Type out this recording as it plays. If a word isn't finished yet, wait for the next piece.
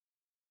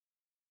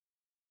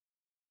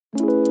So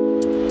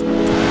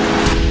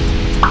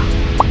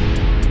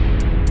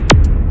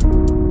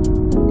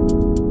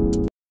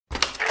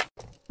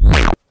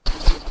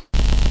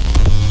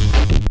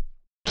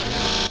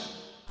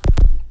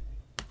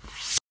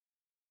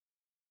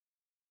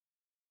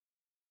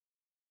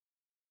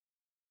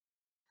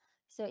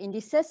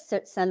indices,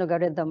 surds and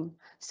logarithm.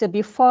 So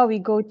before we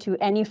go to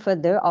any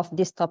further of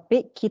this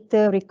topic,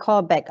 kita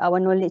recall back our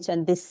knowledge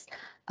on this,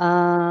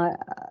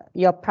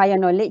 your prior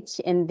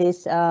knowledge in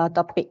these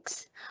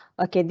topics.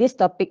 Okay, this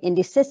topic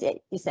indices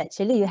is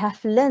actually you have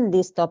learned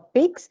these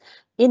topics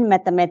in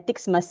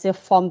mathematics masa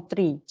form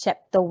 3,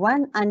 chapter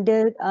 1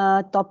 under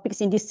topics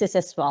indices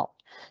as well.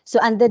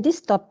 So under these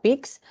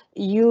topics,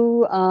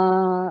 you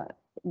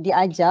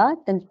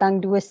diajar tentang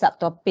dua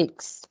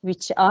subtopics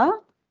which are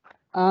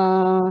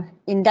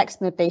index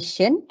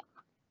notation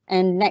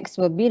and next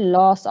will be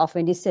laws of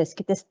indices.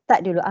 Kita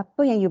start dulu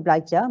apa yang you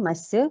belajar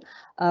masa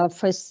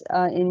first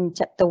in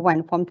chapter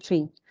 1 form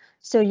 3.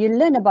 So you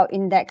learn about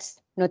index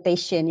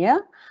notation ya.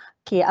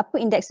 Okay, apa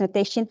index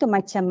notation tu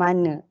macam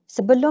mana?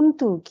 Sebelum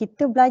tu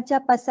kita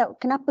belajar pasal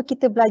kenapa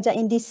kita belajar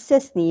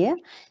indices ni ya.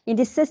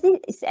 Indices ni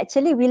is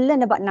actually we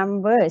learn about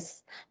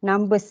numbers.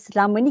 Numbers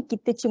selama ni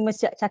kita cuma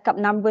cakap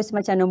numbers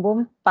macam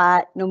nombor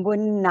 4, nombor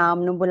 6,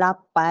 nombor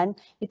 8.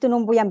 Itu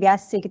nombor yang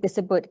biasa kita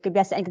sebut,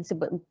 kebiasaan kita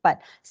sebut 4.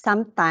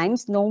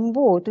 Sometimes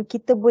nombor tu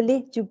kita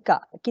boleh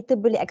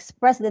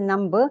express the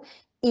number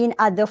in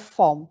other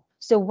form.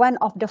 So one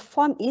of the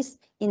form is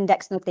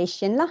index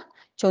notation lah.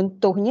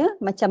 Contohnya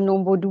macam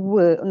nombor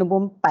 2,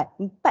 nombor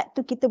 4. 4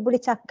 tu kita boleh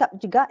cakap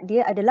juga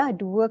dia adalah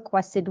 2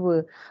 kuasa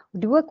 2.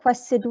 2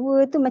 kuasa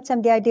 2 tu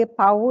macam dia ada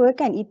power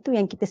kan. Itu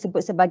yang kita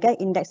sebut sebagai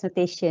index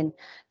notation.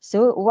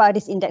 So what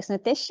is index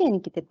notation?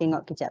 Kita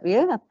tengok kejap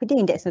ya. Apa dia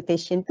index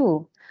notation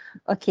tu?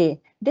 Okay,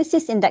 this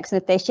is index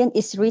notation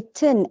is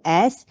written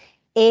as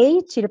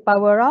A to the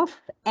power of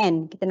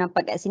N. Kita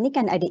nampak kat sini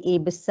kan ada A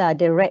besar.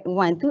 The red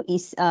one tu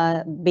is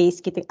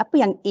base kita.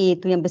 Apa yang A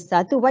tu yang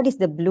besar tu? What is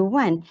the blue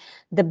one?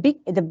 The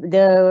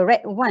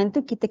red one tu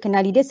kita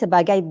kenali dia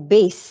sebagai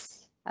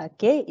base.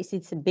 Okay, it's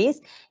a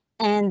base.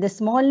 And the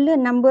smaller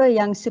number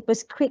yang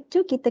superscript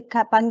tu kita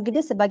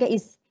panggil dia sebagai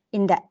is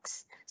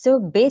index.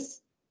 So base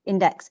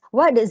index.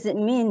 What does it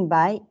mean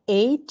by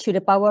A to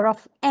the power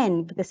of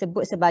N? Kita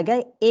sebut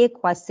sebagai A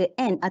kuasa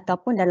N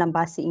ataupun dalam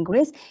bahasa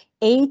Inggeris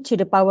A to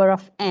the power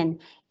of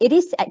N. It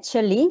is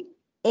actually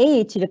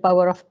A to the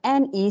power of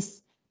N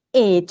is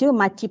A to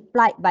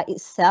multiplied by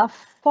itself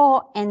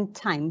 4n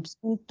times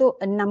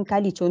untuk 6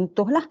 kali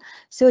contohlah.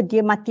 So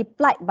dia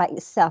multiplied by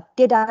itself.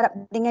 Dia darab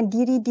dengan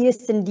diri dia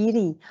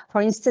sendiri.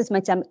 For instance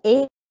macam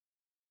A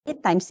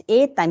times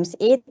A times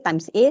A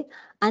times A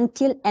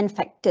until n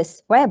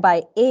factors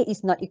whereby A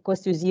is not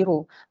equals to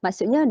 0.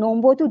 Maksudnya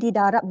nombor tu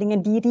didarab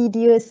dengan diri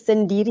dia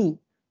sendiri.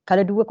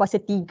 Kalau 2 kuasa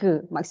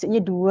 3,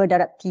 maksudnya 2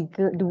 darab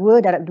 3,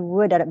 2 darab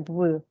 2 darab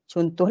 2.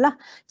 Contohlah.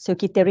 So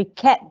kita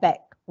recap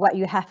back what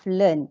you have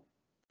learned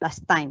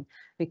last time.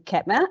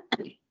 Recap ya.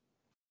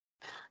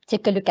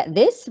 Take a look at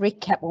this.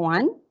 Recap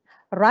 1.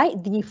 Write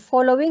the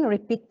following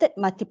repeated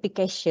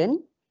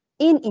multiplication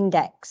in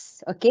index.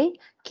 Okay,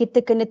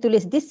 kita kena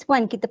tulis this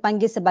one kita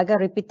panggil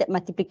sebagai repeated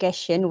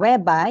multiplication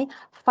whereby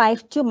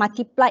 5 to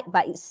multiplied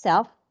by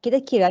itself. Kita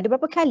kira ada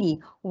berapa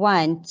kali?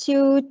 1,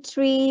 2,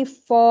 3,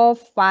 4,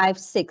 5,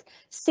 6.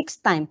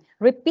 6 times.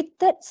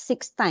 Repeated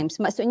 6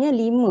 times. Maksudnya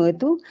 5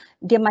 tu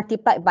dia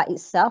multiplied by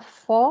itself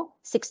for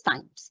 6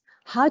 times.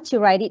 How to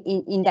write it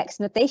in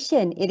index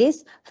notation? It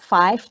is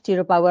 5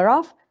 to the power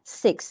of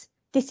 6.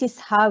 This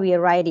is how we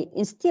write it.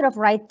 Instead of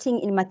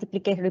writing in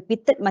multiplication,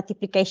 repeated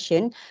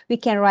multiplication, we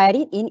can write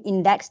it in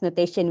index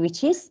notation which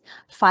is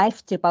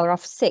 5 to the power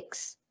of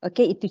 6.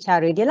 Okay, itu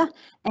cara dia lah.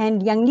 And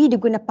yang ni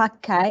diguna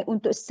pakai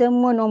untuk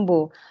semua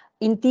nombor.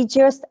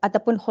 Integers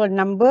ataupun whole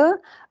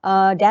number,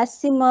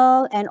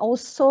 decimal and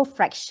also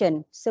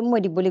fraction. Semua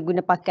boleh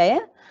guna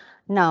pakai ya.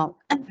 Now,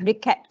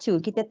 recap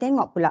 2. Kita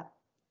tengok pula.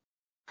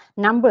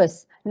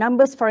 Numbers.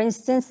 Numbers for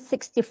instance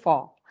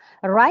 64.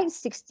 Write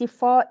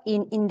 64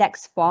 in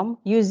index form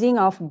using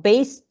of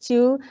base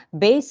 2,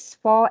 base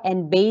 4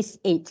 and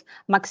base 8.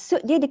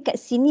 Maksud dia dekat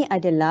sini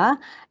adalah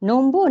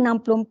nombor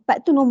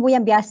 64 tu nombor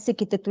yang biasa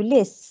kita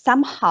tulis.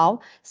 Somehow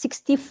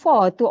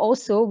 64 tu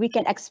also we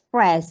can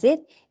express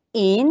it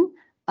in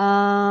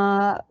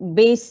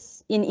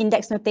base in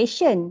index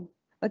notation.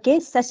 Okay,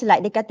 such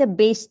like dia kata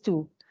base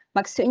 2.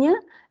 Maksudnya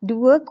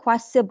 2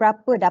 kuasa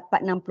berapa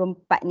dapat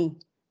 64 ni.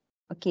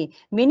 Okay,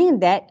 meaning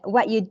that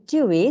what you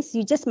do is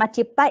you just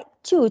multiply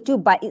 2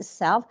 by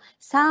itself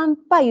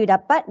sampai you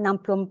dapat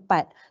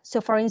 64. So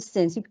for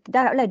instance, you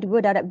darablah 2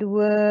 darab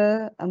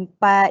 2,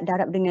 4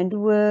 darab dengan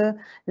 2,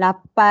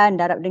 8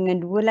 darab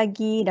dengan 2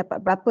 lagi,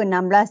 dapat berapa?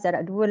 16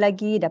 darab 2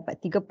 lagi, dapat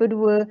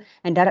 32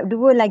 dan darab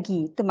 2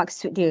 lagi. Itu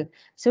maksud dia.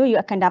 So you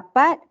akan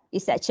dapat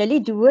is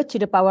actually 2 to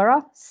the power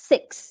of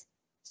 6.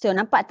 So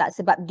nampak tak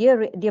sebab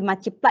dia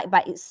multiplied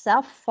by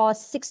itself for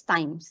 6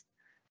 times.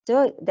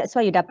 So that's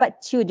why you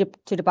dapat 2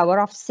 to the power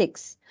of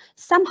 6.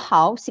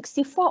 Somehow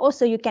 64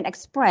 also you can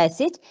express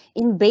it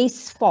in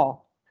base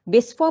 4.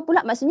 Base 4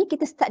 pula maksudnya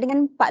kita start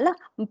dengan 4 lah.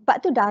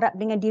 4 tu darab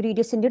dengan diri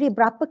dia sendiri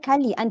berapa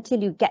kali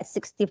until you get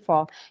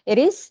 64. It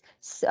is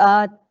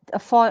 3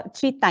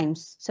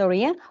 times.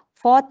 Sorry ya.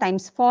 4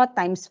 times 4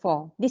 times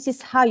 4. This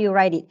is how you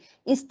write it.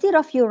 Instead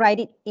of you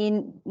write it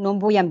in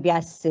nombor yang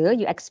biasa,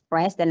 you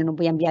express dalam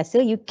nombor yang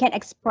biasa, you can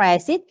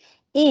express it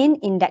in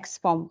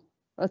index form.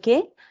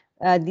 Okay.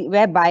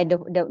 Whereby the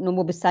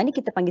nombor besar ni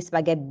kita panggil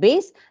sebagai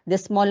base, the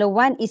smaller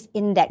one is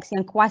index.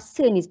 Yang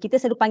kuasa ni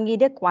kita selalu panggil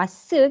dia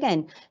kuasa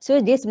kan.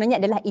 So dia sebenarnya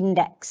adalah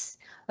index.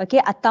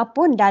 Okay,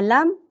 ataupun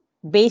dalam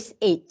base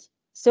 8.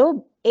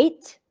 So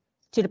 8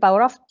 to the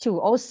power of 2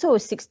 also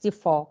 64.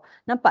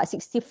 Nampak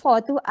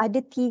 64 tu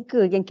ada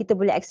 3 yang kita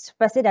boleh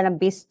express dia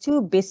dalam base 2,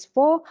 base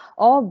 4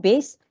 or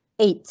base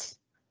 8.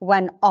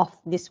 One of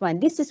this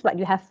one. This is what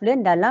you have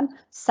learned dalam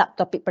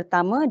subtopik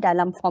pertama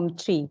dalam form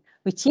 3,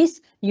 which is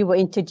you were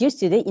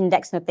introduced to the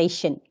index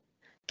notation.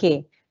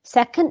 Okay.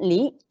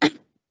 Secondly,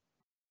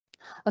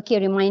 okay,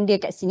 reminder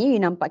kat sini, you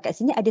nampak kat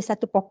sini ada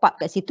satu pop-up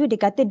kat situ.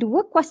 Dia kata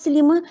 2 kuasa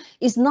 5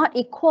 is not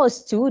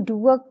equals to 2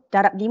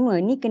 darab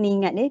 5. Ni kena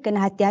ingat ni, kena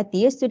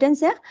hati-hati ya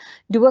students ya.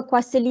 2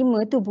 kuasa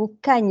 5 tu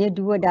bukannya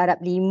 2 darab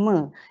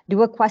 5. 2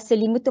 kuasa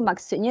 5 tu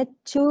maksudnya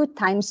 2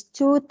 times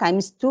 2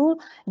 times 2,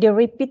 dia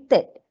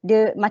repeated.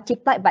 Dia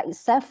multiplied by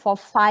itself for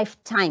 5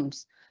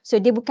 times.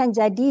 So dia bukan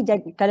jadi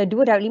kalau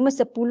 2 darab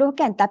 5 10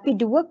 kan, tapi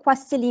 2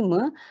 kuasa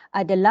 5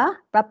 adalah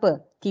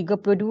berapa?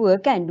 32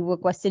 kan? 2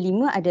 kuasa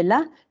 5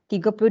 adalah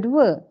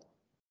 32.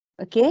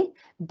 Okay?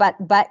 But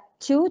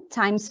 2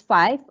 times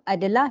 5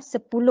 adalah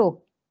 10.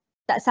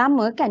 Tak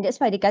sama kan?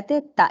 That's why dia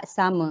kata tak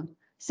sama.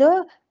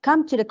 So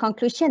come to the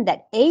conclusion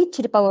that a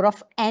to the power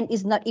of n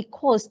is not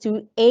equals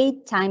to a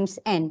times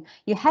n.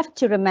 You have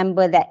to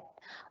remember that.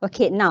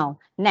 Okay, now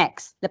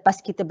next. Lepas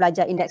kita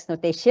belajar index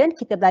notation,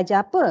 kita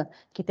belajar apa?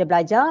 Kita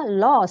belajar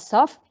laws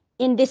of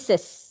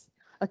indices.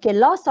 Okay,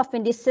 laws of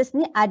indices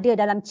ni ada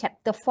dalam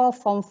chapter 4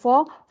 form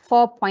 4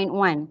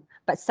 4.1.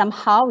 But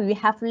somehow we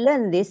have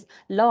learned this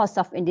laws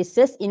of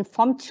indices in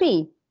form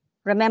 3.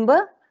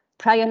 Remember?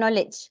 Prior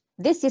knowledge.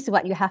 This is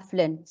what you have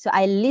learned. So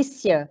I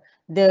list here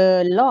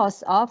the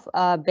laws of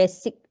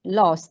basic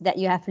laws that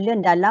you have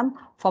learned dalam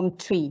form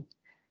 3.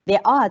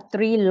 There are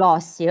 3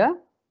 laws here.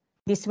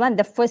 This one,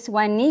 the first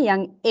one ni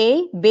yang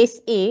A, base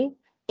A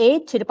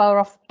to the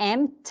power of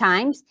m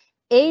times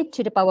A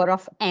to the power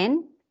of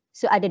n.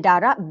 So ada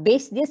darab,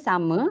 base dia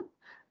sama.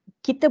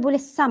 Kita boleh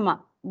sum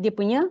up dia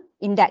punya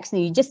index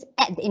ni. You just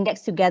add the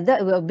index together,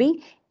 it will be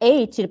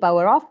A to the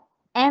power of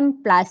m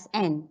plus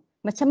n.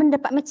 Macam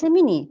mana dapat macam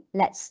ini?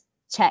 Let's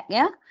check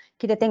ya.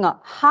 Kita tengok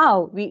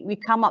how we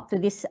come up to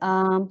this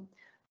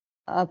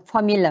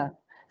formula.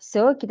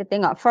 So kita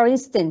tengok, for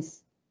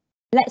instance,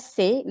 let's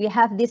say we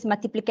have this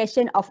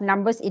multiplication of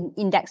numbers in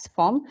index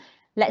form.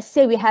 Let's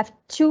say we have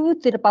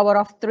 2 to the power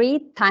of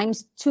 3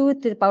 times 2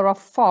 to the power of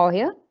 4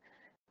 here.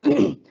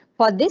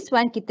 For this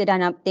one, kita dah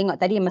nak tengok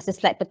tadi masa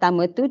slide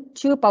pertama tu,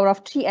 2 power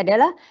of 3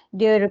 adalah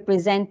dia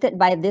represented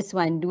by this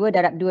one, 2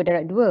 darab 2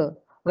 darab 2.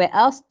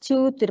 Whereas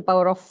 2 to the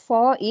power of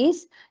 4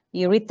 is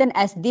you written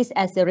as this,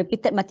 as the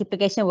repeated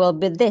multiplication will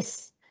be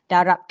this,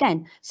 darab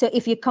kan. So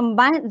if you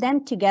combine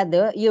them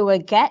together, you will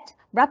get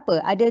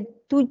berapa? Ada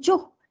 7,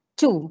 2.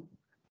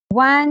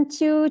 1,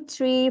 2,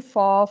 3,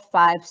 4,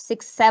 5,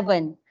 6,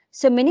 7.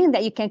 So meaning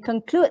that you can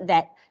conclude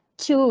that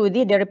 2,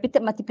 the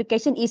repeated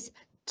multiplication is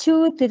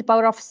 2 to the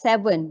power of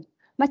 7.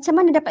 Macam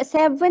mana dapat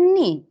 7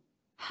 ni?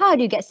 How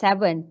do you get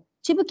 7?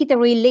 Cuba kita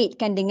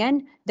relatekan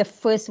dengan the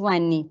first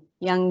one ni,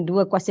 yang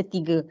 2 kuasa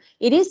 3.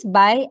 It is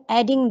by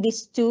adding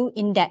these two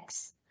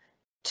index.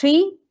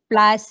 3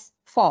 plus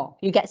 4,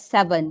 you get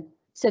 7.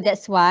 So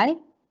that's why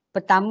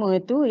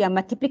pertama tu yang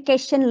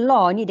multiplication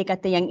law ni dia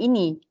kata yang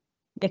ini.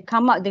 They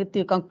come out to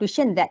the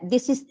conclusion that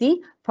this is the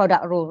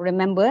product rule.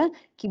 Remember,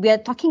 we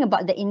are talking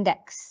about the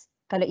index.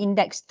 Kalau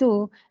index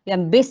tu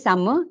yang base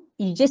sama,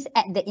 you just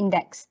add the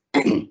index.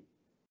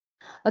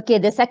 Okay,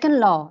 the second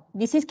law.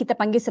 This is kita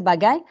panggil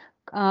sebagai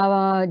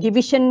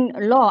division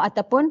law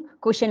ataupun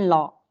quotient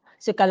law.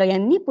 So kalau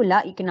yang ni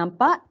pula, you can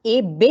nampak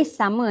A base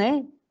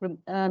sama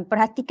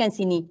perhatikan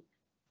sini.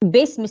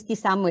 Base mesti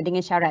sama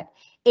dengan syarat.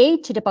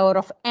 A to the power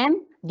of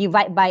m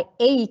divide by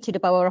A to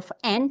the power of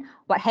n.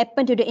 What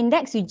happened to the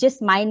index? You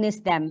just minus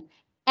them.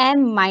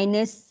 M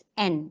minus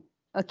n.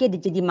 Okay,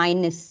 dia jadi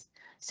minus.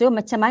 So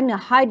macam mana?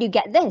 How do you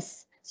get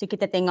this? So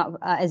kita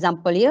tengok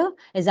example ya.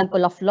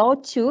 Example of law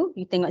 2.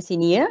 You tengok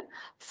sini ya.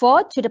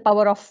 4 to the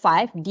power of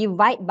 5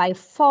 divide by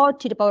 4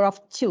 to the power of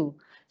 2.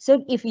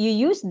 So if you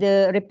use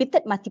the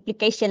repeated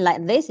multiplication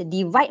like this,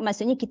 divide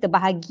maksudnya kita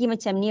bahagi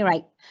macam ni,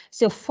 right?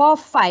 So 4,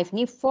 5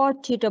 ni,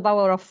 4 to the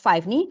power of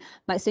 5 ni,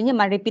 maksudnya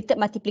my repeated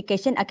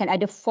multiplication akan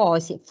ada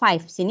 5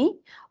 sini.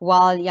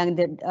 While yang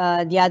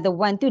the other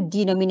one tu,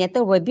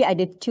 denominator will be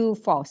ada 2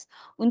 4s.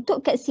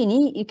 Untuk kat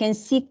sini, you can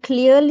see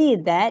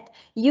clearly that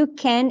you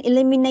can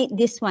eliminate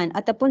this one.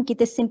 Ataupun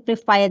kita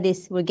simplify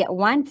this. We'll get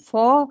 1,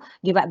 4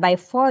 divided by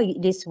 4,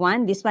 this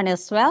one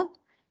as well.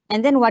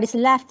 And then what is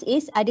left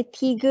is ada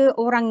 3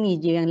 orang ni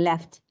je yang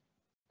left.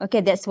 Okay,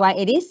 that's why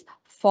it is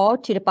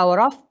 4 to the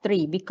power of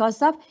 3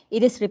 because of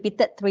it is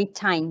repeated 3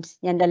 times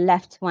yang the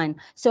left one.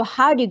 So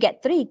how do you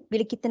get 3?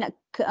 Bila kita nak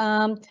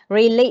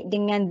relate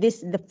dengan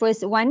the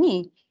first one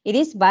ni, it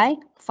is by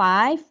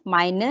 5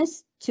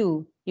 minus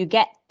 2. You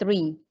get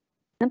 3.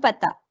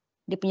 Nampak tak?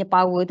 Dia punya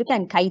power tu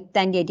kan,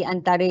 kaitan dia di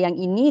antara yang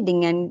ini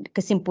dengan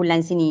kesimpulan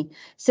sini.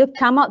 So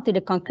come out to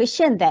the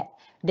conclusion that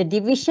the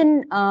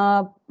division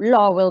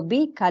law will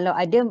be, kalau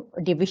ada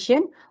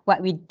division, what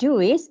we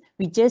do is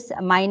we just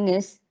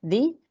minus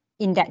the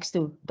index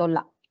tu,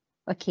 tolak.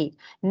 Okay,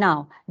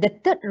 now the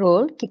third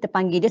rule kita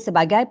panggil dia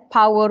sebagai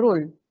power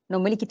rule.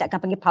 Normally kita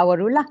akan panggil power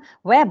rule lah,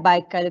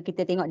 whereby kalau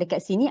kita tengok dekat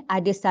sini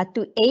ada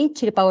satu a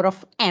to the power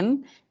of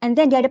m, and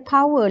then dia ada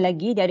power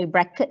lagi, dia ada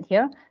bracket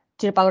here,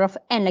 to the power of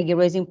n lagi,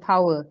 raising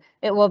power.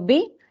 It will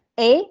be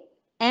a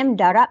m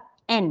darab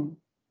n.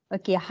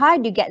 Okay, how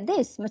do you get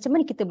this? Macam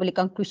mana kita boleh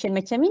conclusion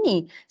macam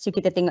ini? So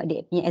kita tengok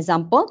dia punya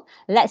example.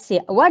 Let's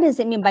say, what does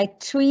it mean by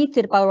 3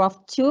 to the power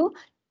of 2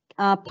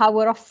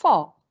 power of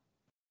 4?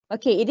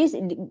 Okay, it is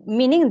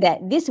meaning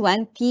that this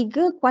one,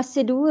 3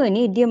 kuasa 2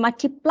 ni, dia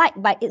multiplied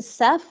by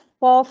itself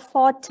for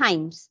 4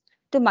 times.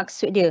 Itu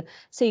maksud dia.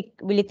 So,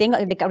 boleh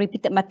tengok dekat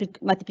repeated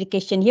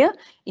multiplication here.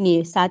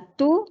 Ini 1,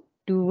 2,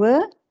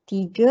 3,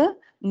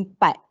 4.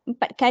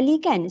 4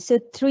 kali kan? So,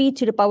 3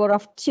 to the power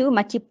of 2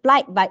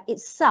 multiplied by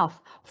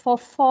itself for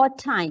 4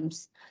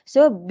 times.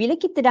 So, bila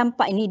kita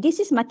nampak ini, this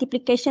is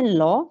multiplication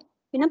law.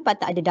 You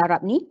nampak tak ada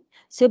darab ni?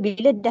 So,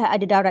 bila dah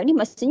ada darab ni,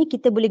 maksudnya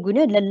kita boleh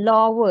guna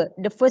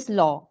the first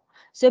law.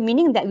 So,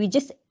 meaning that we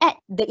just add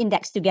the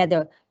index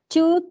together.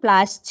 2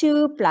 plus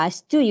 2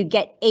 plus 2, you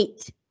get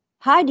 8.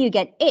 How do you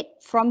get 8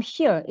 from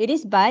here? It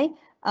is by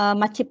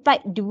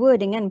multiplied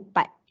 2 dengan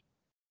 4.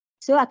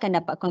 So, akan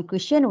dapat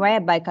conclusion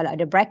whereby kalau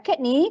ada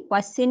bracket ni,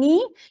 kuasa ni,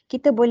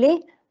 kita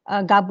boleh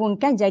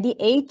gabungkan jadi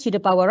a to the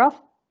power of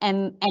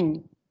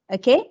mn.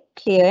 Okay,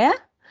 clear ya?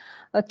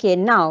 Okay,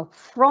 now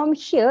from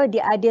here,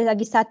 dia ada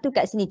lagi satu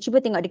kat sini. Cuba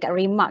tengok dekat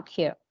remark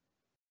here.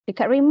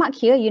 Dekat remark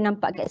here, you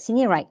nampak kat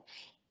sini, right?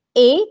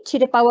 A to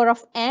the power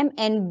of m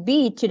and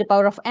b to the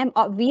power of m,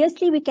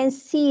 obviously we can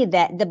see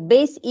that the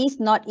base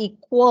is not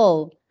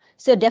equal.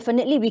 So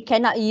definitely we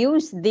cannot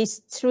use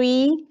these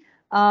 3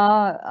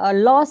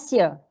 laws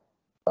here,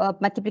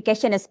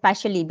 multiplication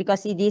especially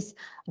because it is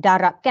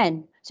darab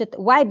kan. So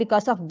why?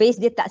 Because of base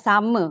dia tak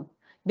sama.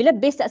 Bila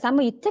base tak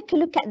sama, you take a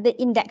look at the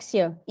index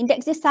here.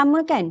 Index dia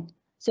sama kan?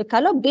 So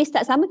kalau base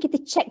tak sama,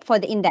 kita check for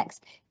the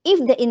index.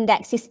 If the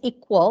index is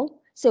equal,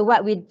 so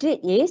what we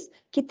did is,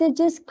 kita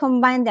just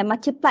combine them,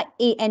 multiply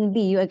A and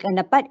B. You akan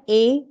dapat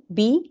A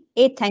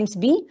times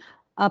B,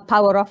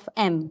 power of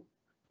M.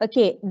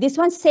 Okay, this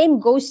one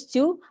same goes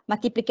to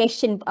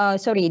multiplication,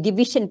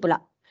 division pula.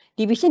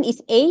 Division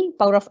is A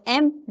power of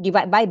M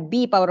divided by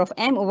B power of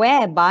M,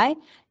 whereby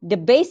the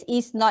base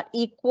is not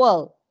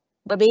equal.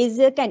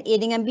 Berbeza kan, A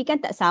dengan B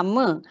kan tak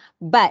sama,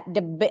 but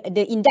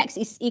the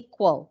index is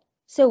equal.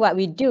 So what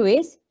we do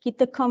is,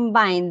 kita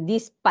combine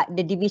this part,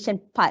 the division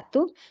part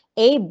tu,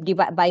 A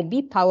divided by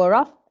B power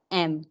of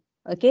M.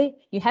 Okay,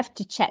 you have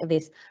to check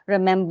this.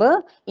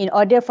 Remember, in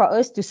order for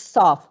us to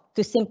solve,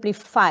 to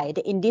simplify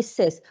the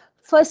indices,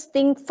 first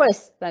thing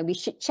first, we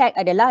should check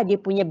adalah dia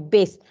punya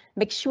base.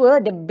 Make sure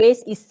the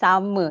base is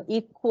sama,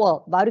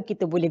 equal. Baru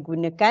kita boleh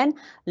gunakan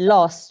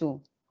laws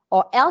tu.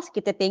 Or else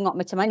kita tengok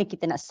macam mana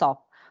kita nak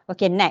solve.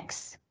 Okay,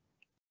 next.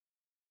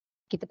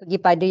 Kita pergi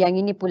pada yang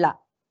ini pula.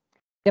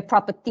 The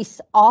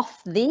properties of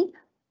the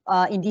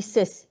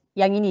indices.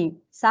 Yang ini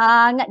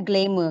sangat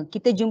glamour.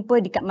 Kita jumpa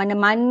dekat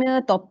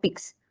mana-mana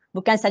topics.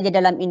 Bukan saja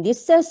dalam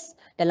indices,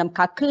 dalam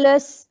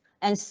calculus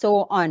and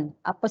so on.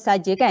 Apa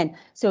saja kan.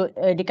 So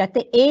dia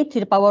kata A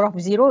to the power of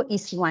 0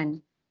 is 1.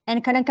 And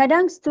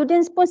kadang-kadang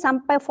students pun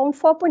sampai form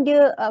 4 pun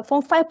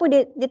form 5 pun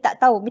dia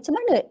tak tahu. Macam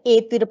mana A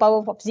to the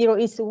power of 0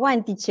 is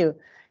 1 teacher.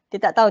 Dia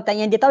tak tahu.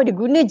 Yang dia tahu dia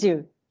guna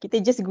je. Kita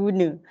just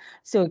guna.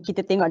 So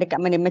kita tengok dekat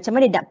mana, macam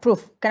mana dia nak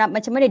proof,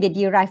 macam mana dia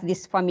derive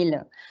this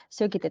formula.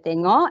 So kita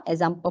tengok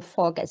example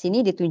 4 kat sini,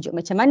 dia tunjuk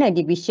macam mana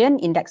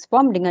division index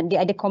form dengan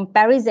dia ada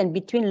comparison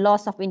between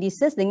laws of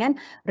indices dengan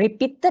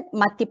repeated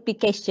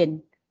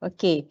multiplication.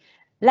 Okay,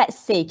 let's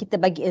say kita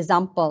bagi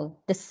example,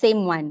 the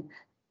same one.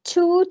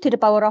 2 to the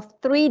power of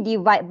 3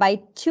 divide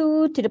by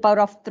 2 to the power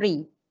of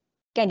 3.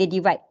 Kan dia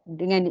divide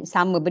dengan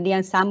sama, benda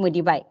yang sama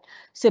divide.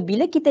 So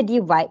bila kita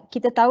divide,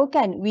 kita tahu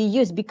kan we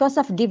use, because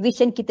of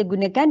division kita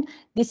gunakan,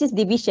 this is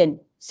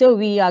division. So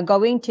we are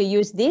going to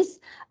use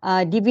this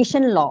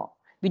division law.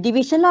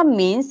 Division law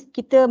means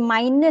kita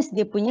minus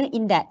dia punya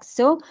index.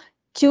 So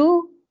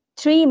 3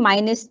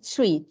 minus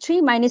 3.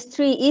 3 minus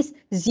 3 is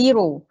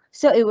 0.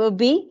 So it will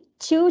be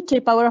 2 to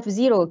the power of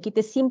 0. Kita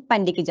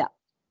simpan dia kejap.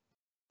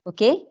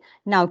 Okay,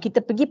 now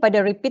kita pergi pada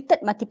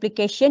repeated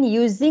multiplication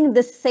using the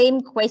same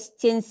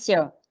questions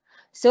here.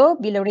 So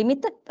bila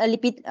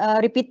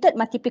repeated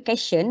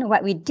multiplication,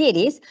 what we did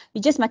is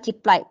we just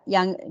multiply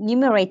yang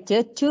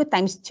numerator 2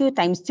 times 2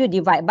 times 2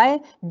 divided by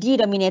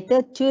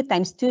denominator 2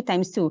 times 2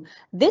 times 2.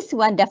 This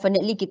one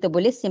definitely kita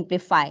boleh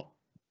simplify.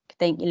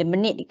 Kita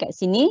eliminate dekat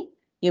sini,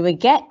 you will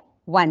get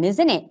 1,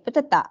 isn't it?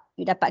 Betul tak?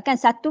 You dapatkan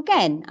 1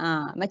 kan?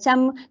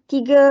 Macam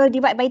 3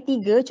 divide by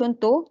 3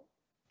 contoh,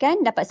 kan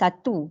dapat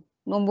 1.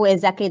 Nombor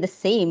exactly the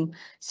same.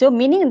 So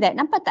meaning that,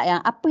 nampak tak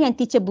yang apa yang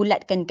teacher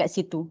bulatkan kat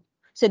situ?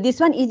 So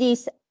this one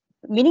is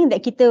meaning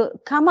that kita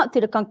come up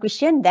to the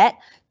conclusion that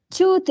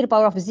 2 to the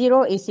power of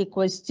 0 is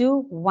equals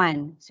to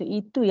 1. So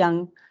itu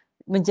yang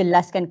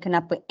menjelaskan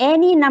kenapa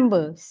any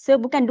number,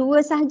 bukan 2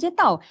 sahaja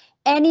tau.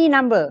 Any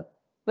number,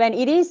 when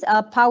it is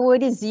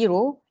power is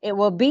 0, it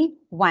will be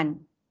 1.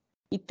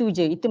 Itu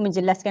je, itu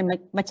menjelaskan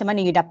macam mana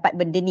you dapat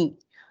benda ni.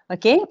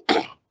 Okay.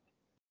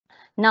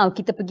 Now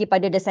kita pergi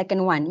pada the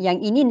second one.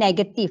 Yang ini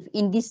negatif.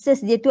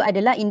 Indices dia tu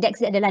adalah,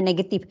 index dia adalah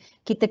negatif.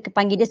 Kita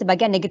panggil dia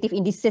sebagai negative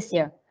indices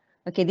ya.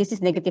 Okay, this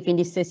is negative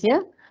indices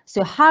ya.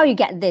 So how you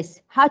get this?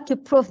 How to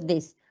prove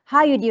this?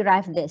 How you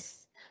derive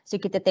this? So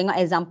kita tengok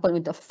example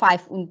untuk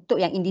 5 untuk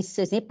yang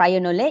indices ni,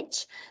 prior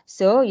knowledge.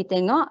 So you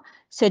tengok,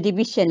 so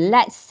division.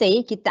 Let's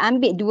say kita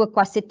ambil 2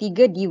 kuasa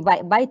 3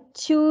 divide by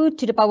 2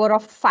 to the power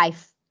of 5.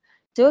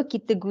 So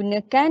kita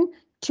gunakan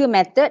 2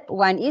 method.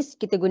 One is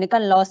kita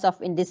gunakan loss of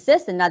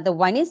indices. Another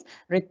one is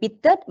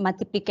repeated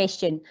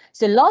multiplication.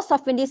 So loss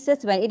of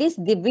indices, when it is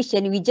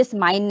division, we just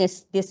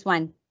minus this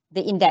one,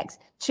 the index.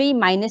 3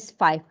 minus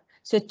 5.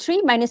 So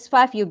 3 minus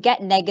 5, you get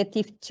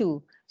negative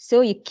 2.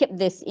 So you keep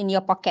this in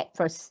your pocket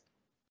first.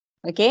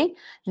 Okay.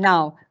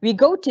 Now we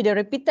go to the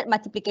repeated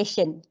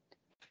multiplication.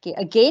 Okay,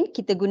 again,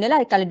 kita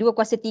gunalah kalau 2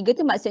 kuasa 3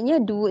 tu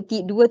maksudnya 2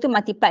 tu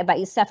multiplied by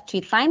itself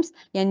 3 times.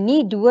 Yang ni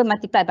 2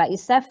 multiplied by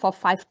itself for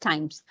 5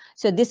 times.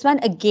 So this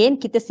one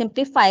again, kita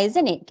simplify,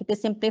 isn't it? Kita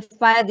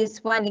simplify this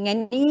one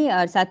dengan ni,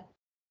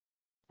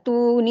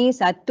 satu ni,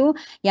 satu.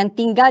 Yang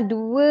tinggal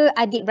 2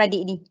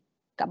 adik-beradik ni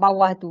kat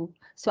bawah tu.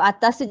 So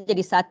atas tu jadi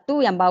 1,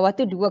 yang bawah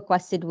tu 2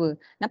 kuasa 2.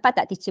 Nampak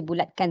tak teacher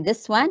bulatkan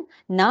this one?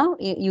 Now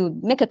you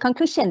make a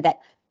conclusion that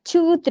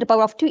 2 to the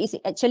power of 2 is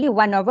actually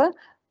 1 over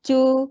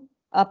 2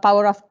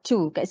 power of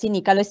 2 kat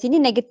sini. Kalau sini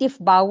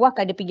negatif bawah,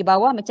 kalau dia pergi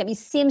bawah macam it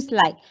seems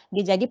like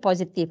dia jadi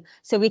positif.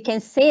 So we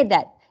can say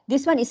that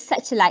this one is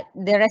such like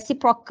the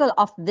reciprocal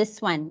of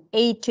this one,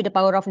 a to the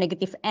power of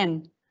negative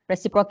m.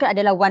 Reciprocal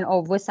adalah 1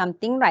 over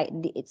something, right,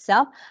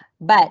 itself.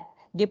 But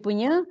dia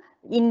punya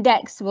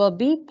index will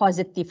be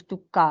positive,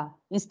 tukar.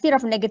 Instead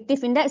of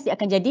negative index, dia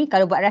akan jadi,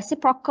 kalau buat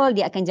reciprocal,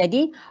 dia akan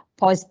jadi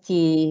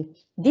positive.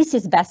 This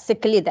is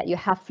basically that you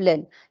have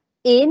learned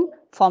in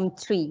form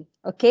 3.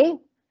 Okay.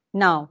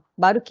 Now,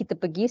 baru kita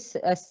pergi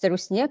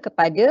seterusnya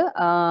kepada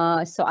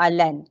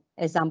soalan,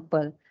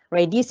 example.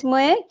 Ready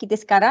semua? Kita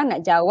sekarang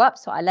nak jawab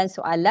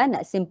soalan-soalan,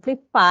 nak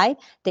simplify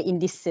the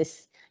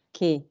indices.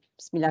 Okay,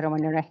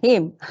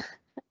 bismillahirrahmanirrahim.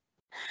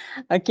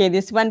 Okay,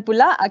 this one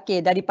pula.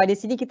 Okay, daripada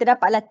sini kita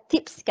dapatlah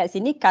tips kat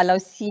sini. Kalau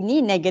sini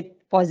negatif,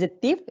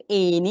 positif,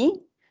 A ni.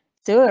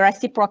 So,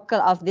 reciprocal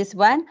of this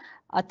one,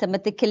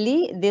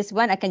 automatically this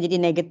one akan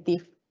jadi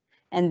negatif.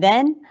 And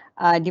then,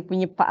 dia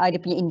punya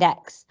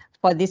index.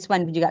 For this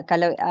one juga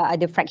kalau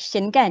ada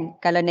fraction kan,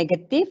 kalau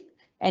negatif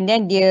and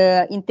then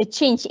dia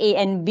interchange A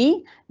and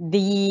B,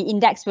 the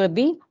index will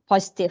be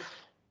positive.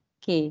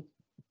 Okay,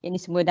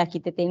 ini semua dah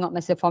kita tengok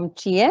masa form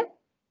 3 ya.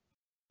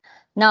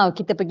 Now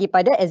kita pergi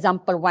pada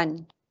example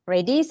 1.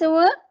 Ready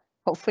semua?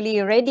 Hopefully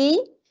you ready.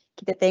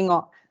 Kita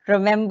tengok.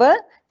 Remember,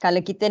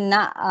 kalau kita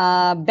nak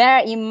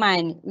bear in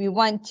mind, we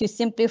want to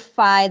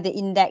simplify the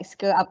index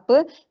ke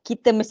apa,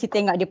 kita mesti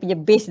tengok dia punya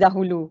base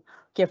dahulu.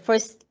 Okay,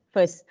 first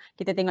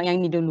kita tengok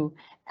yang ni dulu.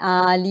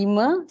 5,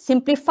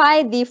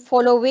 simplify the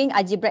following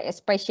algebraic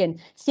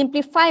expression.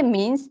 Simplify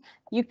means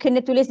you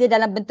kena tulis dia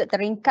dalam bentuk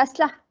teringkas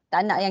lah.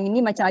 Tak nak yang ini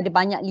macam ada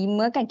banyak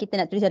 5 kan, kita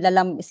nak tulis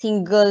dalam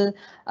single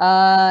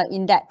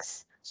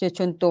index. So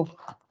contoh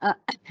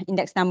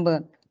index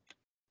number.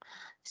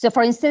 So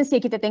for instance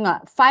here kita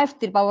tengok 5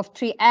 to the power of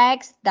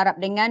 3x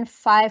darab dengan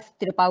 5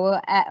 to the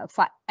power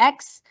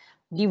x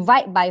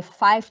divide by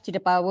 5 to the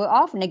power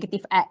of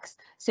negative x.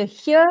 So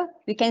here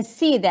we can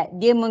see that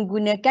dia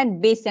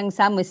menggunakan base yang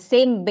sama,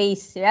 same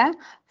base ya,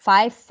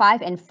 5,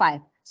 5 and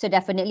 5. So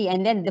definitely,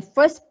 and then the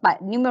first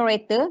part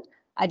numerator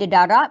ada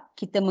darab,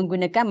 kita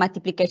menggunakan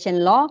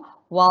multiplication law,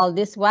 while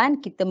this one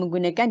kita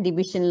menggunakan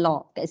division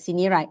law kat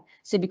sini, right?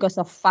 So because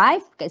of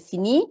 5 kat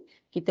sini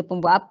kita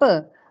pun buat apa?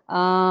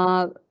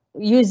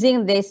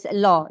 Using this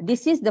law.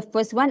 This is the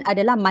first one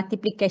adalah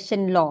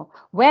multiplication law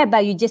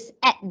whereby you just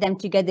add them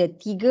together.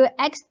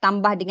 3x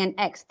tambah dengan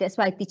x. That's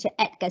why teacher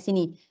add kat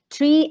sini.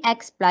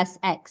 3x plus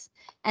x.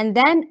 And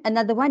then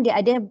another one dia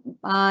ada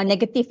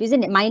negative,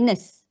 isn't it?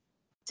 Minus.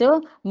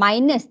 So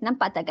minus,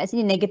 nampak tak kat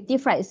sini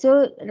negative, right?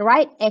 So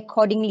write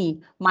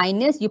accordingly.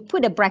 Minus, you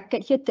put a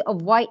bracket here to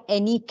avoid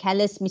any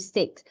careless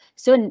mistakes.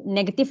 So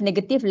negative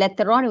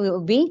later on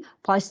will be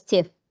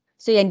positive.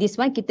 So yang this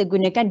one kita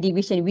gunakan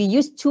division. We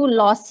use 2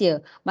 laws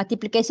here,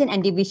 multiplication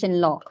and division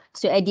law.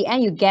 So at the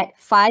end you get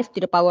 5 to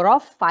the power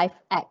of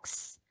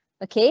 5x.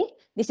 Okay,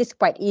 this is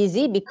quite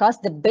easy because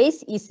the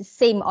base is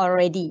same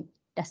already.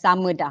 Dah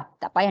sama dah,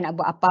 tak payah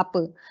nak buat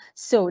apa-apa.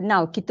 So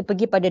now kita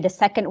pergi pada the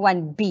second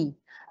one, B.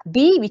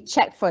 B we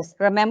check first.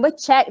 Remember,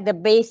 check the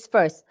base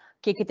first.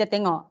 Okay, kita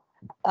tengok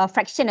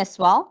fraction as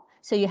well.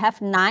 So you have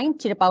 9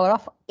 to the power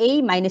of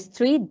A minus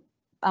 3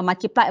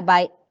 multiplied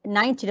by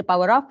 9 to the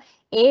power of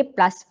A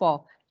plus 4.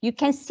 You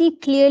can see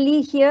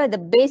clearly here the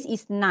base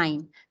is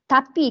 9.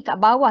 Tapi kat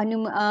bawah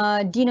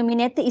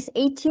denominator is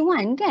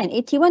 81 kan?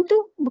 81 tu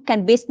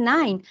bukan base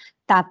 9.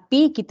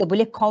 Tapi kita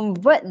boleh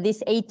convert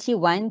this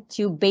 81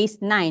 to base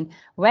 9.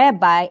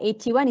 Whereby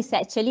 81 is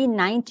actually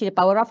 9 to the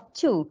power of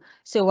 2.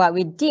 So what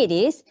we did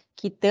is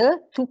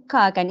kita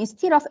tukarkan.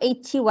 Instead of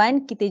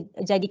 81, kita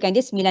jadikan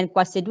dia 9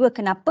 kuasa 2.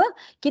 Kenapa?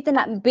 Kita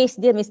nak base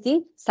dia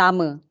mesti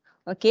sama.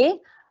 Okay.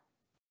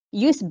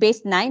 Use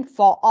base 9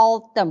 for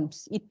all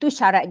terms. Itu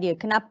syarat dia.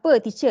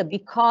 Kenapa teacher?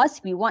 Because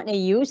we want to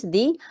use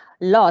the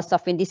laws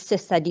of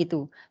indices tadi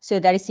tu. So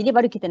dari sini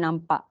baru kita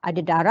nampak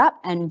ada darab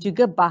and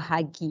juga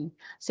bahagi.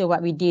 So what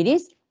we did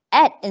is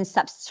add and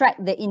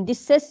subtract the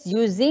indices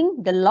using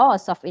the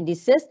laws of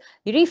indices.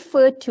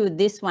 Refer to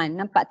this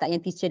one. Nampak tak yang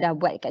teacher dah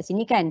buat kat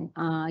sini kan?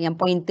 Yang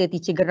pointer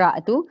teacher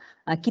gerak tu.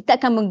 Kita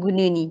akan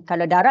mengguna ni.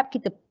 Kalau darab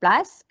kita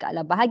plus,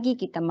 kalau bahagi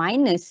kita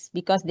minus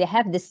because they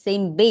have the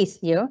same base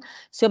here.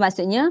 So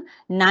maksudnya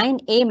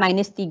 9A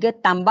minus 3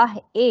 tambah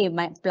A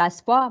plus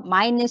 4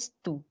 minus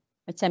 2.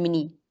 Macam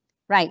ini.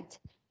 Right.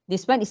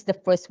 This one is the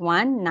first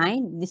one,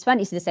 9. This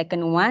one is the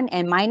second one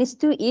and minus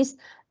 2 is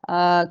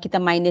kita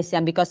minus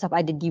yang because of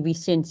ada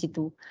division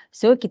situ.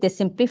 So kita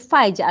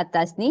simplify je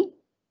atas ni.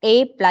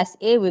 A plus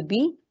A will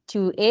be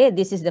 2A.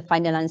 This is the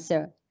final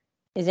answer.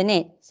 Isn't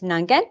it?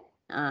 Senang kan?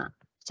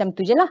 Macam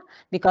tu je lah.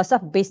 Because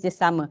of base dia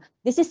sama.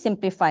 This is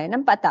simplify.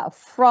 Nampak tak?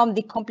 From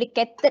the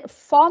complicated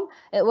form,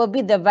 it will be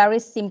the very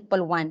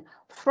simple one.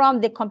 From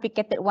the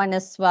complicated one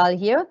as well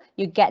here,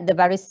 you get the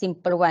very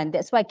simple one.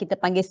 That's why kita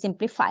panggil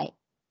simplify.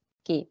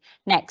 Okay.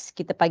 Next,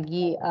 kita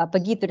pergi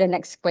to the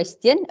next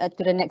question,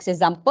 to the next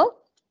example.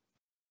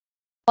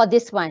 For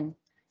this one,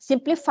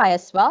 simplify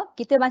as well.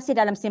 Kita masih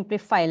dalam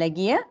simplify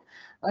lagi ya.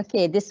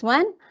 Okay, this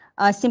one,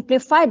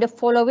 simplify the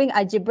following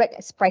algebraic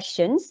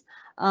expressions.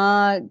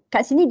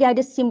 Kat sini dia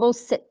ada symbol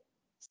set.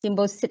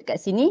 Symbol set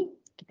kat sini.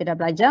 Kita dah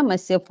belajar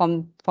masa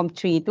form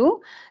 3 tu.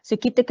 So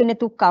kita kena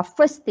tukar.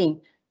 First thing,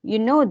 you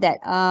know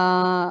that,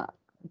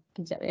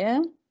 kejap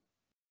ya.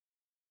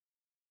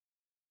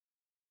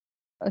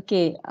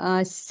 Okay,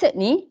 set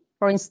ni,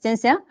 for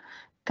instance ya,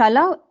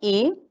 kalau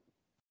A,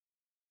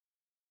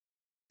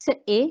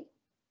 set A,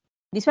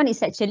 this one is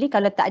actually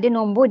kalau tak ada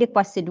nombor dia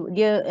kuasa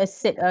dia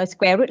set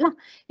square root lah.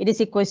 It is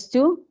equals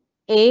to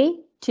A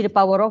to the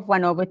power of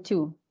 1 over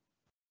 2.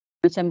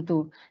 Macam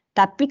tu.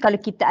 Tapi kalau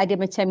kita ada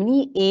macam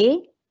ni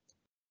A,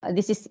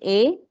 this is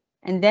A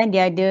and then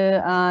dia ada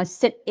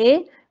set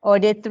A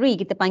order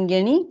 3 kita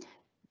panggil ni.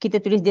 Kita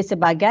tulis dia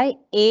sebagai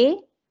A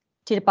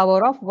to the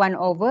power of 1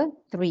 over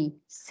 3.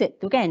 Set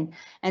tu kan.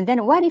 And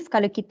then what if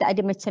kalau kita ada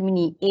macam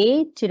ni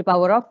A to the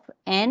power of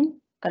N.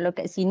 Kalau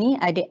kat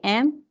sini ada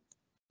M,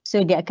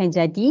 so dia akan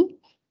jadi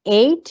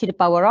A to the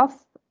power of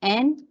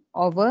N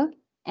over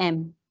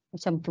M.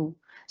 Macam tu.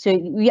 So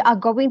we are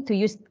going to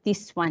use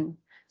this one.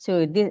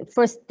 So the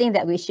first thing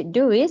that we should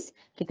do is,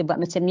 kita buat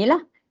macam ni lah.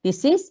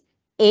 This is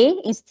A,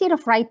 instead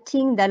of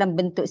writing dalam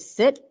bentuk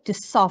set, to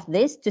solve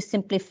this, to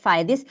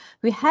simplify this,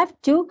 we have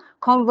to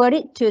convert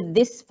it to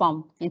this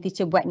form yang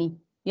teacher buat ni.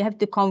 You have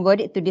to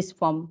convert it to this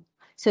form.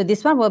 So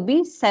this one will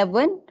be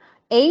 7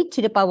 A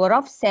to the power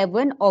of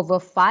 7 over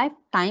 5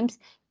 times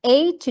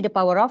A to the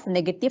power of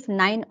negative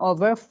 9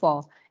 over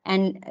 4.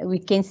 And we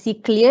can see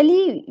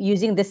clearly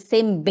using the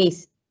same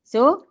base.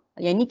 So,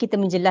 yang ni kita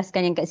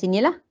menjelaskan yang kat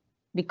sini lah.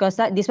 Because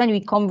this one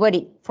we convert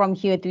it from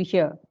here to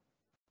here.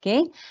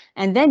 Okay.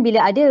 And then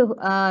bila ada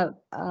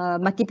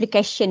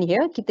multiplication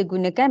here, kita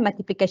gunakan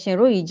multiplication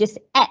rule. You just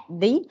add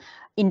the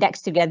index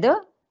together.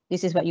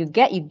 This is what you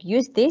get. You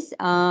use this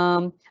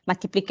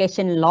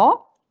multiplication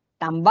law.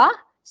 Tambah.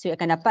 So you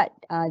akan dapat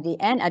the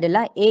end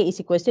adalah A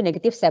is equals to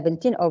negative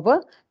 17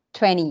 over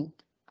 20.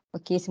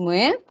 Okay semua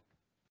ya.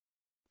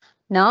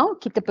 Now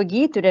kita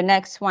pergi to the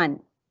next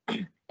one.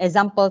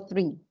 Example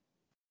 3.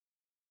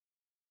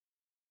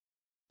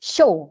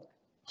 Show.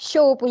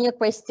 Show punya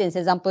questions.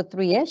 Example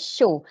 3 ya.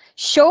 Show.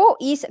 Show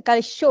is,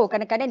 kalau show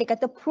kadang-kadang dia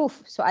kata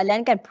proof.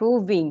 Soalan kan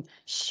proving.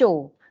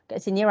 Show.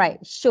 Kat sini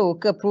right. Show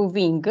ke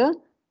proving ke.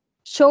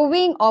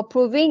 Showing or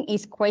proving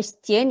is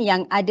question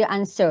yang ada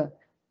answer.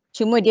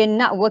 Cuma dia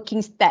nak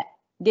working step.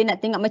 Dia nak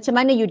tengok macam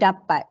mana you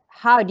dapat.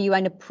 How do you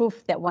want to prove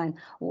that one?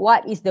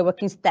 What is the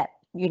working step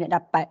you nak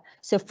dapat?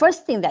 So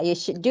first thing that you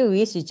should do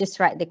is you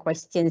just write the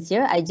questions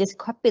here. I just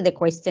copy the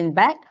question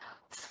back.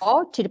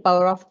 4 to the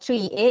power of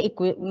 3A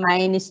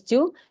minus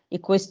 2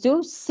 equals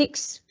to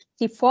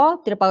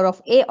 64 to the power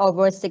of A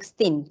over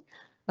 16.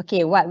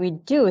 Okay, what we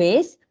do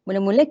is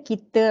mula-mula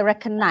kita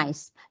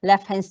recognize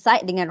left hand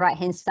side dengan right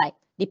hand side.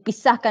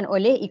 Dipisahkan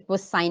oleh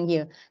equal sign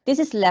here. This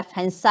is left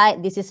hand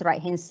side, this is right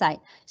hand side.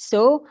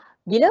 So,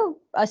 bila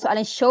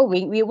soalan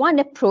showing, we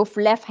want to prove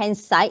left hand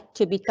side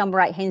to become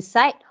right hand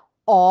side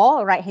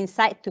or right hand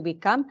side to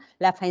become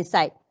left hand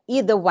side.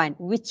 Either one,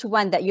 which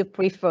one that you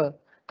prefer.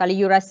 Kalau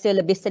you rasa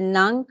lebih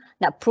senang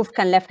nak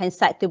provekan left hand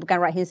side to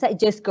bukan right hand side,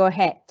 just go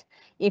ahead.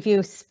 If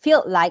you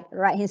feel like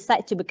right hand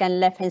side to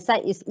become left hand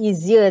side is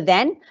easier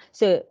then,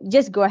 so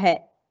just go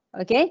ahead.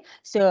 Okay,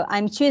 so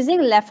I'm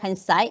choosing left hand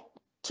side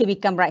to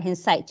become right hand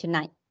side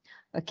tonight.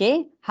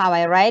 Okay, how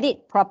I write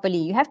it properly.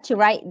 You have to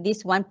write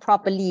this one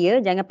properly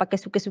ya. Jangan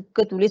pakai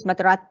suka-suka tulis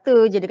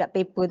mata-rata je dekat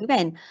paper tu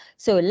kan.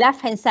 So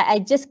left hand side,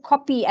 I just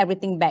copy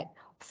everything back.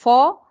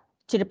 4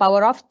 to the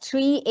power of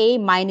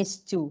 3a minus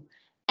 2.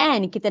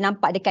 And kita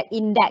nampak dekat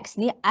index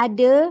ni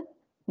ada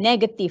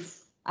negative,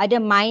 ada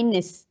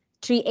minus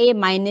 3a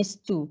minus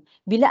 2.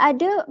 Bila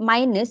ada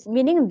minus,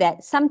 meaning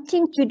that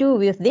something to do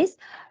with this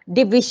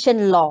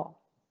division law.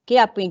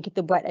 Okay, apa yang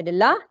kita buat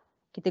adalah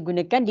kita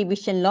gunakan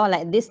division law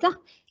like this lah.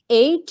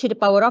 A to the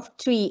power of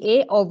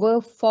 3a over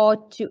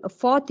 4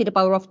 to the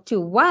power of 2.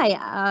 Why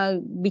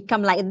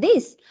become like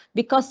this?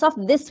 Because of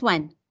this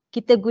one.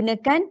 Kita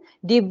gunakan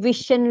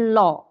division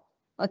law.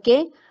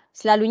 Okay.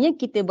 Selalunya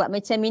kita buat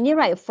macam ini,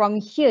 right?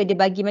 From here dia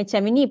bagi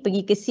macam ini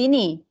pergi ke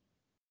sini.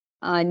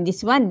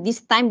 This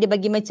time dia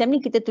bagi macam ni,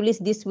 kita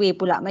tulis this way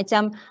pula.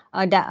 Macam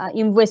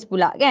inverse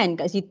pula kan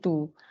kat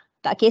situ.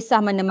 Tak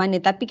kisah mana-mana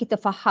tapi kita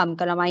faham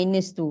kalau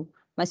minus tu.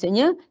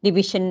 Maksudnya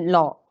division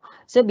law.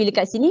 So bila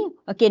kat sini,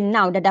 okay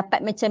now dah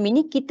dapat macam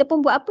ini, kita pun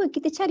buat apa?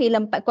 Kita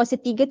carilah 4 kuasa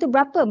 3 tu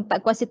berapa? 4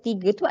 kuasa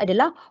 3 tu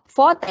adalah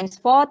 4 times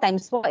 4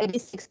 times 4 it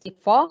is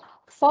 64.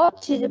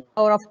 4 to the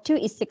power of 2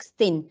 is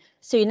 16.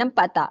 So you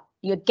nampak tak?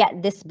 You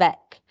get this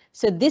back.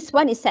 So this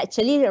one is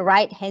actually the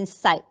right hand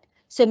side.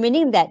 So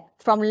meaning that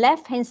from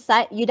left hand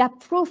side, you dah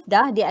proof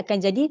dah dia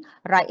akan jadi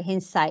right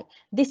hand side.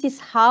 This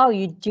is how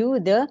you do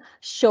the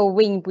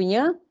showing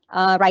punya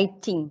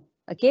writing.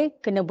 Okay,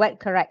 kena buat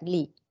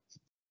correctly.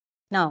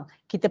 Now,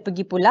 kita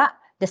pergi pula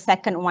the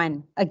second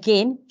one.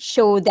 Again,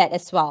 show that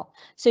as well.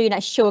 So you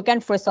nak show kan,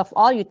 first of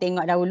all, you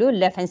tengok dahulu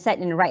left hand side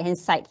and right hand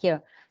side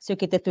here. So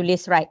kita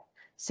tulis right.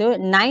 So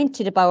 9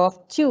 to the power of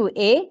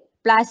 2a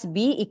plus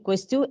b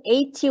equals to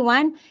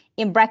 81.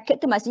 In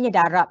bracket tu maksudnya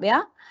darab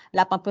ya.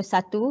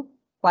 81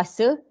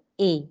 kuasa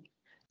a.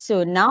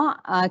 So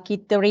now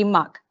kita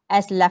remark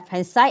as left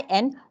hand side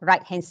and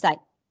right hand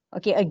side.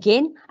 Okay,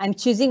 again, I'm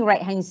choosing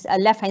left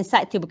hand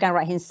side to become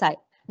right hand side.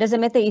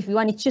 Doesn't matter if you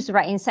want to choose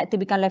right hand side to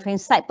become left hand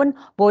side pun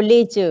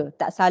boleh je,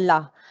 tak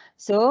salah.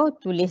 So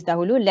tulis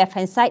dahulu left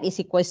hand side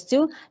is equals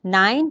to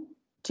 9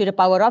 to the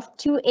power of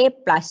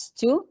 2a plus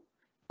 2.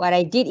 What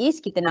I did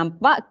is kita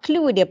nampak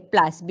clue dia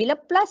plus. Bila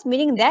plus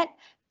meaning that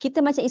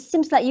kita macam it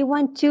seems like you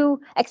want to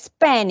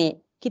expand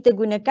it. Kita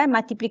gunakan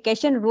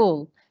multiplication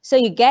rule. So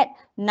you get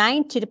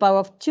 9 to the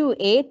power of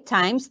 2a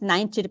times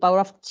 9 to the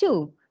power of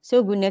 2.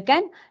 So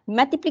gunakan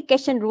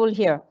multiplication rule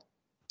here.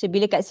 So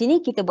bila kat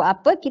sini kita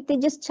buat apa? Kita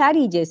just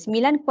cari je.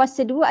 9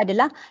 kuasa 2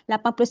 adalah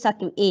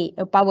 81a,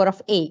 power of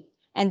a.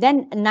 And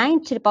then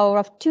 9 to the power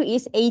of 2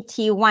 is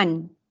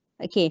 81.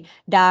 Okay,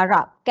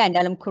 darab kan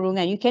dalam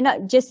kurungan. You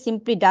cannot just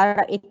simply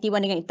darab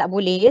 81 dengan tak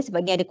boleh ya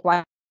sebab dia ada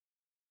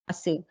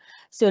kuasa.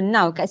 So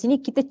now kat sini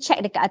kita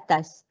check dekat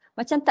atas.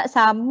 Macam tak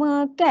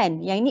sama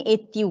kan? Yang ni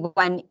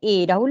 81a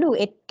dahulu.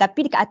 Tapi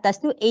dekat atas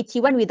tu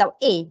 81 without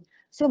a.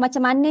 So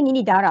macam mana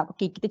ni darab?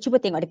 Okay, kita cuba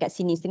tengok dekat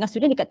sini. Setengah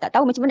student dekat tak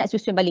tahu macam mana nak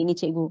susun balik ni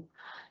cikgu.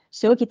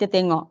 So kita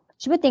tengok.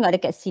 Cuba tengok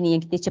dekat sini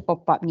yang kita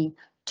pop up ni.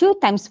 2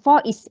 times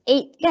 4 is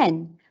 8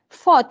 kan?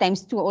 4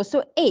 times 2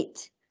 also 8.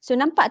 So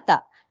nampak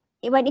tak?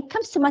 When it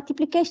comes to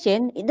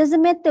multiplication, it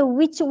doesn't matter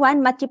which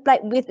one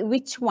multiplied with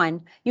which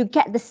one. You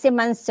get the same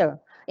answer.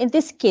 In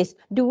this case,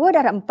 2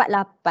 darab 4,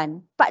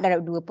 8. 4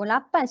 darab 2 pun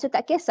 8. So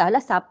tak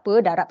kisahlah siapa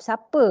darab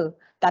siapa.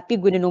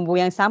 Tapi guna nombor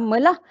yang sama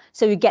lah.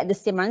 So you get the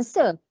same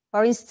answer.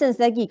 For instance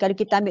lagi, kalau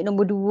kita ambil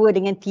nombor 2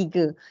 dengan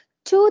 3.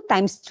 2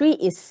 times 3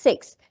 is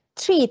 6.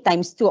 3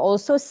 times 2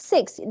 also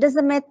 6. It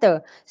doesn't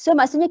matter. So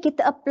maksudnya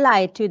kita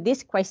apply to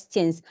these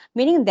questions.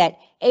 Meaning that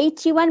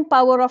 81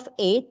 power of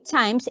 8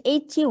 times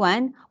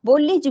 81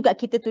 boleh juga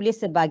kita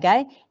tulis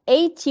sebagai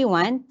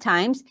 81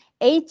 times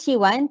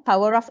 81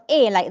 power of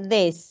a like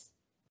this.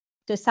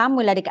 So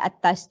samalah dekat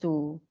atas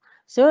tu.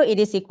 So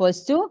it is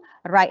equals to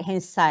right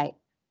hand side.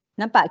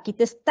 Nampak?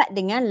 Kita start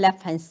dengan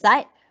left hand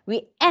side.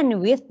 We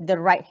end with the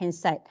right hand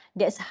side.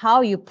 That's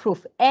how you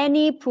prove.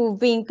 Any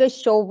proving ke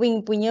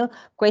showing punya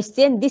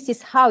question, this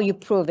is how you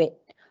prove it.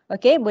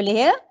 Okay,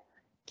 boleh ya?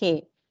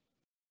 Okay.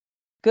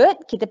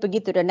 Good. Kita pergi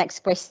to the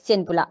next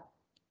question pula.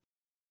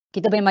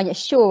 Kita banyak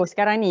show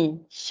sekarang ni.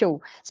 Show.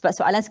 Sebab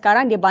soalan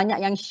sekarang dia banyak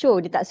yang show.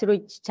 Dia tak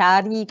suruh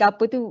cari ke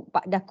apa tu.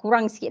 Dah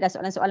kurang sikit dah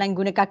soalan-soalan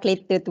guna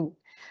calculator tu.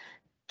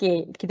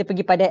 Okay, kita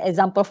pergi pada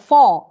example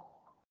 4.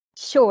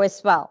 Show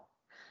as well.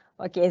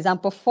 Okay,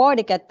 example 4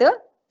 dia kata,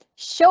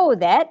 show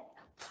that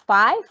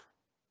 5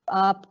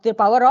 to the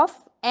power of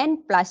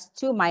n plus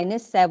 2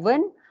 minus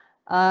 7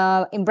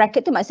 in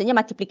bracket tu maksudnya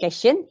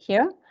multiplication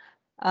here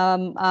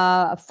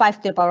 5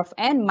 to the power of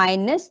n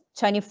minus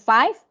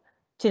 25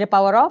 to the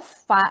power of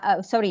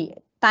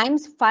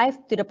times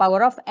 5 to the power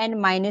of n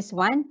minus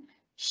 1.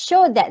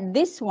 Show that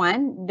this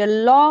one, the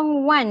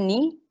long one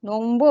ni,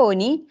 nombor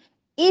ni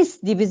is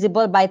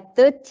divisible by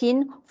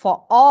 13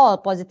 for all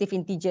positive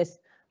integers.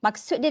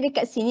 Maksud dia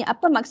dekat sini,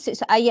 apa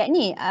maksud ayat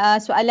ni?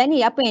 Soalan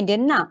ni apa yang dia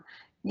nak?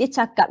 Dia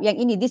cakap yang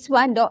ini, this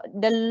one,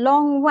 the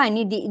long one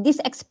ni, this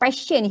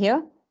expression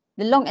here,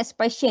 the long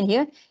expression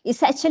here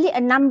is actually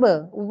a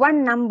number,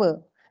 one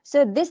number.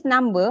 So this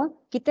number,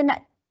 kita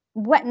nak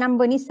buat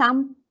number ni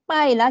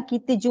sampailah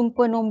kita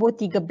jumpa nombor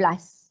 13.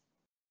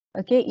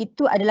 Okay,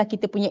 itu adalah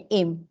kita punya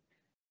aim.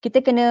 Kita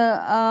kena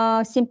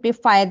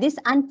simplify this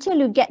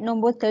until you get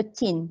number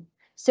 13.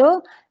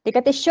 So, dia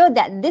kata show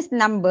that this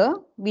number,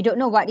 we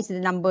don't know what is the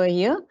number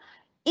here,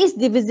 is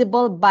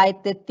divisible by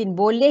 13.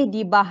 Boleh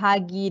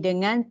dibahagi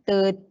dengan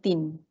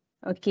 13.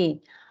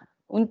 Okay.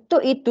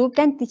 Untuk itu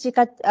kan teacher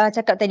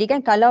cakap tadi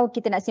kan kalau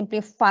kita nak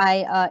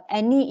simplify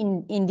any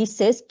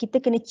indices,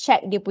 kita kena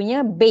check dia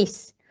punya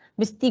base.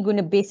 Mesti guna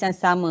base yang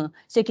sama.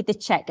 So kita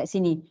check kat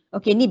sini.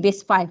 Okay, ni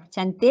base 5.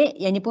 Cantik.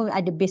 Yang ni pun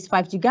ada base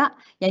 5 juga.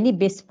 Yang ni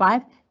base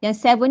 5. Yang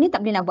 7 ni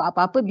tak boleh nak buat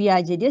apa-apa.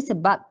 Biar je dia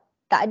sebab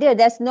tak ada.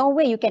 There's no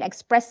way you can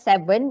express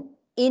 7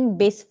 in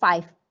base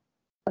 5.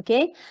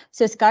 Okay.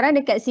 So sekarang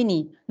dekat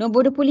sini.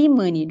 Nombor 25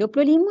 ni.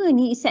 25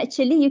 ni is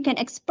actually you can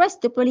express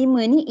 25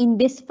 ni in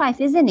base 5,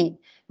 isn't it?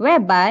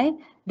 Whereby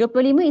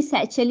 25 is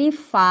actually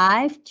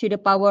 5 to the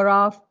power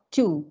of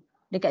 2.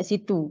 Dekat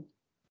situ.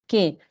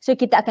 Okay, so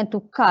kita akan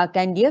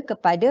tukarkan dia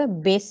kepada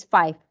base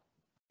 5.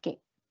 Okay,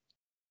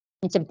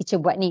 macam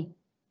teacher buat ni.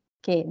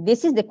 Okay,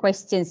 this is the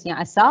questions yang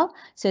asal.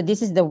 So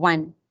this is the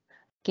one.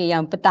 Okay,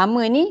 yang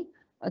pertama ni.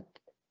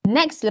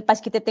 Next,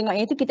 lepas kita tengok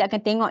yang itu, kita akan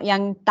tengok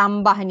yang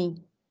tambah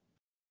ni.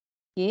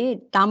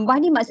 Okay,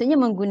 tambah ni maksudnya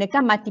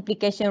menggunakan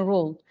multiplication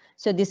rule.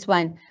 So this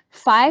one,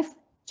 5,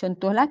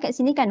 contohlah kat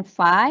sini kan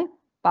 5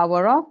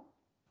 power of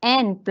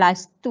n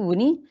plus 2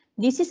 ni.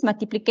 This is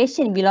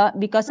multiplication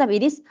because of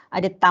it is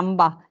ada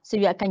tambah. So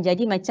dia akan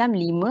jadi macam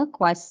 5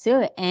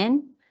 kuasa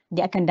n.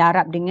 Dia akan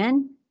darab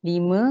dengan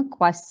 5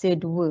 kuasa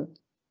 2.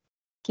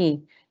 Okay.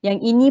 Yang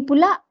ini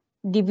pula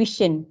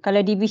division.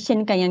 Kalau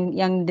division kan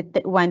yang the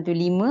third one tu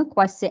 5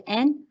 kuasa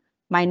n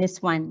minus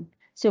 1.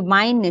 So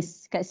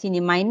minus kat sini.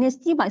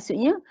 Minus ni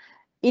maksudnya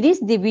it is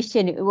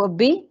division. It will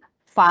be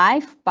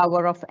 5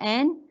 power of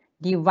n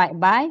divided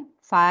by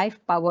 5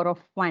 power of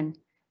 1.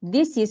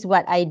 This is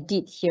what I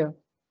did here.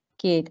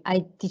 Okay,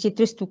 teacher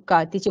terus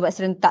tukar. Teacher buat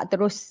serentak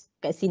terus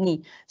kat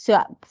sini. So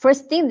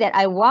first thing that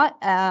what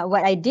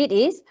I did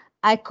is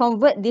I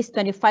convert this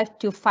 25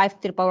 to 5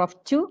 to the power of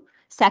 2.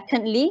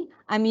 Secondly,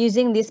 I'm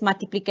using this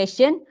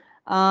multiplication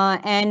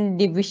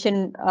and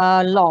division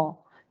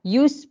law.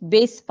 Use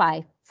base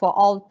 5 for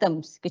all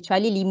terms.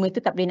 Kecuali 5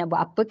 tu tak boleh nak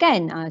buat apa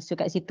kan. So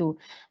kat situ.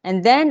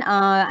 And then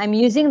I'm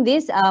using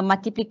this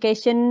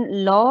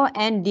multiplication law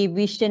and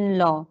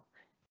division law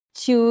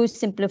to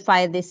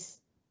simplify this.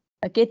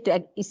 Okay,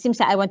 it seems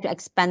like I want to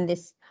expand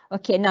this.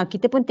 Okay, now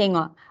kita pun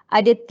tengok.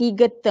 Ada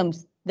 3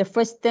 terms. The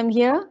first term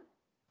here.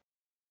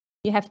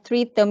 You have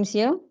 3 terms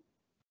here.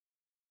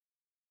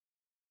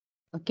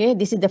 Okay,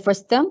 this is the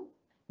first term.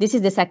 This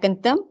is the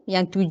second term.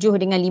 Yang 7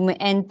 dengan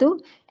 5n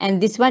tu.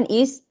 And this one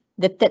is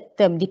the third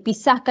term.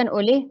 Dipisahkan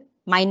oleh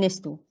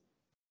minus tu.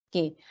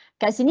 Okay,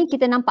 kat sini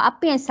kita nampak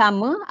apa yang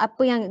sama.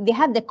 Apa yang they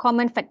have the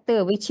common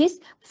factor which is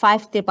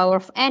 5 to the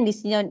power of n.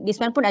 This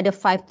one pun ada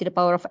 5 to the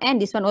power of n.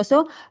 This one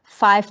also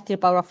 5 to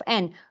the power of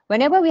n.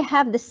 Whenever we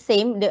have the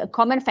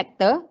common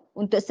factor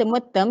untuk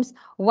semua terms,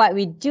 what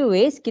we do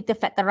is kita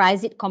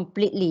factorize it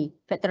completely.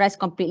 Factorize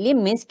completely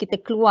means kita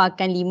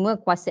keluarkan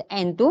 5 kuasa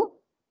n tu.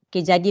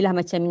 Okay, jadilah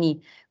macam ni.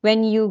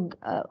 When you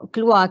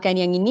keluarkan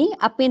yang ini,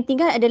 apa yang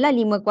tinggal adalah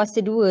 5 kuasa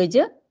 2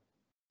 je.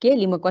 Okay,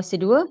 5 kuasa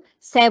 2,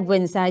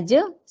 7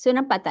 saja. So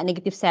nampak tak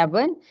negative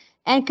 7?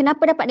 And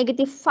kenapa dapat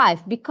negative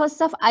 5? Because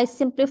of I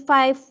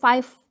simplify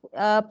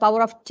 5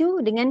 power of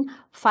 2 dengan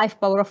 5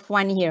 power of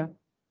 1 here.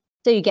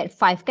 So you get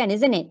 5 kan,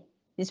 isn't it?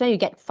 This one you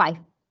get 5.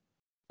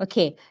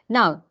 Okay,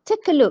 now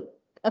take a look.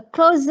 A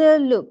closer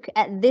look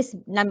at this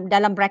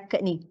dalam bracket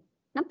ni.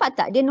 Nampak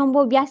tak? Dia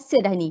nombor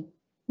biasa dah ni.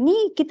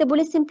 Ni kita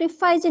boleh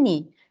simplify je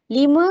ni.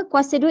 5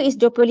 kuasa 2 is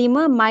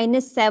 25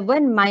 minus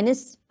 7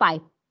 minus 5.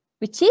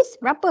 Which is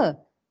berapa?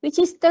 Which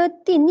is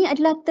 13. Ni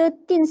adalah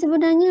 13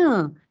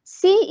 sebenarnya.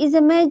 C is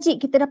a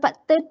magic. Kita dapat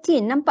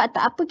 13. Nampak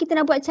tak apa kita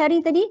nak buat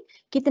cari tadi?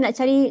 Kita nak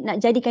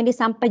jadikan dia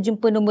sampai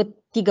jumpa nombor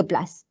 13.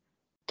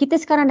 Kita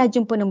sekarang dah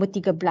jumpa nombor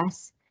 13.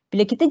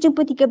 Bila kita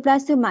jumpa 13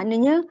 tu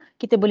maknanya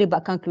kita boleh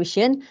buat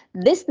conclusion.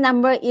 This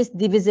number is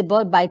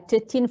divisible by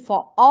 13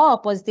 for all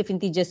positive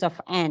integers of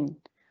n.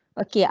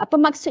 Okey, apa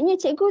maksudnya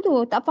cikgu tu?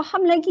 Tak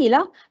faham lagi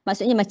lah.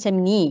 Maksudnya macam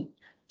ni.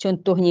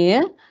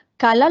 Contohnya,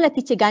 kalau lah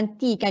teacher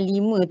gantikan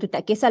 5 tu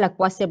tak kisahlah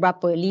kuasa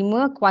berapa.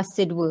 5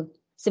 kuasa 2.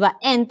 Sebab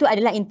n tu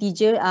adalah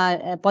integer,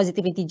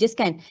 positive integers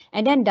kan.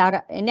 And then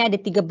ini ada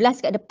 13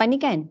 kat depan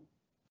ni kan.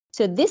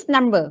 So this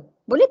number,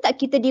 boleh tak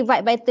kita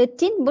divide by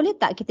 13? Boleh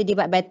tak kita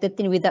divide by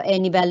 13 without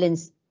any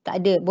balance? Tak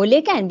ada.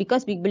 Boleh kan?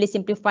 Because we boleh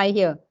simplify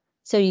here.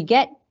 So you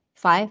get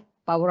 5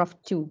 power of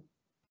 2.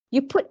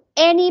 You put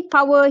any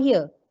power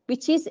here,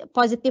 which is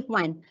positive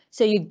 1.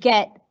 So you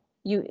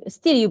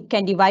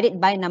can divide it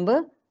by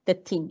number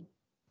 13.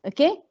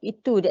 Okay,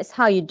 that's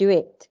how you do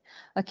it.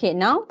 Okay,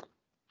 now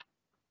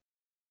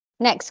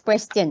next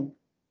question.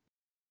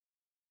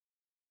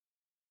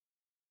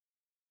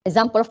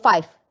 Example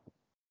 5.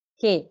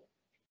 Okay.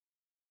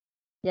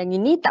 Yang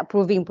ini tak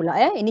proving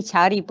pula ini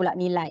cari pula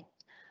nilai.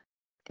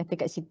 Kata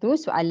kat situ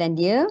soalan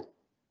dia.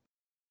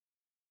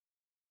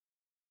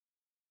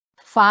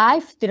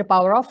 5 to the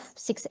power of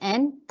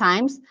 6n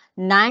times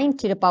 9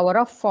 to the power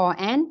of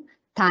 4n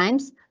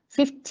times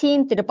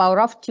 15 to the power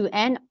of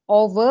 2n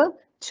over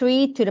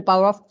 3 to the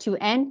power of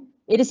 2n.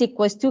 It is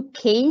equals to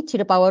k to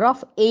the power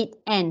of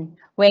 8n,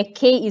 where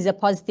k is a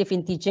positive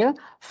integer.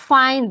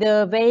 Find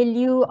the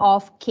value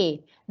of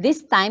k.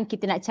 This time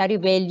kita nak cari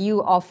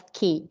value of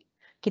k.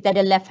 Kita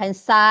ada left hand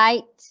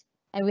side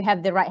and we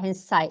have the right hand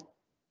side.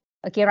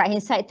 Okay, right hand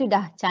side tu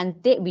dah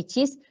cantik, which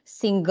is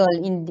single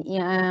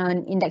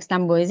index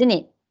number, isn't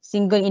it?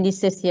 Single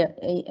indices here,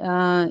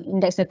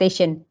 index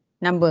notation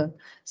number.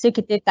 So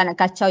kita tak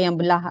nak kacau yang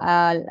belah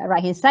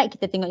right hand side,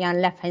 kita tengok yang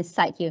left hand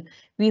side here.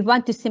 We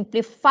want to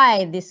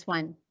simplify this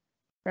one.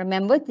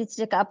 Remember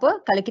teacher cakap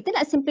apa? Kalau kita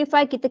nak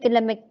simplify, kita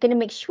kena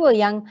make sure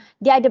yang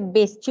dia ada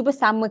base. Cuba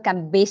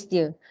samakan base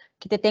dia.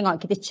 Kita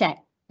tengok, kita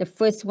check. The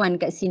first one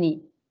kat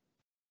sini.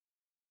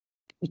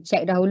 We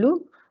check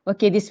dahulu.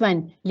 Okay, this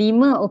one.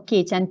 5,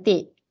 okay,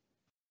 cantik.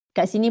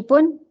 Kat sini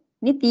pun,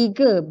 ni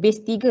 3,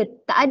 base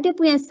 3. Tak ada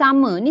pun yang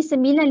sama. Ni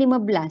 9,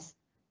 15.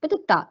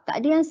 Betul tak?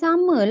 Tak ada yang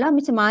sama lah.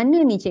 Macam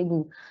mana ni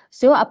cikgu?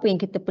 So, apa yang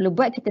kita perlu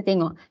buat, kita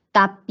tengok.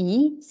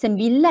 Tapi,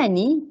 9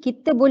 ni,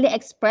 kita boleh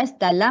express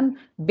dalam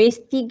base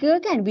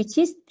 3 kan? Which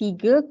is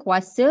 3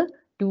 kuasa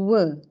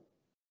 2.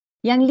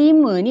 Yang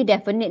 5 ni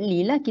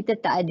definitely lah kita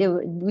tak ada,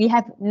 we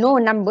have no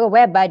number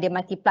whereby they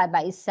multiply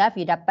by itself,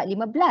 you dapat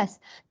 15.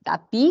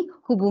 Tapi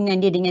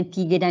hubungan dia dengan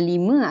 3 dan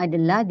 5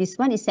 adalah,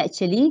 this one is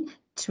actually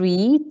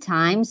 3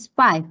 times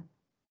 5.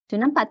 So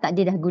nampak tak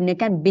dia dah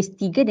gunakan base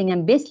 3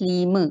 dengan base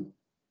 5.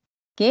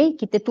 Okay,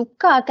 kita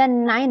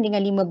tukarkan 9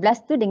 dengan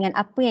 15 tu dengan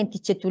apa yang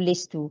teacher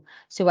tulis tu.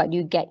 So what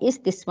you get is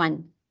this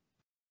one.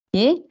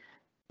 Okay.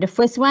 The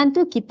first one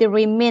tu kita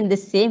remain the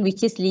same,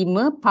 which is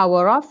 5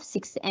 power of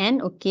 6n.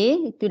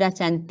 Okay, itu dah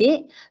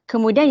cantik.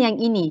 Kemudian yang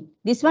ini,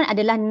 this one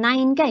adalah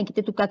 9 kan,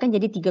 kita tukarkan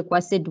jadi 3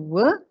 kuasa 2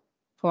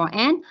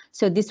 4n.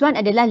 So this one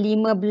adalah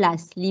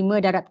 15, 5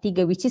 darab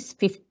 3 which is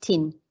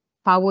 15.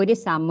 Power dia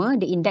sama,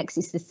 the index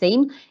is the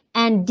same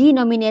and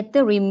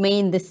denominator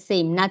remain the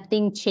same,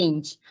 nothing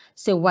change.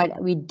 So what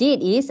we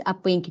did is,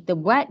 apa yang kita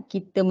buat,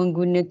 kita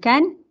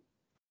menggunakan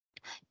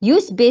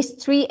use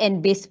base 3 and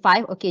base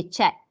 5. Okay,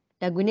 check.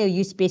 Dah guna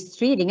use base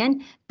 3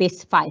 dengan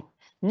base 5.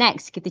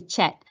 Next, kita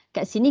check.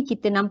 Kat sini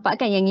kita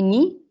nampakkan yang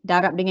ini,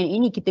 darab dengan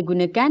ini kita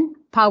gunakan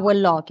power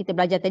law. Kita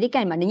belajar tadi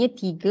kan, maknanya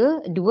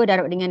 3, 2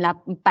 darab dengan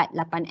 4,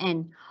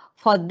 8n.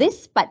 For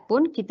this part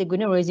pun, kita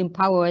guna raising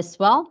power as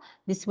well.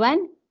 This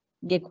one,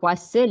 dia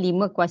kuasa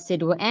 5 kuasa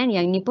 2n.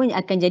 Yang ni pun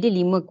akan jadi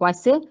 5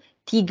 kuasa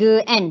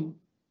 3n.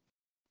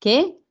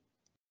 Okay.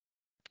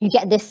 You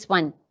get this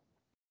one.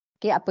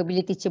 Okay, apabila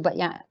teacher buat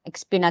yang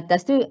explain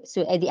atas tu,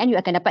 so at the end you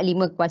akan dapat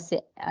 5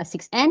 kuasa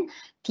 6n,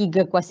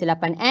 3 kuasa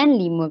 8n,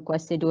 5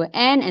 kuasa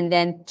 2n, and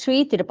then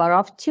 3 to the power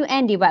of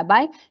 2n divided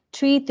by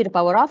 3 to the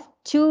power of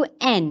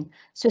 2n.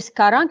 So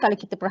sekarang kalau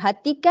kita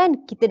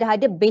perhatikan, kita dah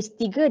ada base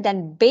 3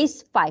 dan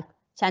base 5.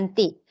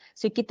 Cantik.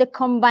 So kita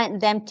combine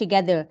them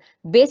together.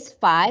 Base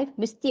 5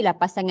 mestilah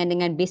pasangan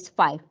dengan base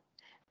 5.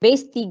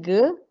 Base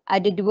 3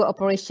 ada dua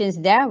operations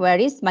there,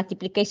 where is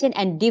multiplication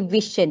and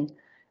division.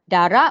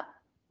 Darab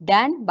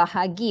dan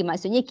bahagi,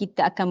 maksudnya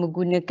kita akan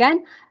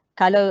menggunakan,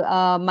 kalau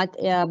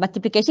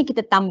multiplication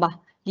kita tambah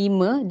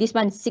 5, this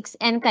one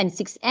 6n kan,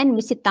 6n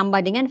mesti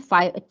tambah dengan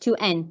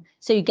 2n.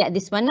 So you get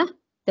this one lah,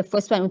 the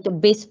first one untuk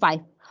base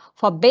 5.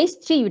 For base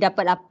 3 you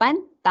dapat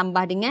 8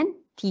 tambah dengan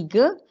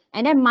 3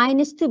 and then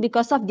minus 2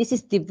 because of this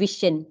is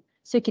division.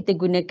 So kita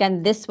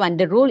gunakan this one,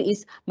 the rule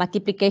is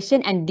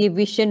multiplication and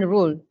division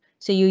rule.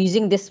 So you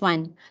using this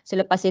one. So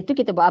lepas itu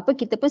kita buat apa?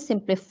 Kita pun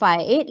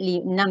simplify it.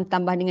 6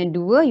 tambah dengan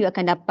 2. You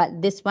akan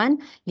dapat this one.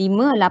 5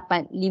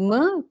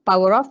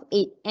 power of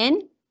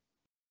 8n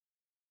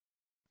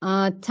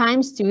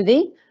times to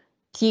the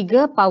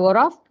 3 power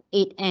of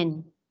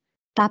 8n.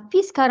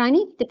 Tapi sekarang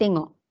ni kita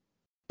tengok.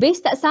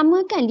 Base tak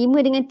sama kan?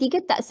 5 dengan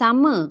 3 tak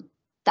sama.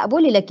 Tak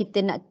bolehlah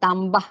kita nak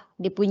tambah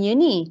dia punya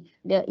ni.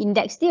 The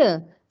index dia.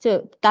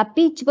 So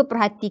tapi cuba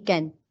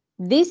perhatikan.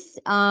 This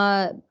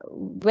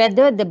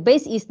whether the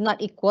base is not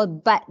equal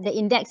but the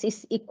index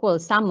is equal,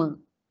 sama.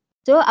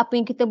 So apa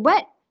yang kita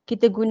buat?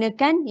 Kita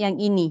gunakan yang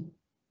ini.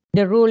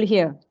 The rule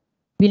here.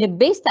 Bila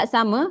base tak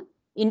sama,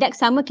 index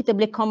sama, kita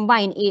boleh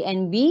combine A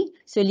and B.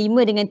 So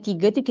 5 dengan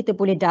 3 tu kita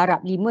boleh darab.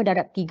 5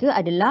 darab 3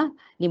 adalah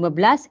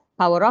 15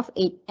 power of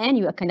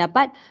 8n. You akan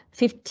dapat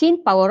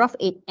 15 power of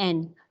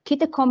 8n.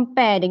 Kita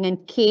compare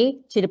dengan K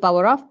to the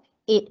power of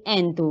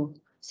 8n tu.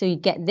 So you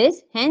get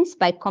this. Hence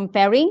by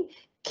comparing,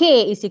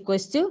 K is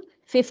equals to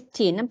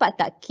 15. Nampak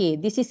tak K?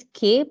 This is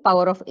K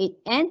power of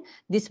 8n.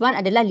 This one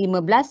adalah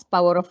 15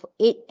 power of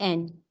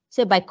 8n.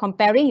 So by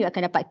comparing, you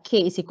akan dapat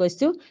K is equals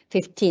to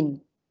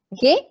 15.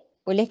 Okay?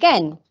 Boleh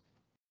kan?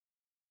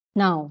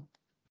 Now,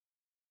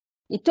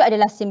 itu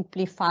adalah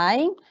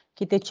simplifying.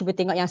 Kita cuba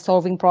tengok yang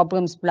solving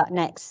problems pula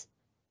next.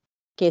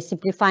 Okay,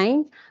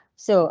 simplifying.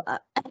 So,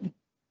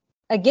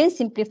 again,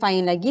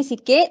 simplifying lagi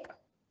sikit.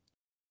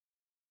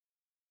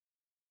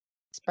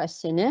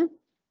 Expression ya.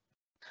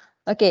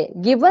 Okay,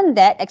 given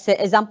that,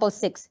 example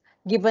 6,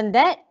 given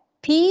that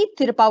P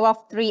to the power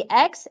of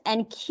 3x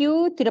and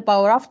Q to the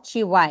power of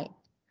 3y.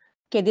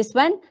 Okay, this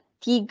one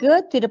 3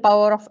 to the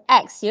power of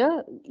x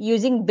here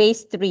using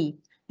base 3.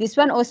 This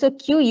one also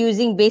Q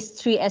using base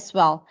 3 as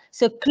well.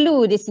 So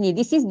clue di sini.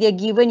 This is they're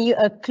given you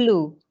a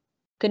clue.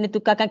 Kena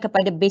tukarkan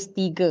kepada base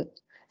 3.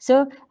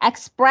 So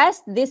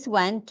express this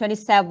one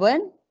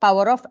 27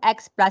 power of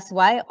x plus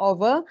y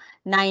over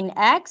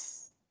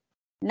 9x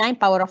 9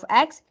 power of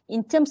x in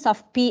terms of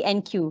P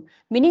and Q.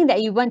 Meaning that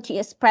you want to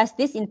express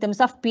this in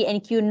terms of P and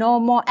Q. No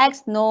more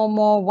x, no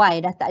more y.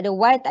 Dah tak ada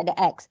y, tak ada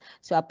x.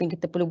 So apa yang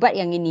kita perlu buat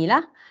yang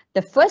inilah.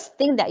 The first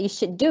thing that you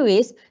should do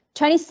is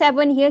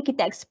 27 here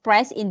kita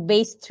express in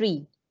base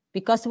 3.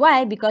 Because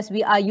why? Because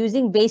we are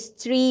using base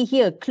 3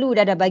 here. Clue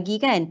dah bagi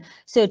kan.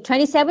 So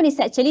 27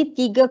 is actually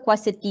 3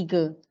 kuasa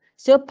 3.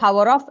 So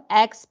power of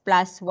x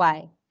plus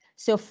y.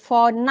 So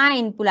for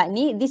 9 pula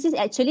ni, this is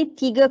actually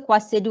 3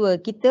 kuasa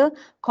 2. Kita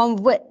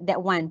convert that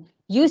one.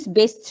 Use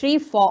base 3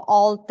 for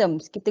all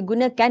terms. Kita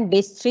gunakan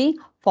base 3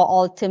 for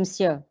all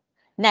terms here.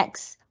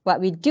 Next,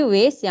 what we do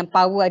is, yang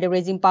power ada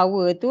raising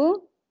power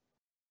tu,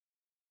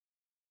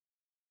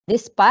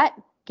 this part,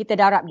 kita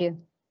darab dia.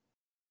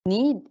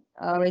 Ni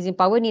raising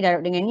power ni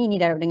darab dengan ni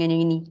darab dengan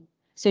yang ini.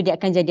 So dia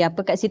akan jadi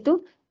apa kat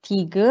situ?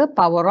 3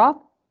 power of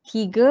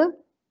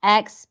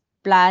 3x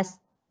plus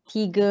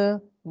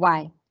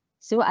 3y.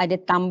 So ada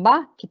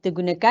tambah, kita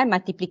gunakan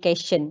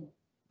multiplication.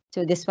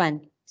 So this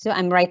one. So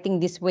I'm writing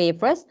this way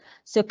first.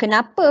 So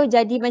kenapa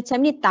jadi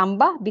macam ni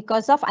tambah?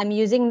 Because of I'm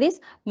using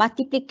this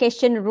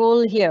multiplication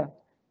rule here.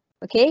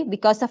 Okay,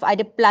 because of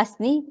ada plus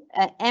ni,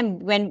 m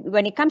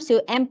when it comes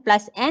to m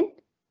plus n,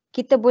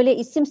 kita boleh,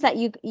 it seems like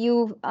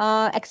you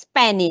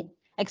expand it.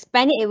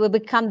 Expand it, it will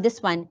become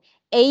this one.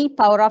 A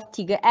power of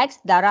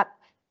 3x darab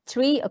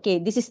 3, okay,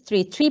 this is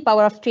 3. 3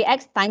 power of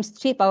 3x times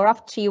 3 power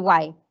of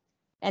 3y.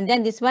 And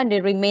then this one,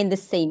 they remain the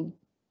same.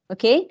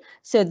 Okay,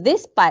 so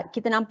this part,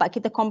 kita nampak,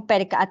 kita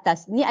compare dekat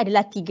atas. Ni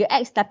adalah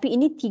 3x, tapi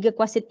ini 3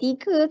 kuasa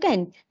 3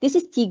 kan? This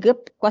is 3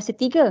 kuasa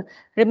 3.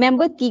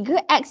 Remember,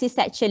 3x is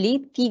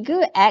actually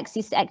 3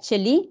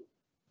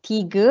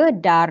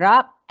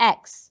 darab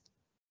x.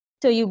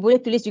 So, you boleh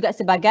tulis juga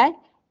sebagai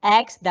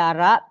x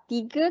darab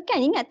 3 kan?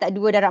 Ingat tak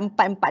 2 darab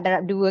 4, 4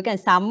 darab 2 kan?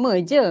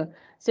 Sama je.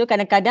 So,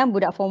 kadang-kadang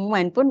budak form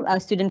 1 pun,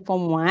 student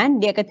form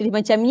 1, dia akan tulis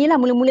macam ni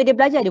lah. Mula-mula dia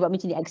belajar, dia buat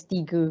macam ni,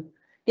 x3.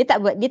 Dia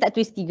tak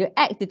tulis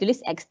 3x, dia tulis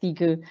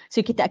x3.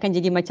 So kita akan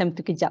jadi macam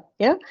tu kejap.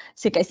 Ya?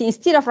 So kat sini,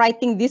 instead of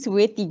writing this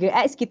way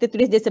 3x, kita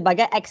tulis dia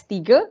sebagai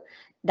x3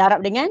 darab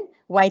dengan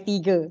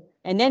y3.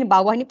 And then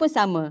bawah ni pun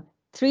sama.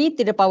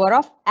 3 to the power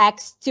of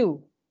x2.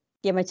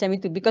 Okay, macam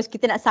itu. Because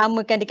kita nak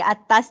samakan dekat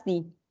atas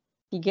ni.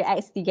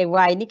 3x,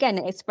 3y ni kan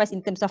nak express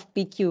in terms of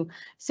PQ.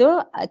 So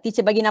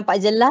teacher bagi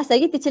nampak jelas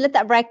lagi, teacher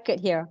letak bracket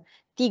here.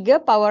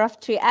 3 power of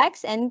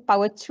 3x and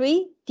power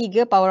 3,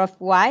 3 power of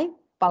y,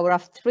 power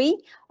of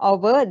 3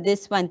 over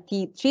this one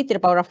 3 to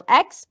the power of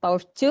x power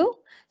of 2.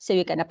 So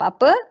you akan dapat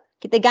apa?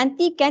 Kita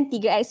gantikan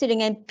 3x tu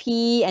dengan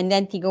p and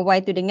then 3y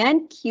tu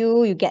dengan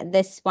q. You get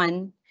this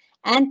one.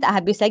 And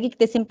tak habis lagi,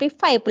 kita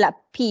simplify pula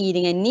p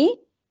dengan ni.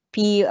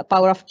 P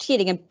power of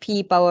 3 dengan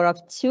p power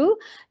of 2.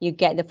 You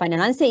get the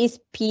final answer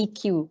is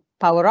pq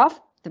power of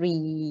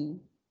 3.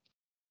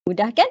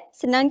 Mudah kan?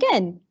 Senang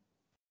kan?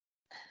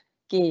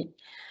 Okay.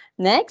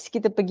 Next,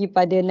 kita pergi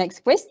pada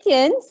next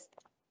questions.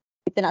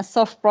 Kita nak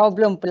solve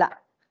problem pula.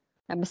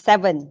 Number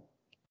 7.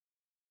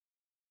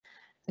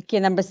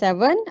 Okay, number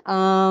 7.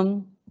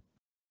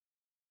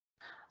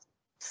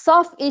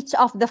 Solve each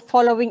of the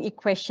following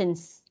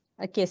equations.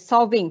 Okay,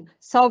 solving.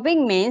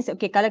 Solving means,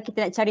 okay, kalau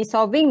kita nak cari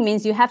solving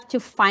means you have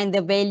to find the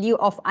value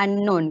of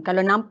unknown.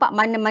 Kalau nampak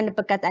mana-mana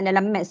perkataan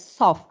dalam math,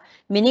 solve.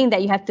 Meaning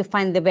that you have to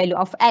find the value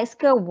of x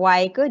ke,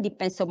 y ke,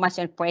 depends so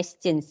much on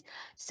questions.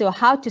 So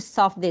how to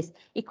solve this?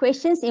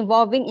 Equations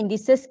involving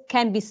indices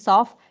can be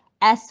solved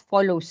as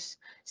follows.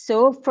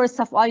 So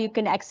first of all, you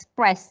can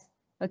express.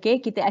 Okay,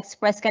 kita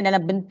expresskan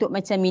dalam bentuk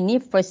macam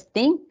ini. First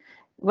thing,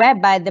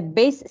 whereby the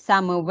base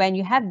sama. When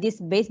you have this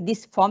base,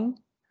 this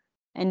form,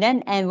 and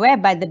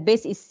whereby the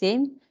base is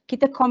same,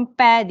 kita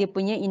compare dia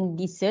punya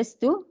indices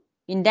to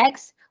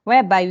index,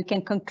 whereby we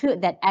can conclude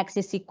that x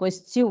is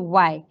equals to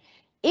y.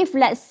 If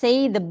let's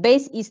say the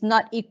base is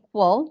not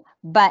equal,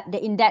 but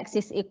the index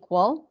is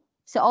equal,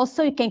 so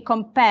also you can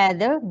compare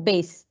the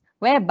base,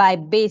 whereby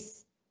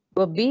base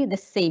will be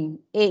the same.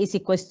 A is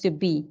equals to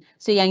B.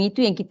 So yang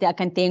itu yang kita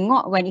akan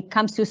tengok when it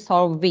comes to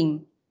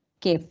solving.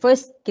 Okay,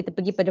 first kita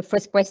pergi pada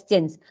first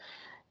questions.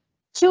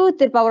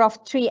 2 to the power of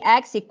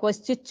 3x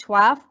equals to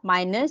 12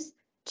 minus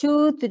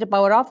 2 to the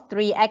power of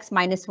 3x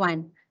minus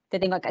 1.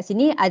 Kita tengok kat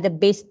sini ada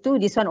base 2,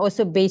 this one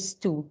also base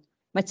 2.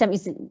 Macam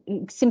it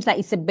seems like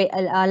it's a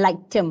like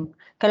term.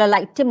 Kalau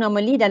like term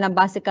normally dalam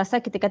bahasa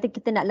kasar kita kata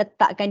kita nak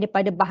letakkan dia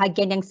pada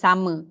bahagian yang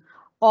sama.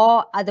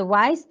 Or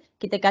otherwise,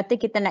 kita kata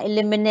kita nak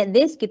eliminate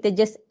this, kita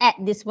just add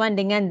this one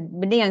dengan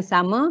benda yang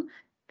sama,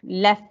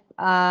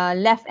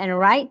 left and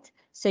right,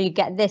 so you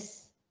get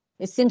this.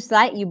 It seems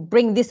like you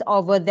bring this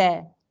over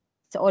there,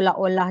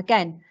 seolah-olah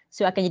kan,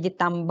 so akan jadi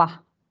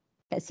tambah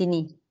kat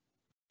sini.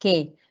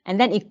 Okay, and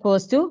then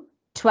equals to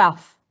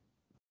 12.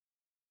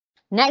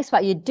 Next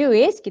what you do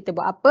is, kita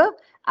buat apa?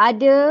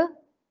 Ada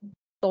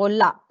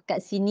tolak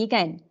kat sini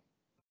kan.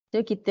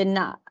 So kita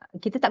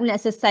tak boleh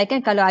nak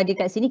selesaikan kalau ada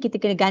kat sini, kita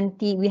kena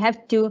ganti. We have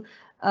to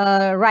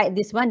write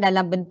this one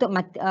dalam bentuk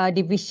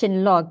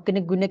division law.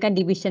 Kena gunakan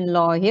division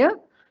law here.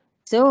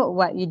 So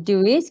what you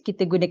do is,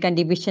 kita gunakan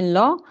division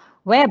law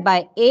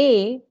whereby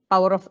A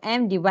power of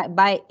M divided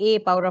by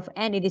A power of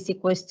N, it is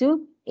equals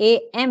to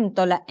AM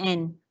tolak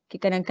N. Okay,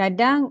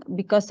 kadang-kadang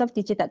because of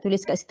teacher tak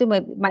tulis kat situ,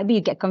 might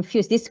be you get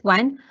confused. This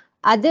one,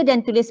 other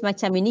than tulis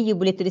macam ini, you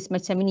boleh tulis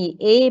macam ini.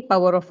 A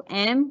power of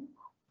M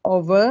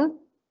over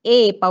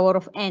A power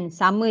of N.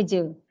 Sama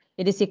je.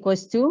 It is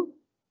equals to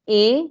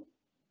A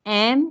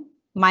M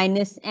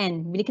minus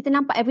N. Bila kita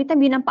nampak, every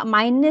time you nampak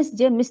minus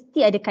je,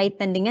 mesti ada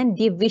kaitan dengan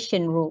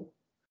division rule.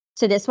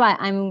 So that's why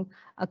I'm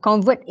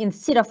convert,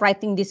 instead of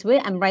writing this way,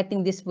 I'm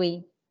writing this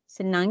way.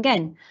 Senang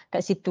kan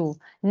kat situ.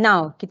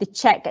 Now, kita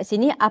check kat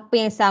sini apa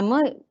yang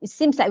sama. It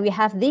seems like we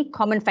have the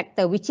common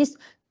factor, which is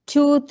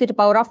 2 to the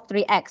power of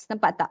 3x.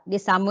 Nampak tak?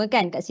 Dia sama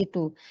kan kat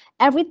situ.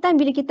 Every time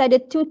bila kita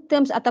ada 2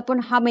 terms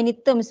ataupun how many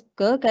terms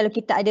ke, kalau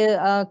kita ada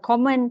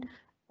common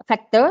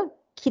factor,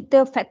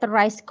 kita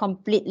factorize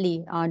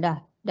completely.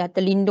 Dah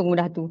terlindung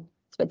dah tu.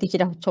 Sebab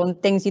teacher dah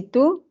conteng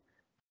situ.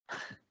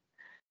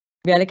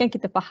 Biarkan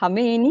kita faham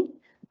ni.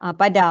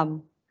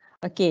 Padam.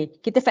 Okay,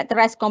 kita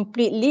factorize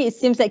completely. It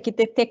seems like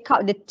kita take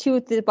out the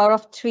 2 to the power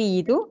of 3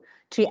 tu.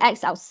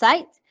 3x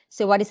outside.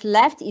 So what is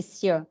left is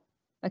here.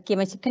 Okay,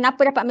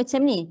 kenapa dapat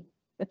macam ni?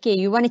 Okay,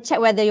 you want to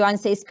check whether your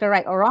answer is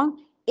correct or wrong.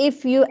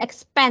 If you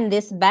expand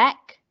this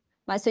back,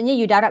 maksudnya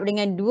you darab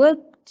dengan 2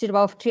 to the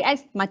power of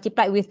 3x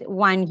multiplied with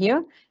 1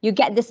 here, you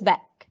get this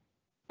back.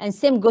 And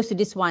same goes to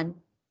this one.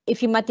 If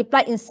you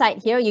multiply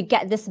inside here, you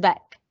get this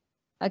back.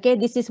 Okay,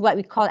 this is what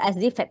we call as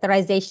the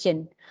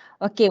factorization.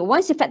 Okay,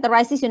 once you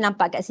factorize this, you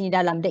nampak kat sini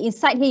dalam. The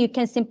inside here, you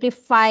can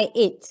simplify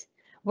it.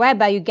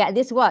 Whereby you get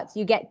this what?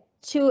 You get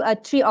 3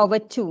 over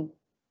 2.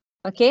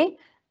 Okay.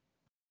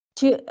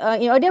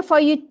 In order for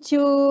you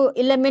to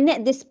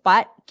eliminate this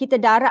part, kita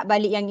darab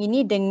balik yang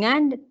ini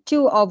dengan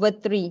 2 over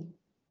 3.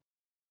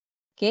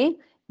 Okay,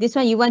 this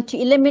one you want to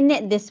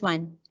eliminate this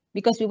one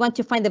because we want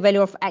to find the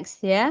value of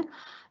x here.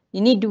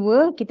 Ini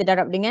 2, kita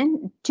darab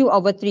dengan 2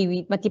 over 3.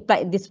 We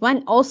multiply this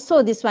one. Also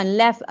this one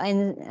left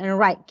and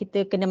right,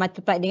 kita kena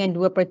multiply dengan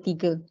 2 per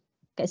 3.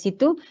 Kat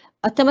situ,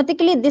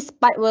 automatically this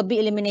part will be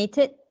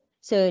eliminated.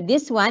 So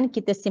this one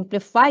kita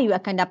simplify, you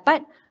akan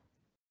dapat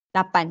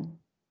 8.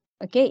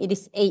 Okay, it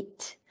is 8.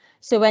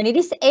 So when it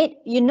is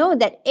 8, you know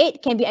that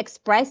 8 can be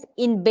expressed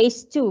in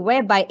base 2,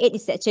 whereby 8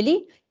 is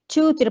actually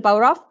 2 to the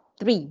power of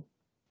 3.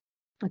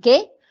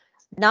 Okay,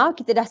 now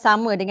kita dah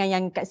sama dengan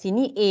yang kat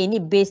sini. A ni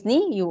base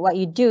ni, what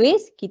you do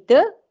is, kita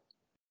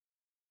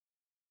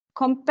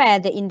compare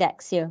the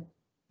index here.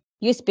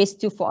 Use base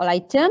 2 for all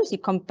items,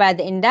 you compare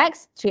the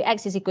index,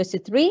 3x is equals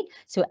to 3,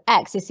 so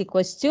x is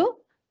equals to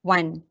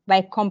 1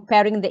 by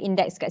comparing the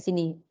index kat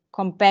sini.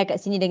 Compare kat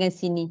sini dengan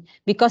sini.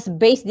 Because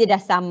base dia dah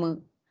sama.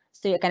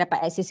 So, you akan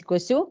dapat x is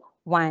equals to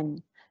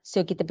 1.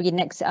 So, kita pergi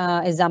next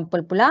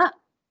example pula.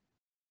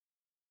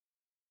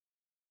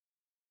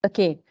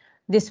 Okay,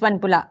 this one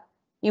pula.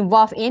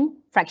 Involved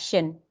in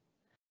fraction.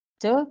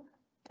 So,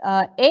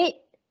 8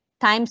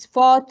 times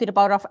 4 to the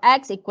power of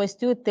x equals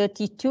to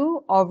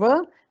 32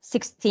 over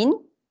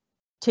 16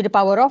 to the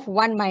power of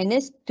 1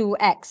 minus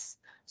 2x.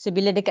 So,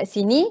 bila dekat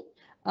sini,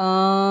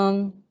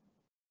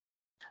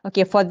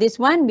 okay, for this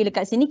one, bila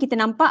kat sini kita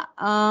nampak,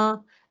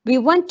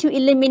 we want to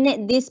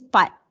eliminate this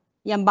part.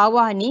 Yang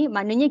bawah ni,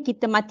 maknanya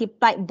kita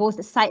multiply both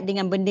side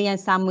dengan benda yang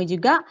sama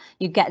juga,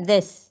 you get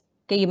this.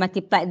 Okay, you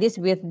multiply this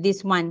with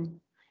this one.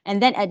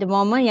 And then at the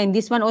moment, yang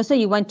this one also,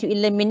 you want to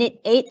eliminate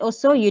 8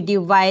 also, you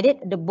divide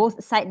it, the both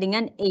side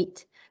dengan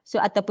 8.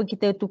 So, ataupun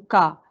kita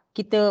tukar.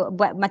 Kita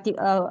buat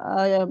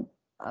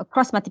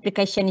cross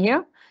multiplication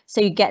here.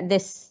 So, you get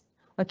this.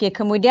 Okay,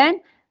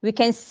 kemudian, we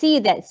can see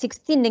that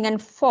 16 dengan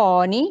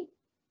 4 ni,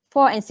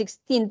 4 and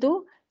 16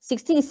 tu,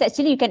 16 is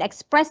actually, you can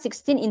express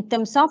 16 in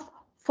terms of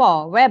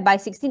 4, whereby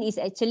 16 is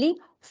actually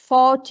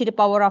 4 to the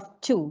power of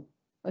 2.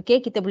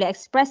 Okay, kita boleh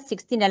express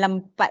 16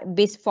 dalam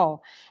base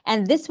 4.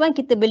 And this one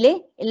kita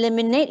boleh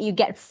eliminate, you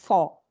get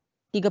 4.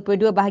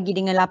 32 bahagi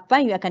dengan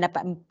 8, you akan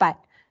dapat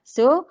 4.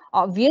 So,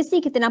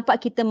 obviously kita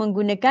nampak kita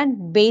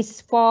menggunakan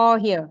base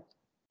 4 here.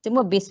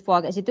 Semua base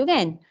 4 kat situ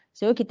kan?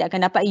 So, kita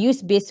akan dapat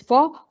use base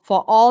 4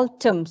 for all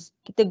terms.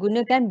 Kita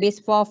gunakan base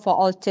 4 for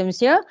all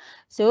terms here.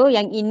 So,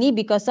 yang ini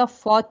because of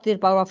 4 to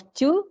the power of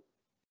 2.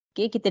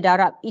 Okay, kita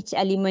darab each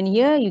element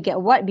here. You get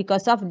what?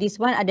 Because of this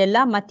one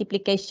adalah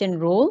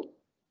multiplication rule.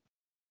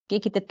 Okay,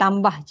 kita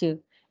tambah je.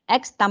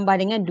 X tambah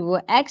dengan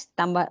 2x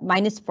tambah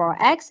minus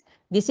 4x.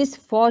 This is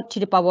 4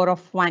 to the power of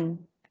 1.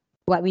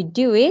 What we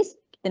do is,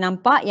 kita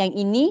nampak yang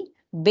ini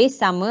base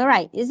sama,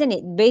 right? Isn't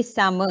it? Base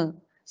sama.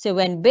 So,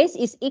 when base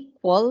is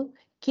equal,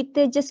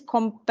 kita just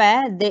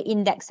compare the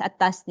index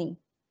atas ni.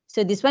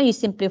 So, this one you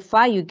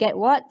simplify, you get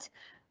what?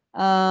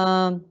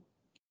 2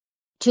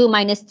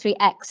 minus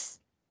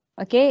 3x.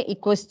 Okay,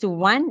 equals to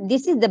 1.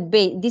 This is the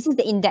base, this is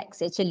the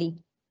index actually.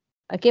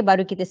 Okay,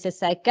 baru kita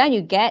selesaikan.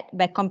 You get,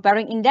 by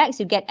comparing index,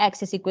 you get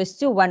x is equals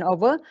to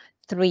 1/3.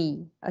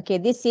 Okay,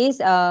 this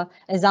is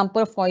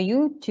example for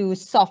you to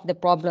solve the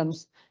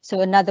problems.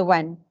 So another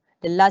one.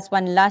 The last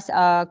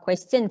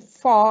question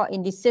for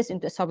indices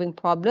untuk solving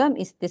problem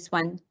is this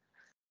one.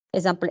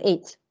 Example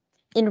 8.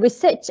 In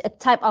research, a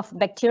type of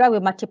bacteria will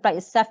multiply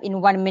itself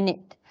in 1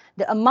 minute.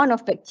 The amount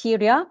of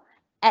bacteria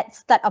at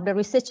start of the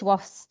research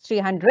was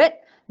 300.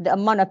 The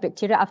amount of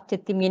bacteria after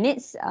 30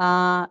 minutes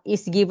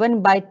is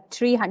given by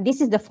 300. This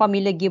is the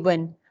formula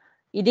given.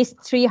 It is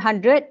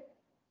 300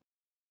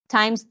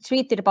 times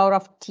 3 to the power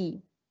of t.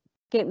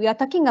 Okay, we are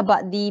talking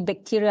about the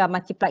bacteria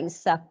multiply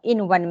itself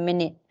in 1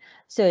 minute.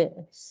 So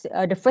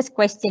the first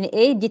question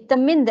A,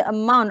 determine the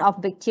amount of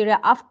bacteria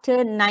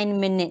after 9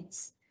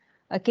 minutes.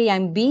 Okay,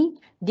 yang B,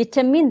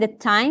 determine the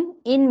time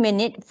in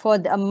minute for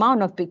the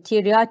amount of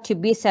bacteria to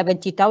be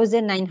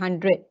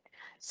 70,900.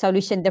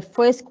 Solution, the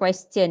first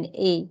question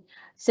A.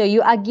 So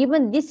you are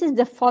given, this is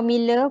the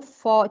formula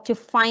to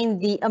find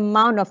the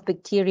amount of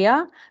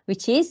bacteria,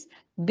 which is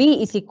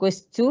B is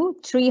equals to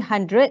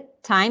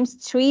 300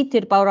 times 3 to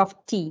the power of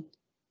t.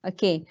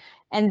 Okay,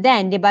 and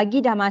then dia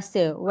bagi dah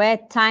masa where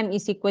time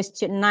is equals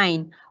to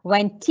 9.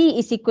 When t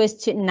is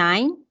equals to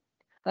 9,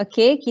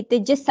 okay,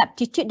 kita just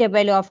substitute the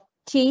value of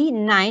t,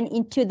 9,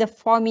 into the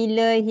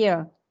formula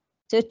here.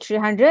 So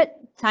 300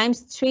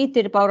 times 3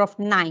 to the power of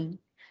 9.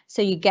 So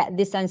you get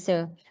this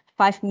answer,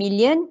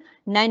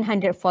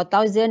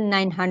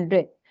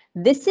 5,904,900.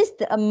 This is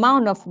the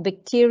amount of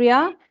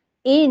bacteria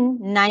in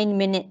 9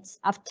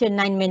 minutes, after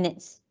 9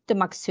 minutes. Itu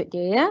maksud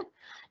dia, ya.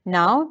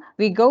 Now,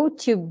 we go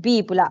to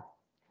B pula.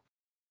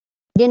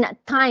 Dia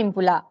nak time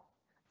pula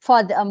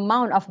for the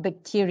amount of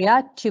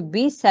bacteria to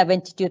be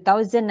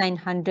 72,900.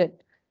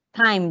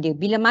 Time dia,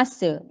 bila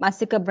masa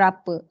ke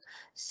berapa.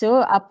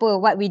 So,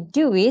 what we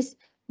do is,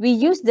 we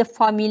use the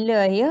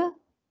formula here.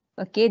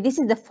 Okay, this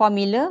is the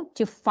formula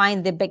to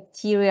find the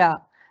bacteria.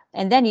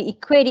 And then you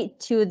equate it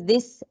to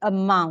this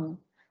amount.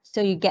 So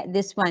you get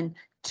this one,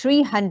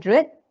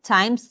 300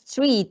 times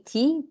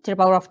 3t to the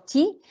power of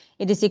t,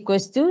 it is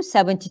equals to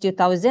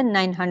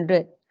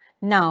 72,900.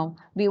 Now,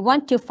 we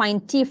want to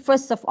find t.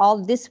 First of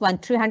all, this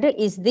one, 300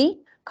 is the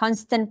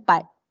constant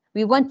part.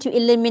 We want to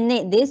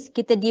eliminate this.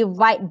 Kita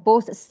divide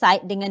both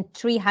sides dengan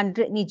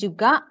 300 ni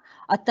juga.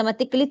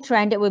 Automatically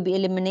 300 will be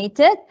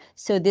eliminated.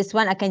 So this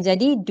one akan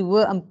jadi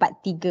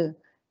 243.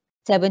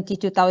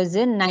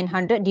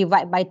 72,900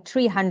 divided by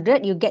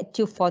 300, you get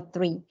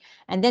 243.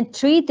 And then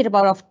 3 to the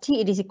power of t,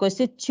 it is equals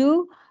to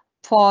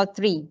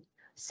 243.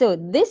 So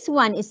this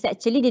one is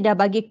actually dia dah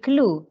bagi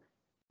clue.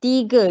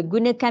 3,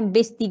 gunakan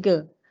base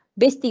 3.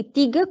 Base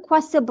 3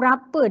 kuasa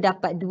berapa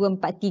dapat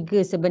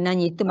 243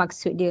 sebenarnya, itu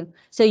maksud dia.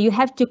 So you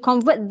have to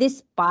convert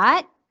this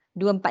part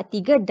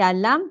 243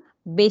 dalam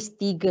base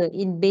 3,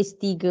 in base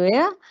 3,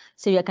 ya.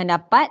 So you akan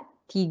dapat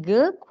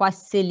 3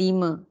 kuasa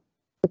 5.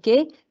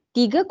 Okay,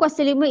 3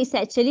 kuasa 5 is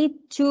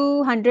actually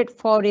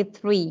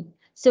 243.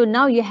 So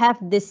now you have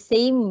the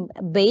same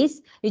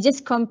base, you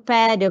just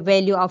compare the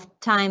value of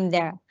time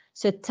there.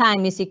 So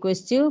time is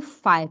equals to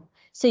 5.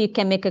 So you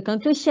can make a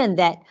conclusion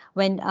that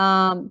when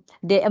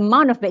the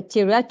amount of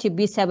bacteria to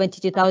be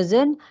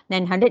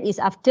 72,900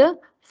 is after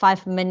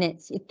 5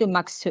 minutes. Itu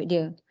maksud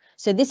dia.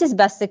 So this is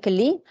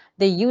basically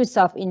the use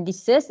of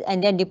indices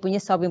and then dia punya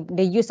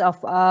the use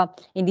of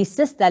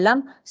indices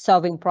dalam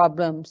solving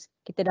problems.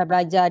 Kita dah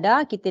belajar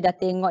dah, kita dah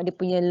tengok dia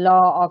punya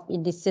law of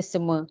indices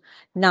semua.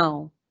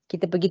 Now,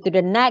 kita pergi to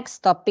the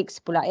next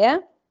topics pula, ya.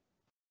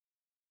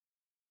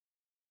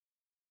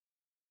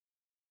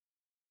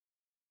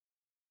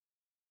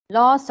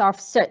 Laws of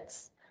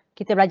Surds.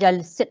 Kita belajar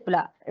Surds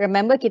pula.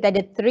 Remember, kita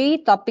ada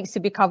 3 topics to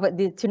be covered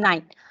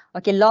tonight.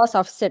 Okay, laws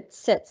of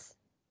Surds.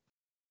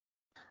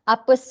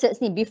 Apa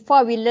Surds ni?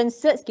 Before we learn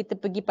Surds, kita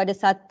pergi pada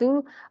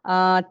satu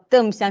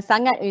terms yang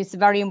sangat is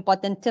very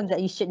important term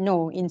that you should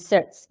know in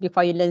Surds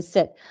before you learn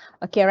Surds.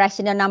 Okay,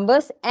 rational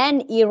numbers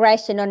and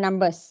irrational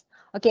numbers.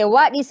 Okay,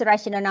 what is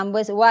rational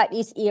numbers? What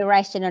is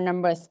irrational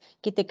numbers?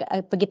 Kita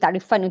pergi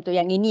takrifan untuk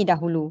yang ini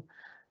dahulu.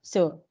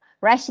 So,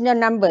 rational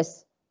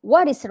numbers.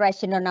 What is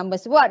rational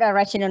numbers? What are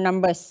rational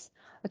numbers?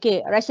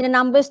 Okay, rational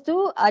numbers tu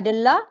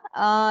adalah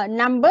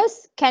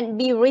numbers can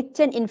be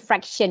written in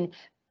fraction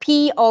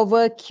P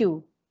over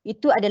Q.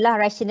 Itu adalah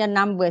rational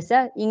numbers.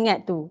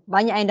 Ingat tu,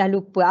 banyak yang dah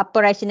lupa apa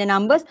rational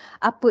numbers,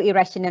 apa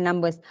irrational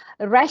numbers.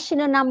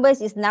 Rational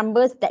numbers is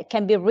numbers that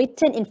can be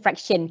written in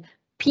fraction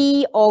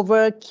P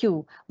over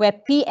Q, where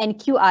P and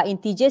Q are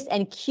integers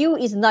and Q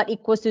is not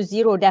equal to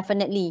 0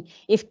 definitely.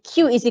 If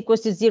Q is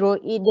equal to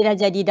 0, dia dah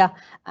jadi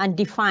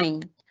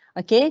undefined.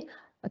 Okay,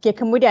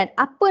 kemudian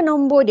apa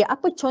nombor dia?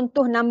 Apa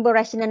contoh number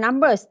rational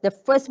numbers? The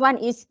first one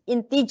is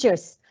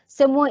integers.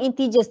 Semua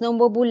integers,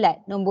 nombor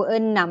bulat, nombor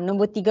 6,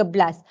 nombor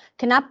 13.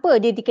 Kenapa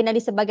dia dikenali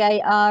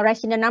sebagai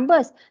rational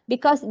numbers?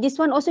 Because this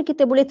one also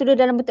kita boleh tulis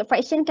dalam bentuk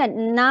fraction kan,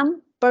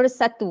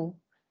 6/1.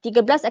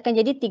 13 akan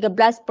jadi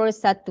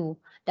 13/1.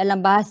 Dalam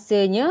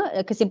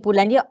bahasanya,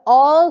 kesimpulan dia,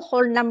 all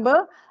whole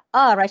number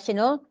are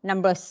rational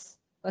numbers.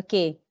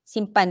 Okay,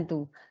 simpan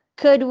tu.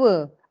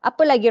 Kedua,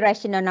 apa lagi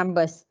rational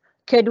numbers?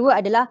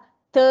 Kedua adalah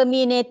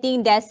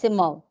terminating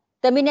decimal.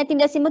 Terminating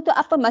decimal tu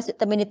apa maksud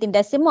terminating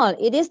decimal?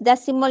 It is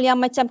decimal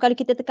yang macam kalau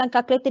kita tekan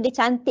calculator dia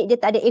cantik, dia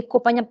tak ada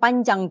ekor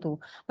panjang-panjang tu.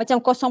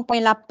 Macam 0.8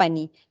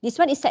 ni. This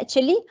one is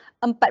actually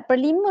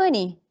 4/5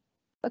 ni.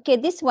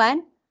 Okay, this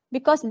one,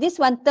 because this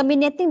one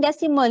terminating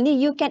decimal ni,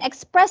 you can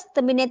express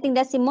terminating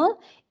decimal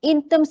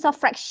in terms of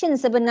fraction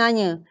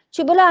sebenarnya.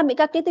 Cubalah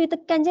ambil calculator, you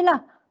tekan je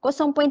lah.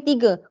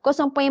 0.3,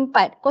 0.4,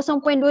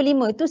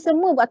 0.25 itu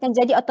semua akan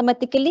jadi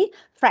automatically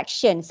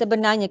fraction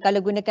sebenarnya kalau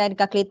gunakan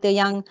kalkulator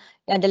yang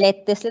the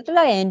latest tu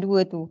lah, yang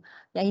dua tu.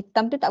 Yang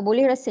hitam tu tak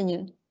boleh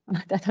rasanya.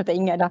 Tak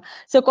ingat dah.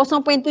 So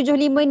 0.75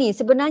 ni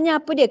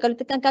sebenarnya apa dia? Kalau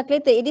tekan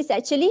kalkulator, it is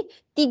actually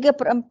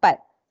 3/4.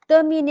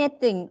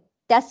 Terminating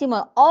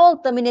decimal, all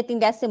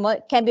terminating decimal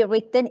can be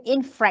written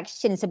in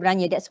fraction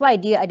sebenarnya. That's why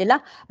dia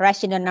adalah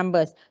rational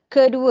numbers.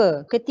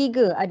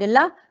 Ketiga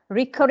adalah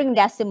recurring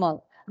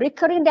decimal.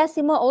 Recurring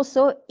decimal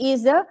also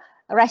is a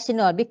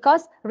rational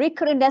because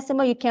recurring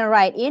decimal you can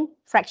write in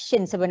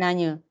fraction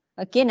sebenarnya.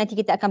 Okay, nanti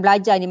kita akan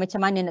belajar ni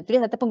macam mana nak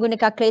tulis ataupun guna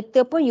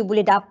calculator pun you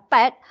boleh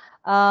dapat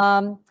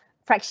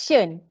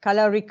fraction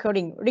kalau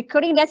recurring.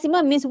 Recurring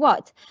decimal means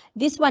what?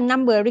 This one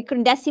number,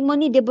 recurring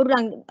decimal ni dia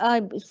berulang.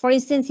 For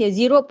instance here,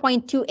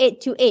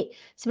 0.2828.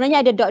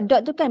 Sebenarnya ada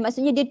dot-dot tu kan,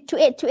 maksudnya dia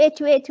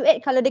 28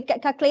 kalau dekat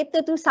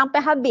calculator tu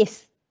sampai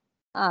habis.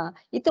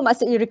 Itu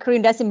maksudnya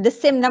recurring decimal, the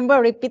same number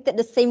repeated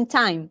the same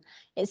time.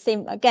 It's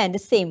same again, the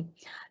same.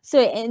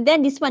 So and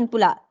then this one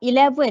pula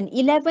 11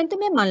 tu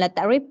memanglah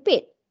tak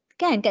repeat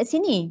kan kat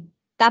sini.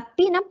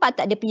 Tapi nampak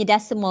tak dia punya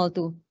decimal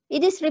tu?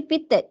 It is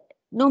repeated.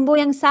 Nombor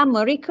yang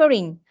sama,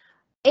 recurring.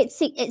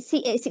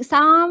 86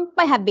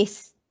 sampai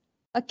habis.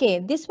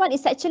 Okay, this one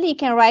is actually you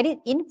can write it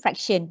in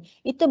fraction.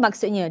 Itu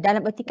maksudnya.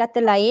 Dalam erti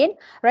kata lain,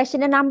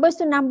 rational numbers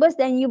tu numbers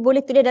dan you boleh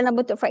tulis dalam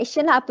bentuk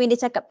fraction lah apa yang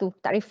dia cakap tu.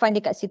 Tak refine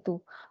dia kat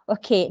situ.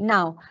 Okay,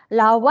 now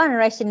lawan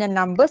rational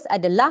numbers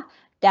adalah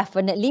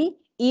definitely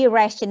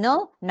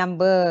irrational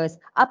numbers.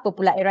 Apa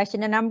pula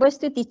irrational numbers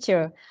tu,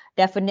 teacher?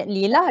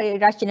 Definitely lah,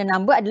 irrational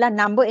number adalah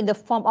number in the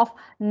form of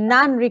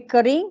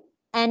non-recurring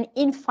and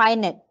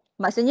infinite.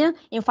 Maksudnya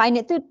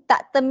infinite tu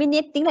tak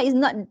terminating lah, is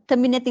not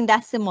terminating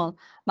decimal.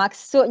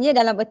 Maksudnya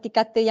dalam erti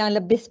kata yang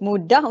lebih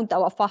mudah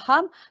untuk awak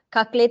faham,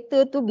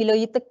 kalkulator tu bila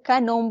you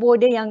tekan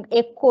nombor dia yang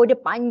ekor dia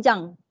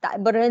panjang,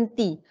 tak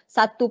berhenti.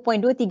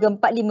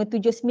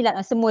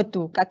 1.23457 semua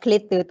tu,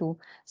 kalkulator tu.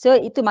 So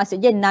itu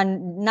maksudnya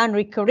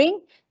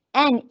non-recurring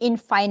and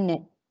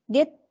infinite.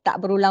 Dia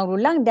tak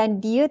berulang-ulang dan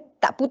dia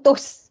tak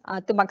putus.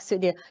 Itu maksud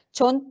dia.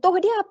 Contoh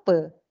dia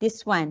apa?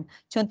 This one.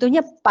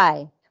 Contohnya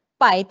pi.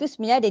 Pi itu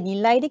sebenarnya ada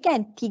nilai dia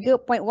kan,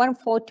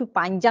 3.142,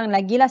 panjang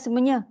lagi lah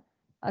semuanya.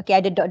 Okay,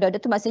 ada dot-dot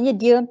tu maksudnya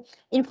dia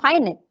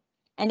infinite.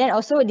 And then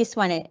also this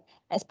one,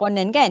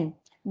 exponent kan,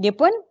 dia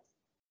pun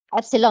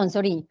epsilon,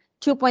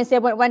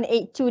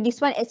 2.7182,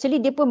 this one actually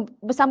dia pun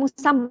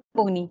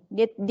bersambung-sambung ni.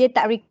 Dia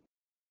tak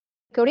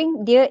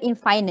recurring, dia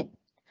infinite.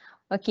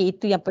 Okay,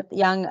 itu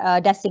yang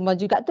decimal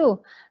juga tu.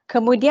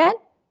 Kemudian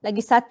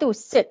lagi satu,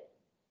 Surds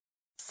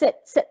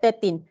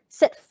 13,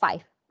 Surds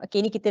 5. Okay,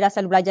 ni kita dah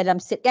selalu belajar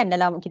dalam Surds kan,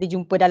 kita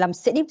jumpa dalam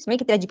Surds ni,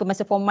 sebenarnya kita dah jumpa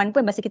masa form 1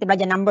 pun, masa kita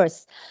belajar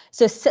numbers.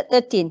 So Surds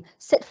 13,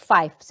 Surds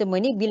 5, semua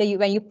ni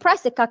when you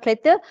press the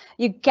calculator,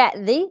 you get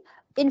the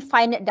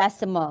infinite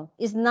decimal,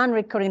 is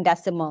non-recurring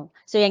decimal.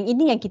 So yang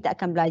ini yang kita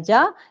akan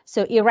belajar.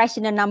 So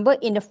irrational number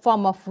in the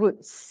form of root.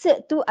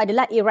 Surds tu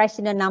adalah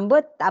irrational number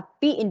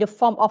tapi in the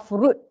form of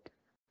root.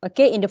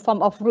 Okay, in the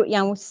form of root,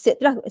 yang Surds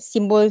tu lah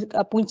simbol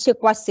punca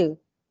kuasa.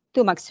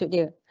 Tu maksud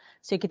dia.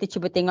 So kita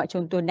cuba tengok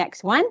contoh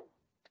next one.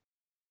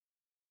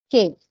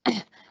 Okay,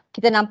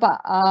 kita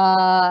nampak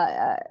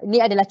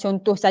ni adalah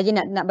contoh saja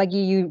nak bagi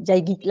you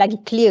jadi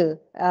lagi clear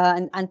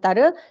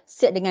antara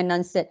Surds dengan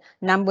non-Surds.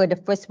 Number, the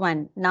first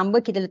one. Number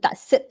kita letak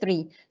Surds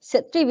 3.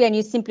 Surds 3 when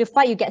you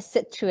simplify you get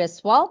Surds 3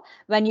 as well.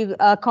 When you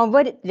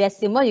convert it to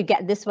decimal you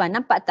get this one.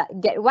 Nampak tak?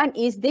 That one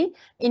is the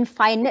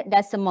infinite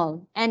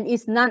decimal and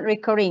is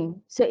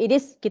non-recurring. So it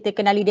is, kita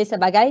kenali dia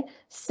sebagai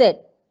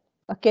Surds.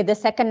 Okay, the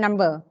second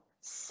number.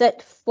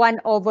 Surds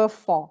 1/4.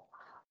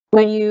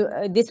 When you,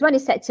 this one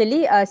is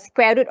actually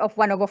square root of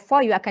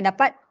 1/4, you akan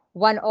dapat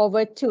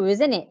 1/2,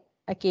 isn't it?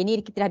 Okay, ni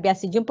kita dah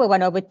biasa jumpa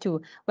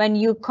 1/2. When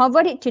you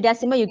convert it to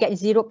decimal, you get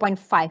 0.5,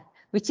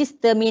 which is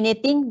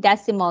terminating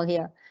decimal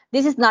here.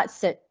 This is not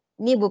Surds.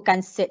 Ni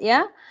bukan Surds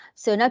ya.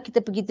 So now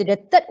kita pergi to the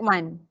third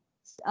one.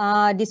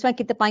 This one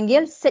kita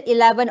panggil Surds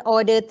 11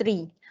 order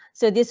 3.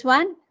 So this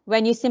one,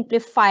 when you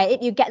simplify it,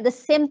 you get the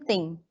same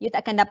thing. You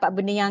tak akan dapat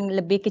benda yang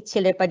lebih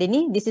kecil daripada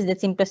ni. This is the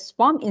simplest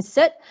form,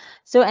 insert.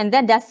 So and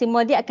then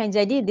decimal dia akan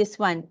jadi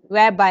this one,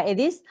 whereby it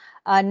is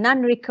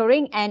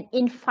non-recurring and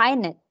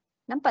infinite.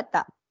 Nampak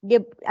tak?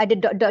 Dia ada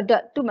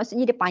dot-dot-dot tu,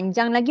 maksudnya dia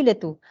panjang lagi lah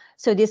tu.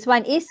 So this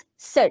one is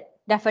Surds,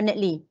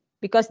 definitely.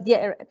 Because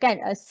dia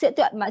kan, Surds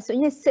tu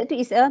maksudnya Surds tu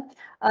is a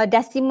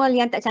decimal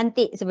yang tak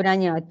cantik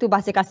sebenarnya. Tu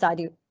bahasa kasar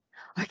dia.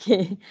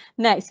 Okay,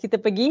 next kita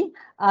pergi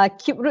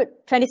cube root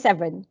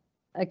 27.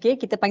 Okay,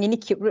 kita panggil ni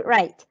cube root,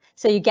 right?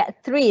 So you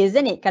get 3,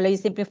 isn't it? Kalau you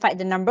simplify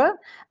the number.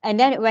 And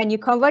then when you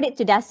convert it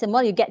to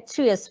decimal, you get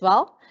 3 as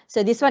well.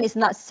 So this one is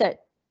not Surds.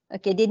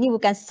 Okay, dia ni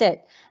bukan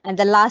cert. And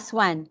the last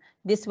one,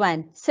 this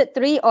one, cert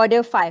 3,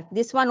 order 5.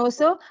 This one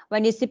also,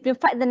 when you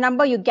simplify the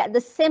number, you get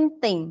the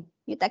same thing.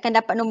 You takkan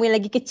dapat nombor yang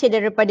lagi kecil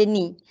daripada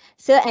ni.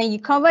 So, and you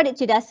convert it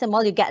to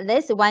decimal, you get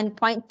this,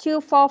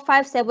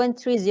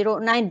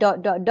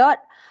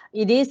 1.245739 ...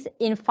 It is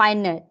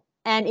infinite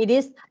and it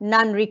is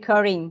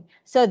non-recurring.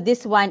 So,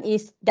 this one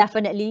is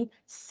definitely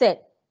cert.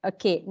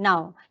 Okay,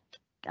 now,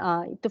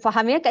 itu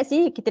faham ya kat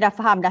sini? Kita dah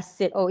faham dah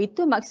cert. Oh,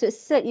 itu maksud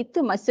cert,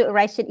 itu maksud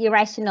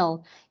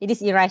irrational. It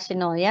is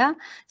irrational ya.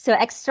 So,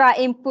 extra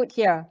input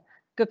here.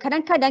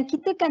 Kadang-kadang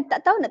kita kan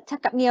tak tahu nak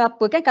cakap ni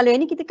apa kan. Kalau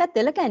yang ni kita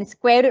katalah kan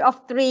square root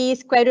of 3,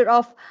 square root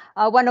of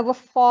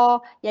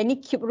 1/4. Yang ni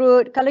cube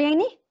root. Kalau yang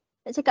ni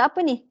nak cakap apa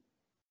ni?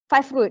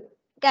 5 root.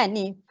 Kan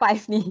ni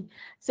 5 ni.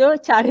 So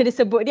cara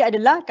disebut dia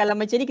adalah kalau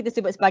macam ni kita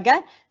sebut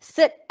sebagai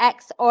cert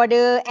x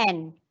order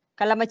n.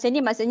 Kalau macam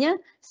ni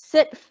maksudnya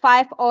cert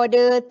 5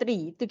 order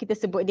 3. Itu kita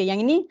sebut dia.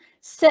 Yang ini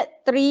cert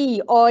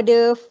 3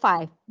 order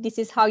 5.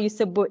 This is how you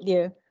sebut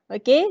dia.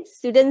 Okay,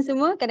 student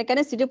semua,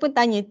 kadang-kadang student pun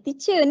tanya,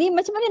 teacher ni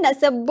macam mana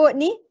nak sebut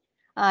ni?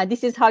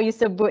 This is how you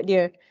sebut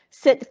dia.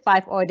 Cert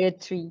 5 order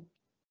 3.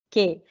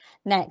 Okay,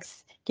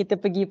 next. Kita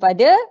pergi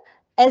pada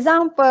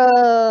example.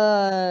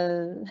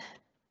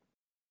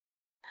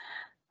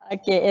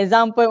 Okay,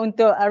 example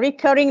untuk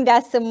recurring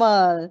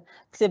decimal.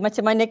 So,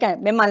 macam mana kan?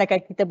 Memanglah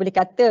kan kita boleh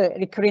kata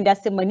recurring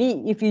decimal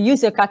ni, if you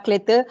use your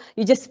calculator,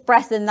 you just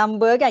press the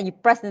number kan? You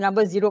press the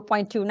number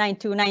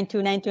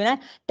 0.29292929,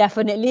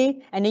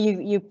 definitely, and then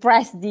you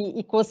press the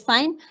equal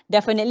sign,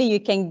 definitely you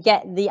can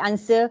get the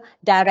answer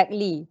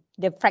directly.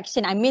 The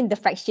fraction, I mean the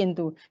fraction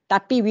tu.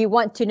 Tapi we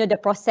want to know the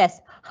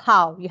process.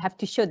 How? You have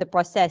to show the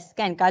process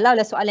kan. Kalau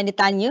lah soalan dia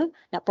tanya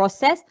nak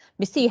process,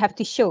 mesti you have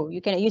to show. You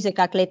cannot use a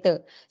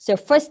calculator. So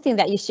first thing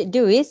that you should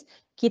do is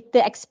kita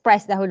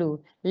express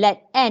dahulu.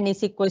 Let n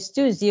is equals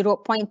to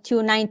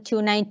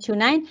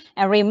 0.292929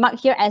 and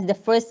remark here as the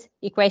first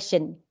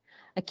equation.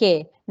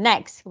 Okay,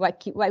 next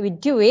what we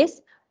do is,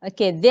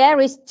 okay,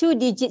 there is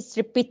 2 digits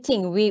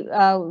repeating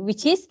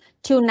which is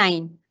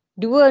 29.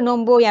 Dua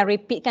nombor yang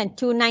repeat kan,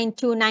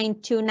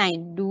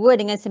 292929, 2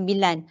 dengan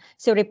 9.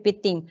 So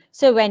repeating.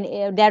 So when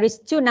there is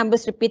 2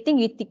 numbers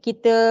repeating,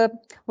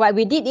 what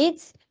we did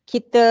is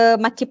kita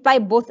multiply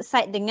both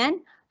side dengan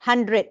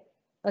 100.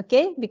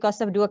 Okay,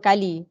 because of 2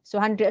 kali. So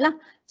 100 lah.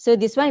 So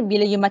this one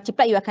bila you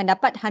multiply, you akan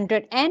dapat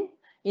 100n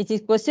is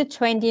equals to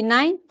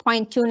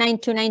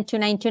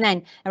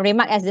 29.29292929 and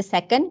remark as the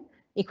second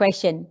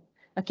equation.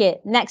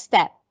 Okay, next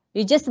step.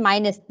 You just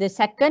minus the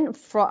second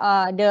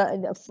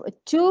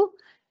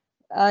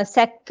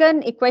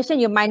second equation,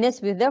 you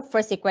minus with the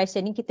first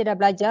equation. Ni kita dah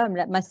belajar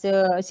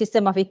masa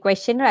system of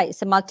equation, right?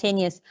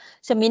 Simultaneous.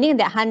 So meaning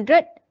that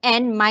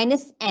 100n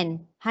minus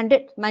n,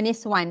 100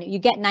 minus 1, you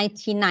get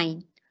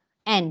 99n.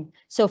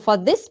 So for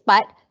this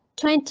part,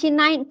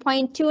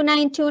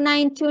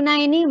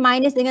 29.292929 ni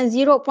minus dengan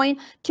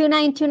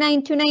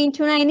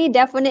 0.29292929 ni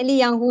definitely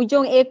yang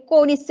hujung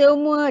echo ni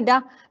semua dah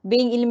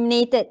being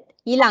eliminated.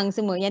 Hilang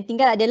semua. Yang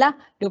tinggal adalah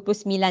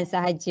 29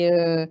 sahaja.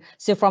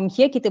 So from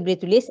here kita boleh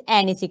tulis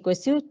n is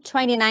equals to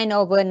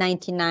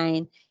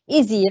 29/99.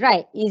 Easy,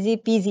 right? Easy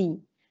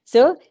peasy.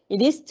 So it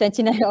is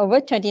 29/29.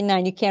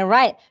 You can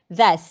write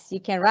thus.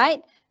 You can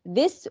write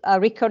this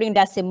recurring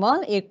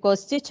decimal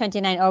equals to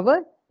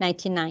 29/99.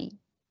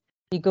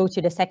 We go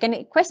to the second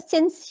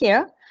questions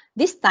here.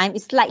 This time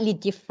is slightly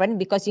different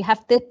because you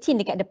have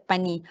 13 dekat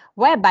depan ni.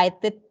 Whereby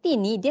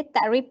 13 ni dia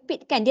tak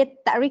repeat kan, dia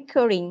tak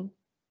recurring.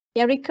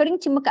 Yang recurring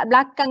cuma kat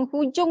belakang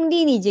hujung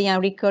dia ni je yang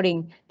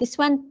recurring. This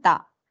one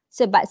tak.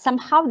 So but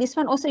somehow this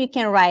one also you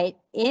can write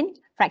in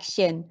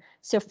fraction.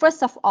 So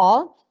first of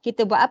all,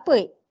 kita buat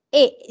apa?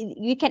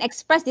 You can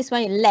express this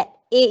one, let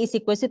A is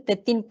equal to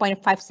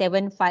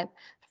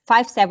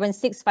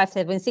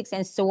 13.576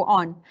 and so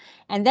on.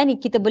 And then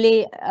kita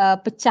boleh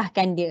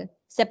pecahkan dia.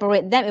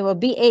 Separate them, it will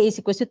be A is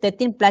equal to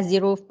 13 plus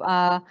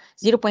 0.567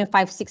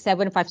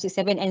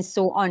 and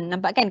so on.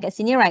 Nampak kan kat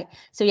sini, right?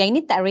 So yang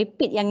ini tak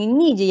repeat, yang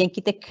ini je yang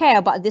kita care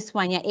about this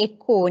one, yang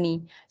echo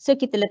ni. So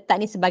kita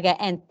letak ni sebagai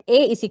n. A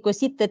is equal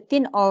to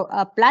 13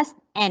 plus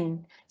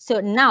n.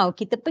 So now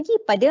kita pergi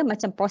pada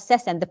macam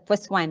proses yang the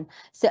first one.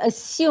 So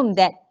assume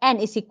that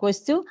n is equal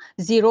to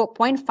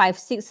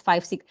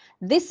 0.5656.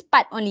 This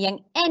part only,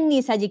 yang n ni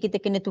saja kita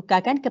kena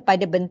tukarkan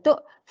kepada bentuk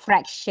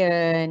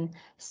fraction.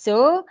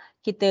 So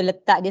kita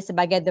letak dia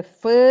sebagai the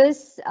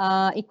first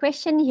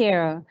equation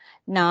here.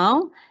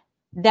 Now,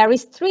 there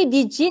is 3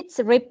 digits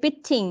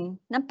repeating.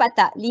 Nampak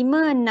tak?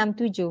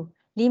 567.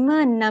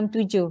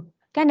 567.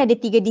 Kan ada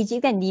 3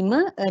 digit kan?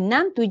 5,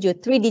 6, 7.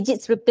 3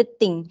 digits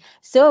repeating.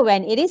 So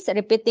when it is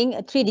repeating,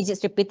 3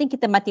 digits repeating,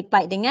 kita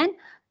multiply dengan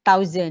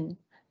 1000.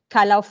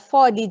 Kalau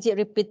 4 digit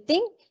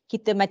repeating,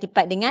 kita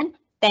multiply dengan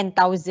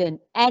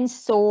 10,000. And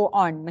so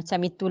on.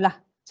 Macam itulah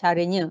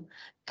caranya.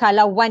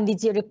 Kalau 1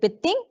 digit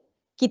repeating,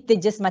 kita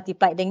just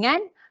multiply dengan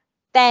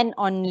 10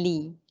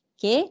 only.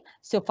 Okay,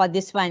 so for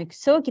this one,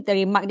 so kita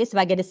remark this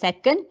sebagai the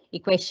second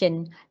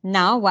equation.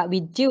 Now what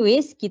we do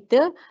is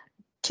kita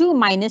 2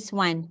 minus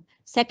 1.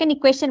 Second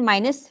equation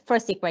minus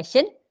first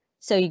equation.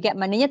 So you get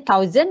maknanya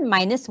 1000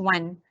 minus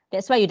 1.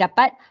 That's why you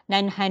dapat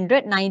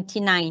 999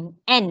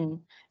 N.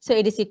 So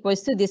it is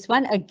equals to this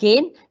one.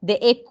 Again, the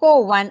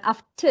echo one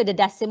after the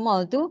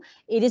decimal tu,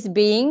 it is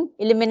being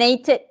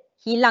eliminated.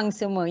 Hilang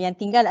semua. Yang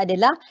tinggal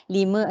adalah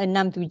 5,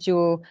 6,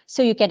 7.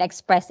 So you can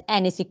express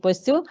N is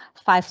equals to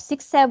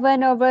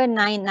 567 over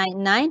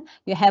 999.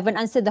 You haven't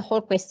answered the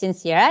whole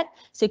questions yet.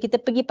 So kita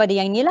pergi pada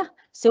yang ni lah.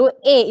 So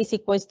A is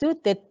equals to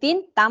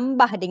 13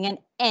 tambah dengan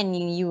N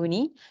yang U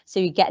ni.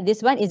 So you get this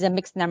one is a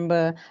mixed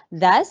number.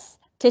 Thus,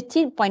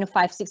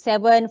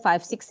 13.567,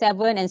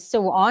 567 and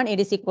so on.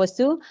 It is equals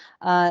to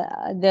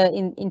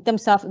in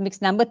terms of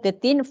mixed number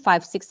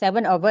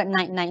 13.567 over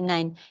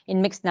 999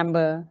 in mixed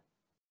number.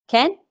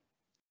 Can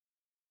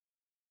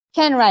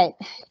right?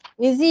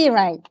 Easy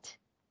right?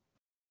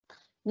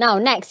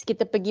 Now next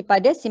kita pergi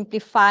pada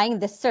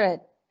simplifying the surd.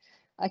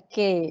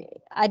 Okay,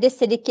 ada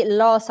sedikit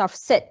laws of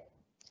surd.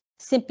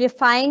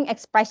 Simplifying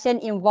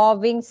expression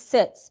involving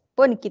surds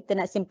pun kita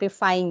nak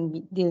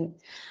simplifying dia.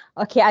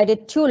 Okay, ada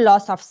 2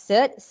 laws of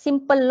surd,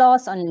 simple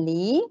laws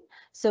only.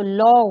 So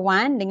law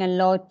 1 dengan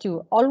law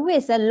 2.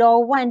 Always law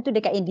 1 tu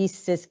dekat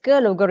indices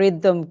ke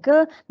logarithm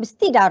ke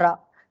mesti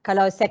darab.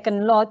 Kalau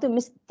second law tu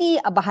mesti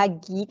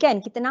bahagi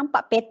kan. Kita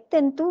nampak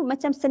pattern tu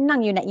macam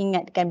senang you nak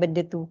ingatkan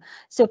benda tu.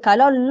 So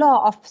kalau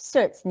law of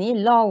surds ni,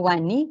 law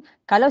 1 ni,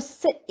 kalau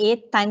surd A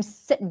times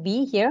surd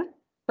B here,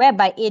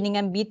 whereby A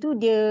dengan B tu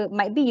dia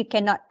might be you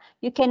cannot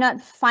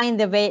find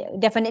the way,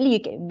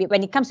 definitely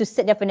when it comes to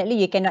surd definitely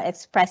you cannot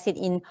express it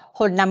in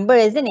whole number,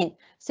 isn't it?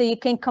 So you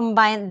can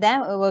combine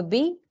them, it will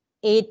be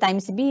A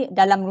times B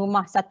dalam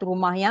satu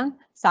rumah yang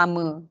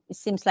sama. It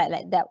seems like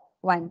that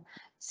one.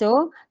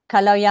 So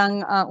kalau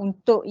yang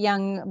untuk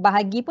yang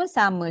bahagi pun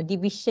sama,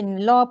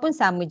 division law pun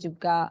sama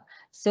juga.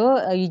 So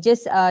you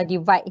just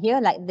divide here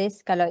like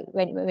this. Kalau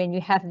when you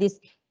have this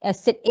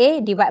surd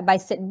A divided by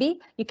surd B,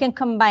 you can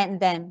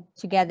combine them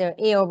together,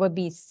 A over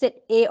B, surd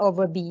A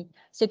over B.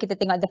 So kita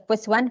tengok the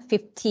first one,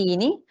 50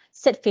 ni,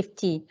 surd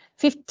 50.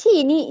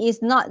 50 ni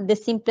is not the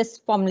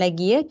simplest form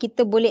lagi ya.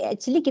 Kita boleh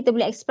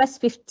express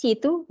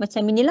 50 tu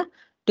macam inilah,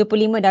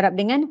 25 darab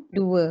dengan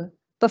 2.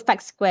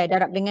 Perfect square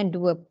darab dengan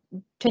 2.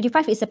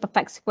 25 is a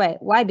perfect square.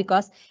 Why?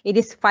 Because it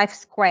is 5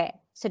 square.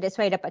 So that's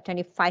why you dapat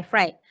 25,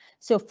 right?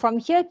 So from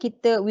here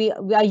we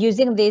are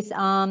using this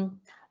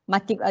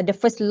the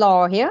first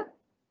law here.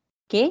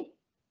 Okay.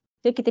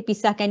 So kita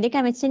pisahkan dia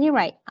kan macam ni,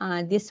 right?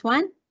 This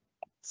one.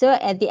 So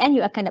at the end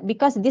you akan,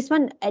 because this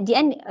one at the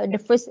end the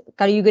first,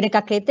 kalau you guna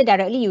calculator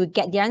directly you will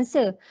get the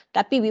answer.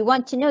 Tapi we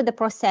want to know the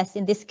process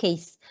in this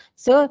case.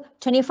 So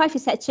 25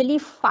 is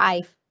actually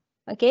 5.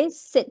 Okay,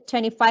 surd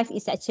 25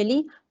 is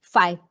actually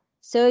 5.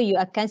 So you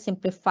akan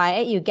simplify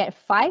it, you get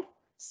 5,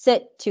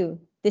 surd 2.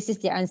 This is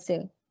the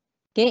answer.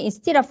 Okay,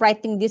 instead of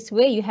writing this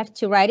way, you have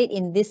to write it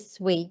in this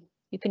way.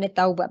 You kena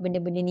tahu buat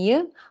benda-benda ni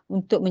ya,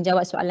 untuk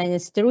menjawab soalan yang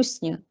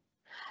seterusnya.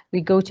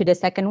 We go to the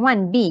second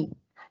one, B.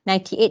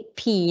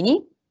 98P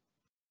ni,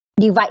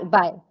 divide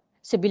by.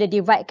 So bila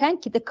divide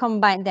kan, kita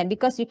combine them.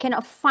 Because you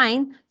cannot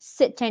find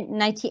surd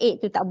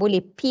 98 tu tak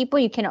boleh. P pun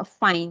you cannot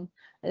find.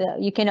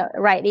 You cannot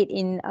write it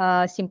in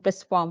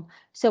simplest form.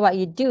 So what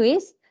you do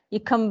is,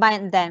 you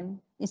combine them.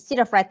 Instead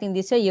of writing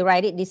this way, you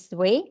write it this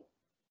way.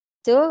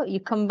 So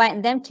you combine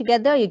them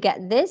together, you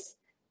get this.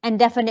 And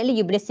definitely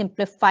you boleh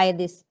simplify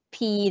this.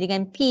 P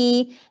dengan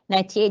P,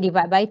 98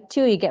 divided by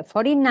 2, you get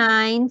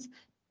 49.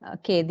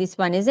 Okay, this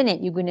one isn't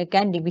it? You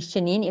gunakan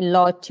division in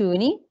law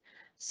 2 ni.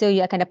 So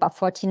you akan dapat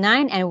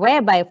 49. And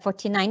whereby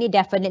 49 ni,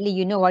 definitely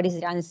you know what is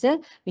the answer,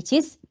 which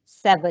is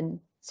 7.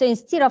 So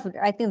instead of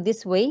writing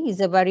this way, is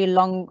a very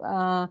long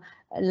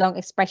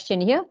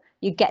expression here.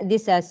 You get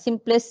this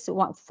simplest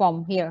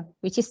form here,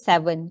 which is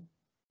 7.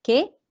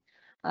 Okay,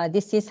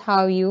 this is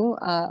how you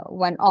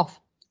one off.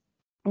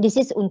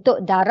 This is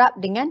untuk darab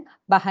dengan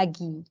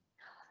bahagi.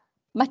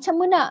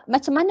 Macam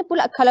mana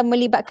pula kalau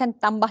melibatkan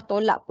tambah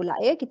tolak pula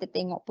ya? Kita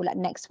tengok pula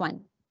next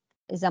one.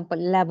 Example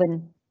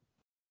 11.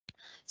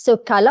 So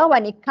kalau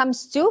when it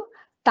comes to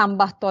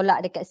tambah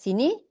tolak dekat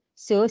sini,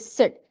 so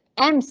surd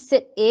M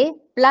surd A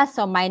plus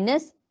or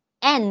minus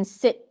N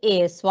surd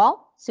A as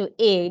well. So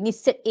A, ni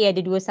surd A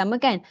ada 2 sama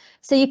kan?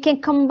 So you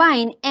can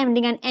combine M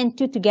dengan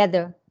N2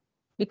 together.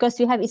 Because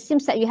it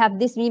seems like you have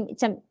this,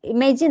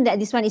 imagine that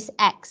this one is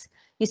X.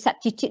 You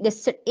substitute the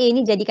surd A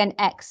ni jadikan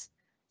X.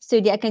 So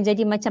dia akan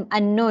jadi macam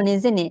unknown,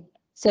 isn't it?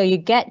 So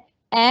you get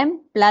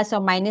M plus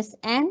or minus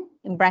N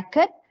in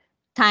bracket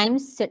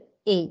times surd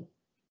A.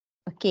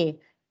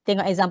 Okay,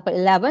 tengok example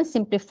 11,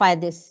 simplify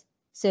this.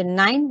 So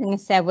 9 dengan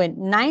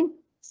 7, 9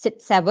 surd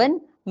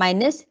 7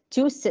 minus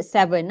 2 surd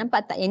 7.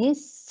 Nampak tak yang ni?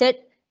 Surd.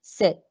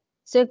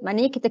 So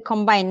maknanya kita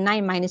combine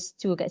 9 minus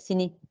 2 kat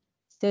sini.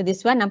 So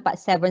this one nampak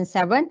 7,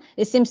 7.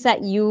 It seems like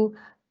you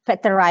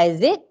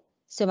factorize it.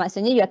 So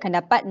maksudnya you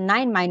akan dapat 9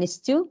 minus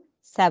 2,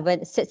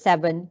 7, surd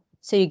 7.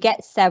 So you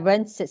get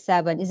 7 surd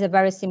 7. It's a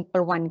very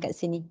simple one kat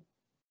sini.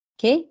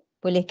 Okay,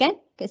 boleh kan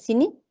kat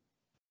sini?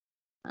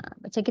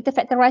 Macam kita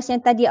factorize yang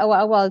tadi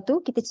awal-awal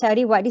tu, kita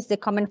cari what is the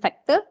common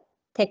factor.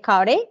 Take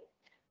out it.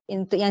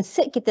 Untuk yang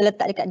surd kita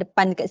letak dekat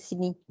depan dekat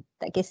sini.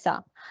 Tak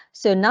kisah.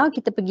 So now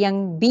kita pergi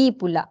yang B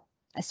pula.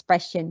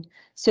 expression.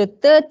 So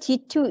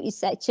 32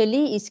 is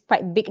actually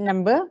quite big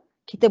number.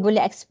 Kita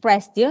boleh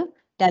express dia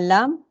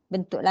dalam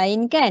bentuk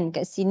lain kan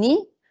kat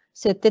sini.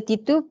 So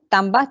 32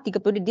 tambah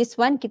 30, this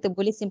one kita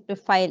boleh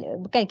simplify,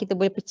 bukan kita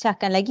boleh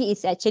pecahkan lagi.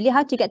 It's actually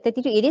how to get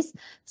 32, it is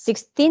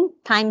 16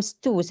 times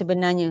 2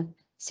 sebenarnya.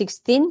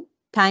 16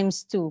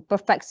 times 2,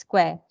 perfect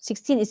square.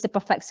 16 is a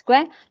perfect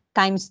square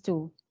times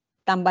 2.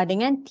 Tambah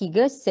dengan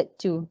 3 set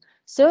 2.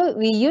 So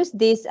we use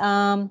this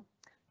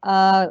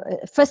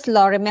first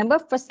law, remember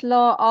first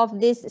law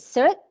of this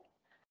surd.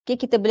 Okay,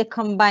 kita boleh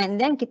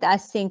combine them, kita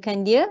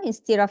asingkan dia,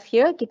 instead of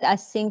here, kita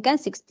asingkan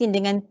 16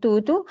 dengan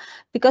 2 tu,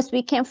 because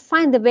we can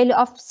find the value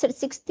of surd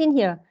 16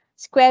 here,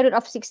 square root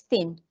of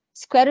 16.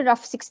 Square root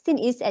of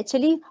 16 is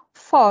actually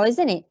 4,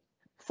 isn't it?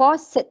 4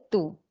 surd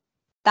 2,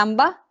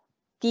 tambah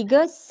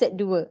 3 surd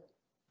 2.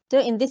 So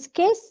in this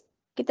case,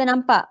 kita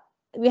nampak,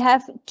 we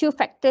have 2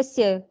 factors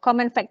here,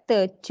 common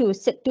factor, 2,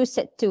 surd 2,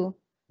 surd 2.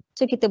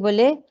 So kita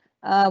boleh,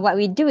 what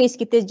we do is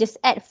kita just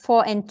add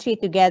 4 and 3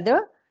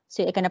 together.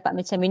 So akan dapat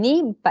macam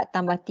ini, 4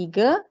 tambah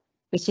 3,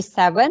 which is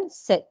 7,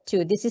 surd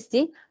 2. This is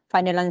the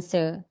final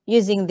answer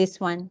using this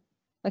one.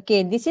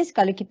 Okay, this is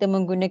kalau kita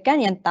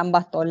menggunakan yang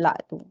tambah tolak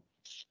tu.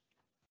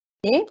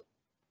 Okay.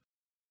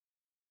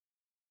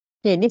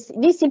 Okay,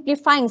 this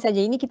simplifying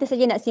saja. Ini kita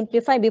saja nak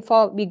simplify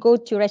before we go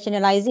to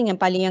rationalizing yang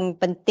paling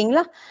penting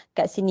lah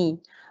kat sini.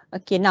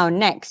 Okay, now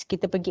next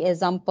kita pergi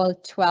example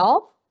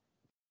 12.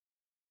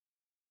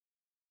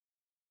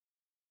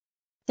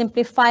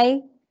 Simplify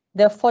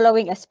the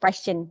following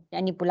expression.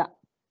 Yang ni pula.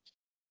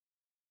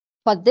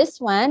 For this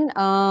one,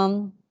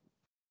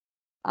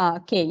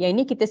 okay, yang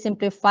ini kita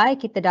simplify,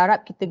 kita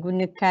darab, kita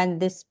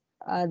gunakan this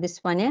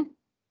one ya.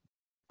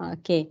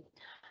 Okay.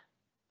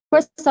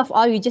 First of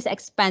all, you just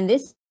expand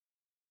this.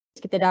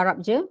 Kita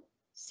darab je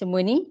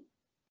semua ni.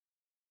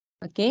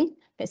 Okay,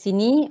 kat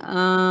sini.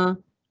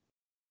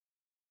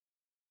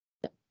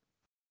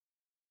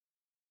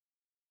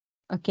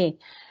 Okay.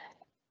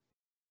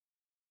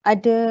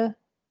 Ada.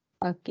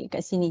 Okay, kat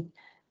sini.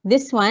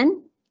 This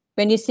one,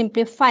 when you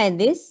simplify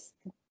this,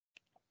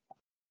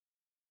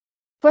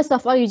 first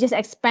of all, you just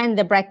expand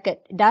the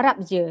bracket.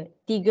 Darab je.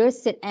 3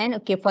 surd n.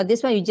 Okay, for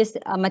this one, you just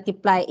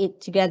multiply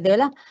it together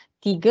lah.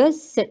 3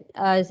 surd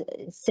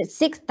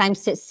 6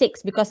 times surd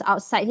 6, because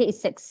outside here is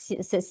surd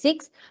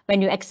 6. When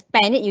you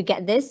expand it, you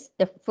get this,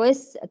 the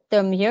first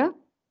term here.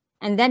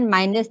 And then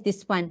minus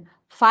this one.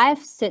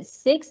 5 surd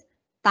 6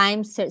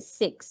 times surd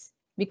 6,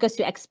 because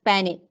you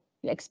expand it.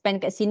 You expand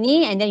kat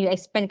sini and then you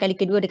expand kali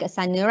kedua dekat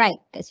sana, right?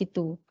 Kat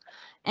situ.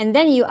 And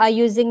then you are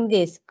using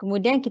this.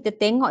 Kemudian kita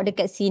tengok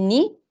dekat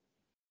sini.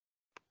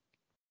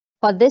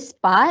 For this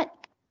part.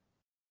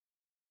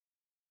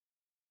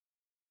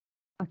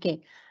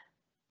 Okay.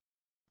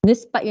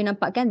 This part you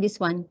nampak kan? This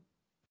one.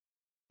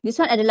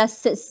 This one adalah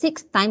surd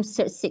 6 times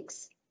surd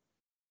 6.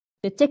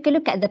 So take a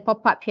look at the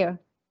pop-up here.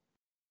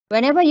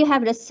 Whenever you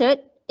have the surd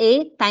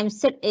A times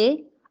surd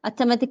A,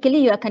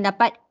 automatically you akan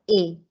dapat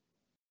A.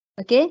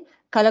 Okay.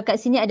 Kalau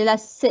kat sini adalah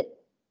surd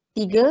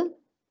 3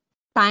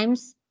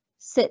 times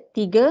surd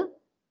 3.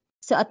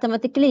 So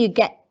automatically you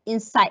get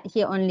inside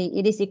here only.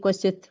 It is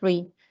equals to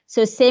 3.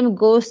 So same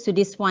goes to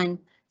this one.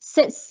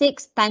 Surd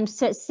 6 times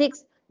surd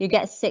 6, you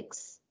get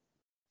 6.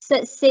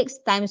 Surd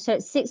 6 times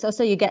surd 6,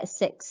 also you get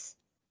 6.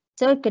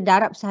 So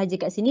kedarab sahaja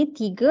kat sini.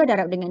 3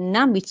 darab dengan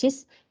 6, which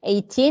is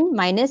 18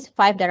 minus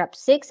 5 darab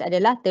 6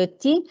 adalah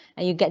 30.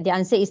 And you get the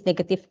answer is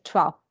negative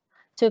 12.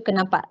 So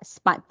kenapa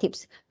smart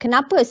tips?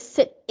 Kenapa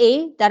surd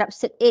A darab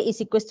surd A is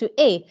equals to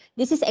A?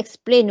 This is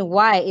explain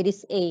why it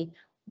is A.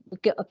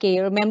 Okay,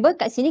 remember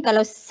kat sini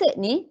kalau surd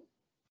ni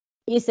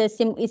is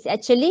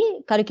actually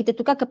kalau kita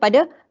tukar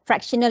kepada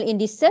fractional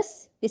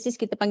indices, this is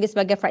kita panggil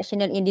sebagai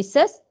fractional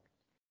indices.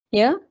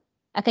 Ya,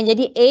 akan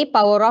jadi A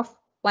power of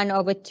 1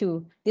 over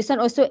 2. This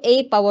one also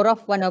A power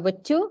of 1 over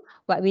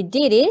 2. What we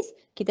did is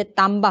kita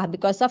tambah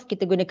because of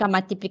kita gunakan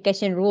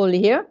multiplication rule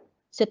here.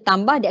 So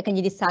tambah dia akan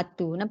jadi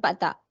 1. Nampak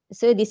tak?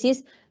 So this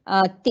is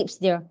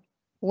tips there.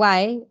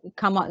 Why it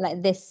come out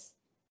like this.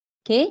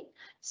 Okay.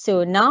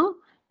 So now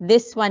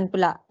this one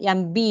pula. Yang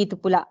B tu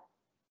pula.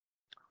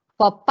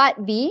 For part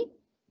B.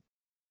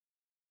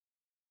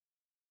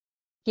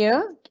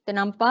 Here kita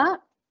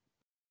nampak.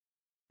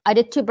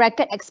 Ada 2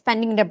 bracket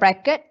expanding the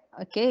bracket.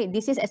 Okay.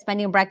 This is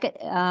expanding bracket.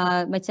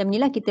 Macam ni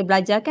lah kita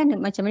belajar kan.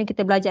 Macam ni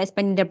kita belajar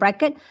expanding the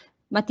bracket.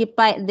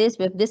 Multiply this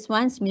with this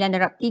one. 9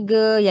 darab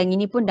 3. Yang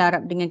ini pun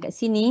darab dengan kat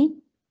sini.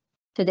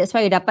 So that's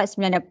why you dapat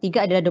 9 darab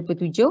 3 adalah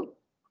 27.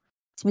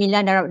 9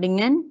 darab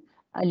dengan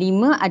 5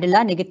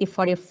 adalah negative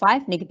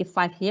 45, negative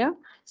 5 here.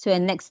 So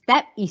the next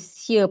step is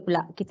here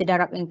pula. Kita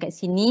darabkan kat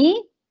sini.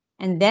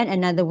 And then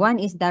another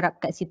one is darab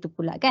kat situ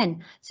pula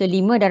kan. So 5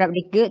 darab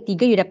 3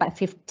 you dapat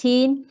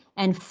 15.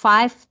 And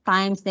 5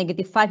 times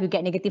negative 5 you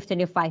get negative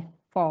 25.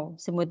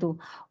 4 semua tu.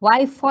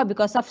 Why 4?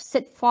 Because of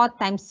surd 4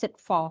 times surd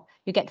 4.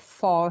 You get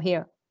 4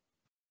 here.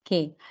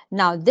 Okay.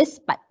 Now this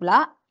part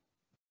pula.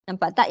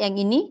 Nampak tak yang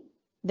ini?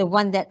 The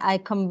one that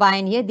I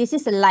combine here, this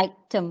is a like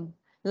term.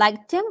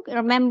 Like term,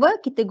 remember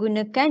kita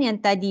gunakan yang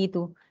tadi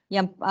tu.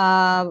 yang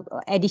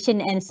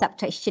addition and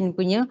subtraction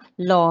punya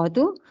law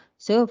tu.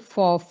 So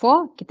 4,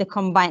 kita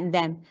combine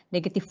them.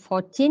 Negative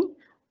 14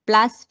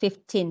 plus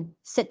 15,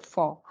 set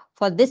 4.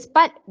 For this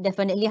part,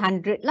 definitely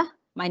 100 lah,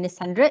 minus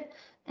 100.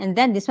 And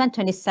then this one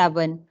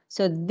 27.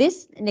 So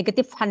this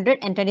negative 100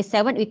 and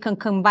 27, we can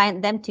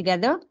combine them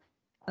together.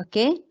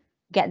 Okay,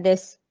 get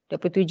this.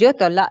 27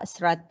 tolak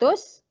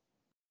 100.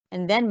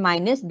 And then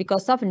minus,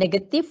 because of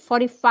negative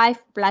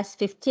 45 plus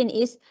 15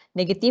 is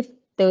negative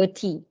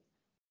 30.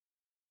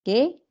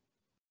 Okay.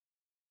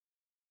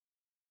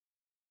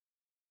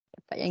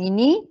 Dapat yang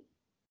ini.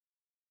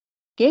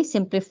 Okay,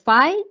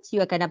 simplify.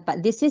 You akan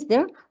dapat, this is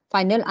the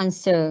final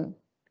answer.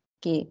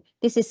 Okay,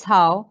 this is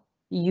how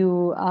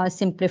you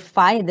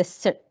simplify the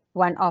cert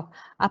one off.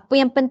 Apa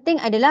yang penting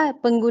adalah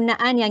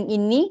penggunaan yang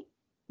ini,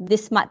 the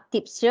smart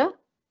tips je.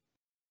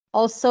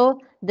 Also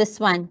this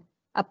one.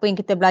 Apa yang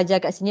kita belajar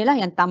kat sini lah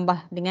yang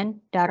tambah dengan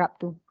darab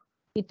tu.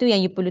 Itu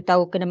yang you perlu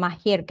tahu, kena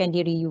mahirkan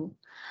diri you.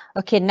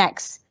 Okay,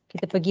 next.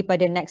 Kita pergi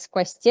pada next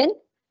question.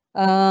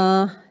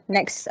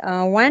 Next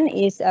one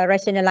is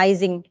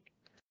rationalizing.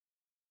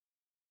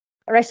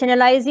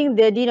 Rationalizing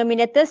the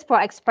denominators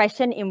for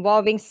expression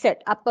involving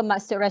cert. Apa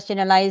maksud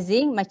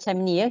rationalizing?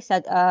 Macam ni ya,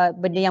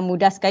 benda yang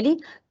mudah sekali.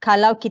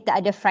 Kalau kita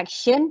ada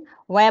fraction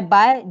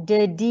whereby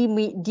the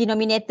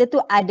denominator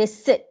tu ada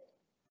cert.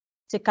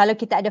 So kalau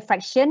kita ada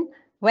fraction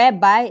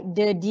whereby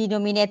the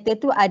denominator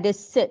tu ada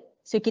cert.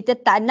 So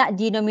kita tak nak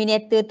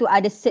denominator tu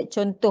ada cert.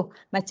 Contoh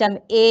macam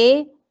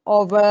A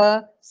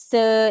over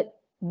cert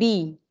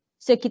B.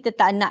 So kita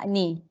tak nak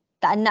ni.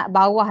 Tak nak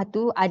bawah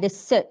tu ada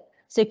cert.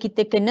 So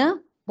kita kena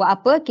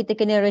buat apa? Kita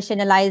kena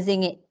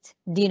rationalizing it,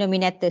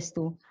 denominators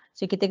tu.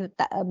 So kita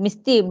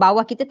mesti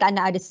bawah kita tak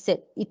nak ada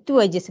cert.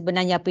 Itu aja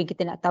sebenarnya apa yang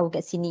kita nak tahu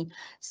kat sini.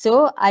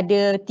 So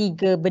ada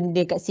 3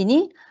 benda kat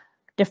sini.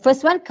 The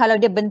first one,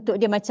 kalau dia bentuk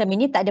dia macam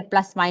ini, tak ada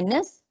plus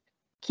minus,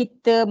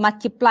 kita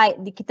multiply,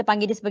 kita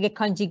panggil dia sebagai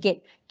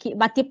conjugate.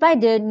 Multiply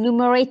the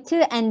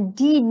numerator and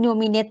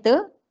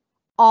denominator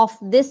of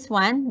this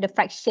one, the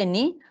fraction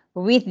ni,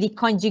 with the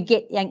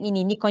conjugate yang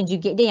ini. Ni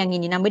conjugate dia yang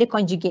ini. Nama dia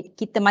conjugate.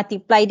 Kita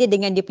multiply dia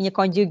dengan dia punya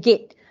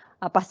conjugate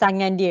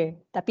pasangan dia.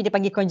 Tapi dia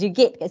panggil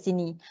conjugate kat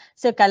sini.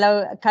 So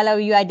kalau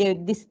you ada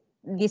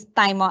this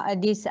time or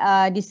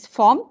this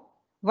form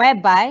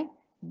whereby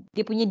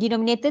dia punya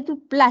denominator tu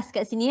plus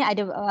kat sini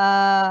ada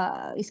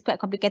it's quite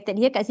complicated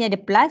here. Kat sini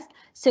ada plus.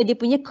 So dia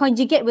punya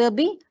conjugate will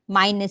be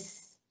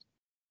minus.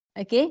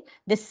 Okay.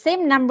 The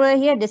same number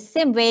here, the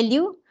same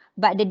value.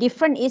 But the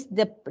difference is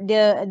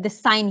the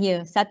sign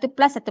here. Satu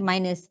plus, satu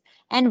minus.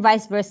 And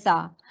vice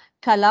versa.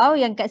 Kalau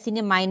yang kat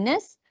sini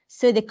minus,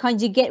 so the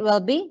conjugate will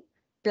be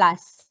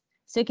plus.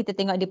 So kita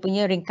tengok dia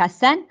punya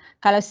ringkasan.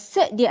 Kalau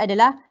cert dia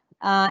adalah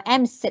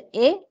M cert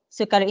A.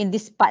 So kalau in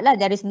this part lah,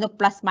 there is no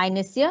plus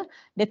minus here.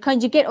 The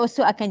conjugate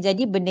also akan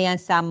jadi benda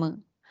yang sama.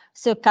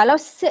 So kalau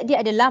cert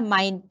dia adalah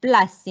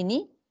plus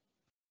sini.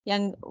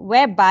 Yang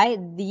whereby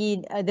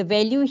the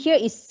value here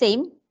is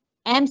same.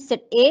 M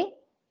cert A.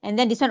 And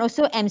then this one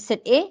also M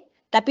cert A,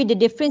 tapi the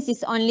difference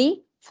is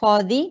only for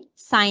the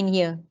sign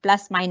here,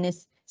 plus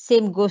minus.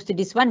 Same goes to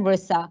this one,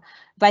 versa.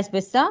 Vice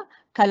versa,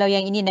 kalau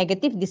yang ini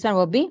negative, this one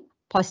will be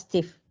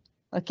positive.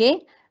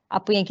 Okay,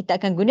 apa yang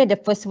kita akan guna? The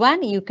first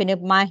one, you kena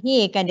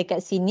mahirkan dekat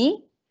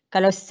sini.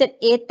 Kalau cert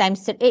A times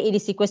cert A, it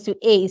is equals to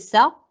A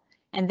itself.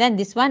 And then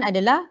this one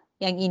adalah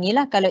yang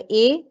inilah. Kalau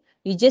A,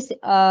 you just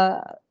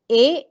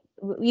A,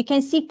 you can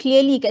see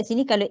clearly kat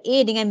sini kalau A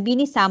dengan B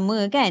ni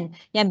sama kan.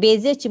 Yang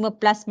beza cuma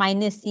plus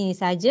minus ini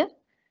saja.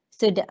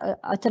 So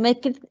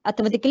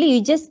automatically you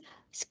just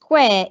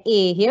square A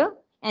here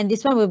and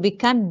this one will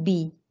become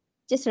B.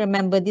 Just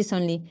remember this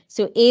only.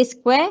 So A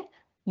square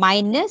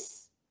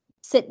minus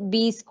set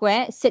B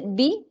square, so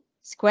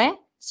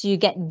you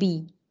get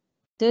B.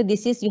 So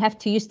this is, you have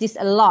to use this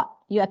a lot.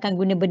 You akan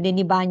guna benda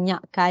ni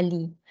banyak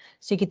kali.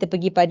 So kita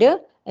pergi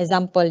pada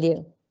example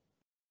dia.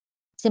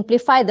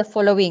 Simplify the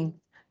following.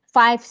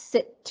 5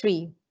 set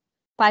 3.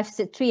 5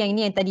 set 3 yang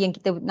ini yang tadi yang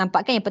kita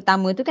nampakkan yang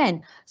pertama tu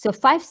kan. So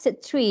 5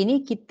 set 3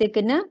 ni kita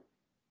kena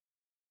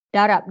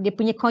darab. Dia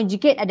punya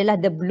conjugate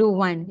adalah the blue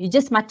one. You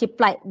just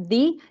multiply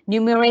the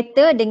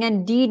numerator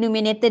dengan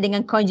denominator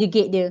dengan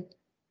conjugate dia.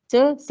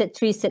 So set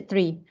 3.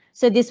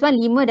 So this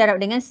one 5 darab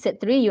dengan set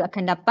 3 you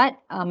akan dapat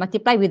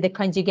multiply with the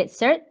conjugate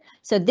cert.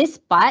 So this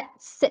part,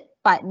 set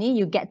part ni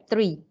you get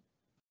 3.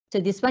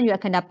 So this one you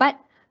akan dapat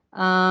 5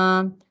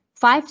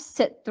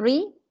 set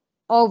 3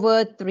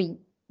 over 3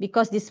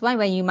 because this one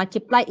when you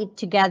multiply it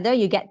together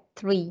you get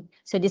 3.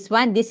 So this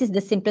one, this is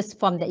the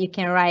simplest form that you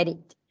can write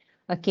it.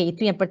 Okay,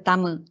 itu yang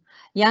pertama.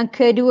 Yang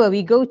kedua,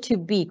 we go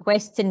to B,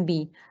 question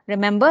B.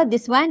 Remember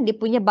this one, dia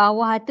punya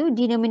bawah tu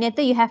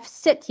denominator you have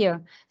set here.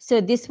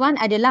 So this one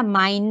adalah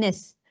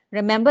minus.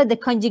 Remember the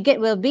conjugate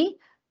will be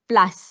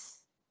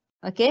plus.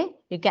 Okay,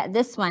 you get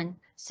this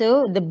one.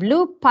 So the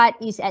blue part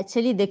is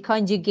actually the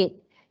conjugate.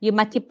 You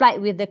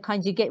multiply with the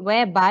conjugate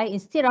whereby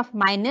instead of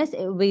minus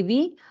it will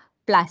be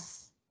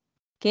plus.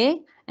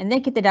 Okay, and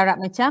then kita darab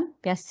macam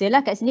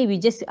biasalah kat sini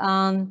we just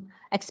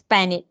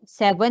expand it.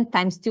 7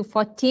 times 2,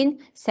 14.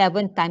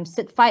 7 times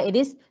set 5 it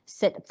is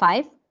set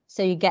 5.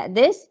 So you get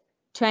this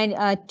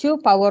 2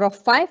 power of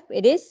 5,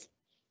 it is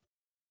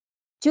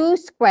 2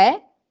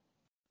 square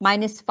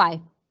minus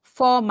 5.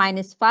 4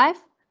 minus 5,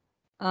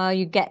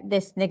 you get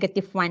this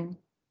 -1.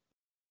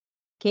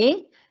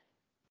 Okay.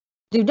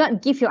 Do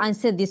not give your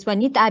answer this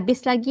one. Ni tak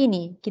habis lagi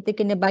ni. Kita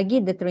kena bagi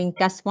the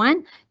teringkas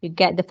one. You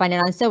get the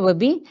final answer will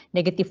be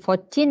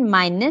 -14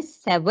 minus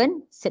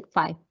 7 set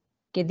 5.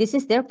 Okay, this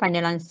is the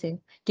final answer.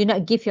 Do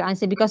not give your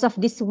answer because of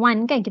this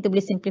one kan kita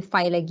boleh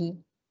simplify lagi.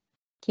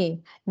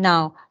 Okay,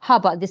 now how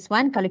about this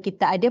one? Kalau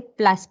kita ada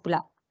plus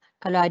pula.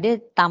 Kalau ada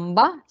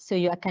tambah, so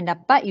you akan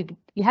dapat,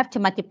 you have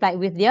to multiply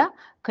with their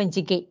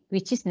conjugate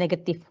which is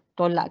negative.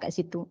 Tolak kat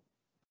situ.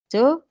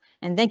 So,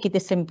 and then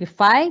kita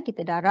simplify,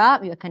 kita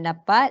darab, you akan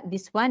dapat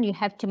this one, you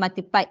have to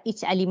multiply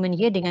each element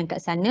here dengan kat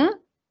sana.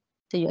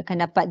 So you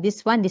akan dapat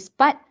this one, this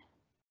part,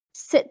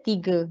 set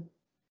 3.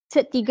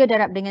 Set 3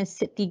 darab dengan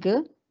set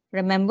 3.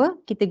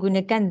 Remember, kita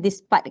gunakan this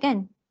part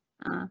kan?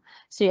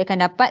 So you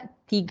akan dapat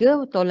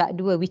 3 tolak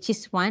 2 which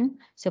is 1.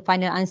 So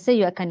final answer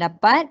you akan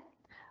dapat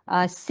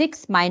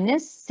 6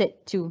 minus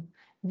set 2.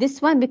 This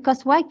one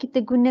because why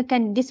kita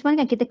gunakan this one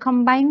kan kita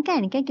combine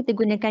kan? Kan kita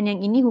gunakan yang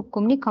ini,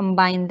 hukum ni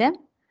combine them.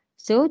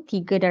 So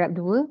 3 darab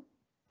 2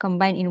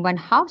 combine in one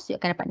half, so you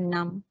akan dapat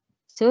 6.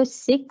 So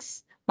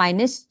 6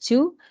 minus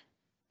 2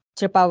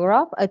 to the power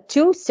of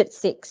 2 set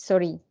 6,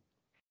 sorry.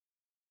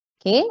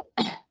 Okay.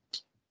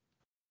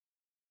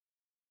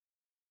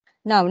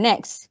 Now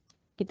next,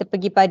 kita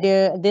pergi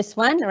pada this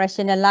one,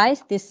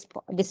 rationalize this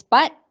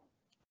part.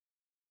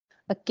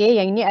 Okay,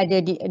 yang ini ada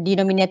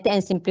denominator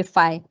and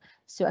simplify.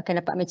 So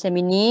akan dapat macam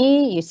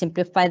ini, you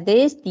simplify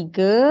this,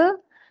 3.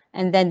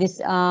 And then this,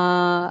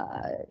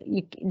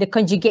 the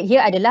conjugate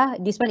here adalah,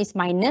 this one is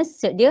minus,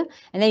 set dia.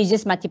 And then you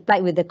just multiply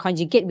with the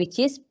conjugate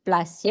which is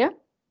plus here.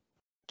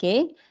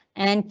 Okay.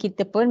 And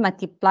kita pun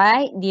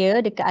multiply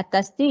dia dekat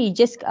atas tu, you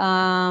just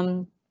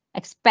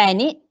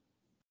expand it.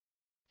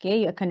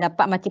 Okay, you akan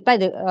dapat multiply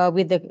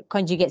with the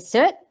conjugate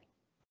set.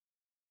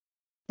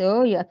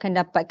 So you akan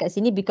dapat kat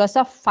sini because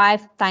of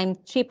 5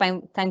 times 3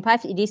 times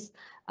 5 it is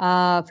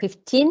 15.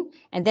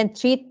 And then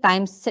 3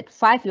 times set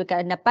 5 you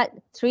akan dapat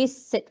 3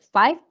 set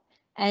 5.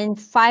 And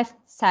 5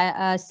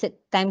 set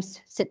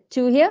times set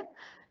 2 here,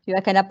 you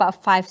akan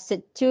dapat 5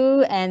 set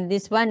 2. And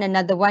this one,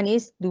 another one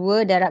is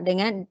 2 darab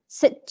dengan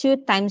set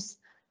 2 times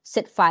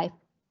set 5.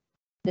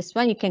 This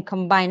one you can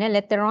combine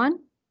later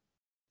on.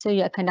 So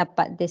you akan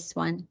dapat this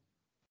one.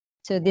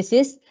 So this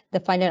is the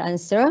final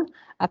answer.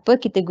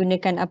 Apa kita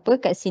gunakan apa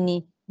kat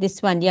sini?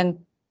 This one yang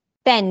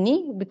 10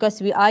 ni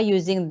because we are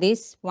using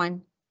this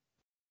one.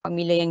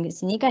 Formula yang di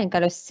sini kan,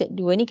 kalau set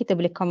 2 ni kita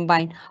boleh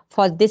combine.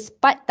 For this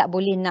part tak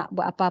boleh nak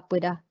buat apa-apa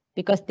dah.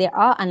 Because they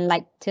are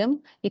unlike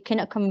term, you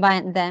cannot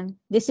combine them.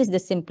 This is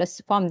the simplest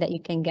form that you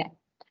can get.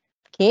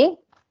 Okay,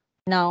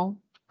 now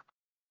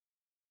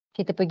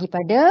kita pergi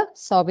pada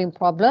solving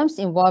problems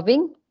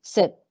involving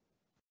set.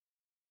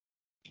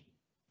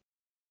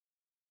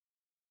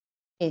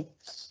 Okay,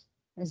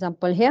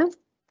 example here.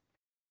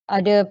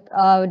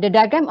 The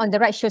diagram on the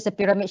right shows a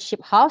pyramid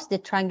shaped house,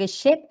 the triangle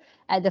shape.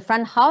 At the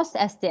front house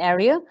as the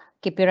area.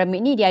 Okay,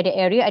 pyramid ni dia ada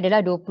area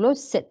adalah 20,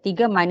 set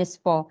 3 minus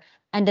 4.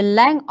 And the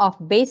length of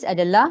base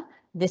adalah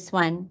this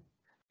one.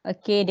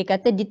 Okay, dia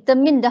kata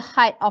determine the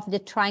height of the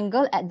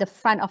triangle at the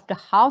front of the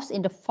house in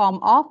the form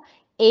of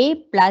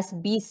A plus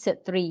B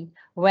set 3.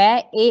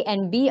 Where A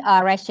and B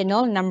are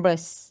rational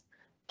numbers.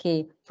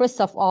 Okay,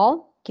 first of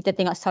all, kita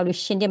tengok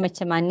solution dia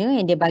macam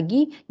mana yang dia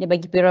bagi. Dia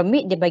bagi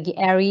pyramid, dia bagi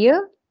area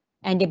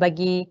and dia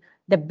bagi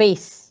the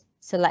base.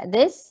 So like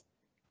this.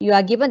 You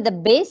are given the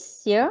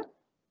base here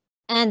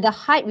and the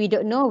height we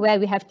don't know where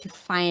we have to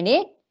find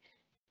it.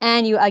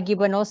 And you are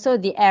given also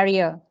the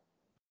area.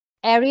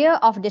 Area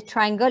of the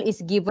triangle is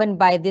given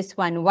by this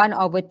one,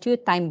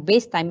 1/2 times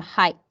base times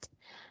height.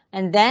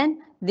 And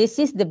then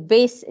this is the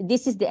base,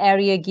 this is the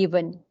area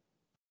given.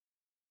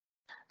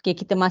 Okay,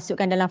 kita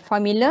masukkan dalam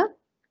formula.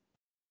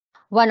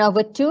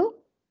 1/2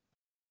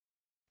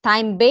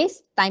 times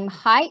base times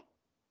height.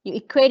 You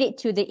equate it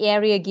to the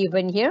area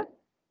given here.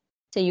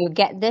 So you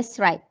get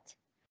this right.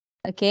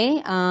 Okay,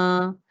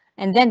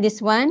 and then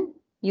this one,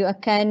 you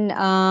akan,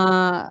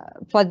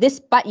 for this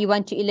part, you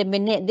want to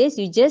eliminate this,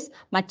 you just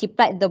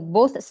multiply the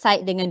both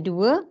side dengan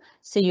 2.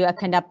 So you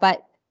akan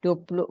dapat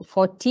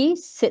 40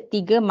 set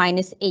 3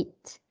 minus 8.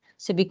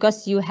 So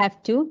because you have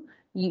to,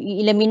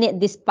 you eliminate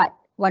this part,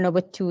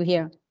 1/2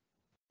 here.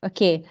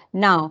 Okay,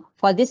 now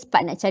for this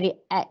part nak cari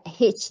at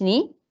H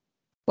ni,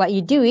 what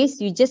you do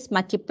is you just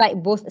multiply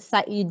both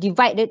side, you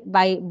divide it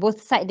by both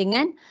side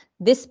dengan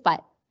this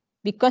part.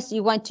 Because you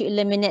want to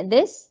eliminate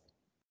this,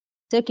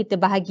 so kita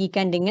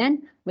bahagikan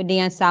dengan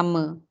benda yang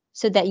sama.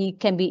 So that you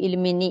can be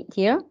eliminate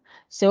here.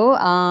 So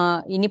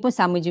ini pun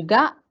sama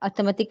juga.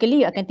 Automatically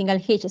you akan tinggal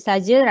H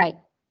saja, right?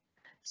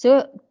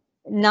 So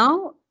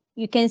now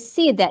you can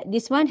see that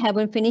this one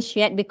haven't finished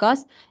yet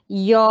because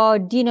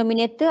your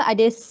denominator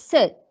ada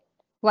set.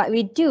 What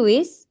we do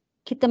is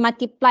kita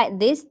multiply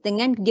this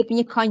dengan dia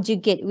punya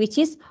conjugate which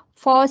is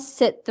 4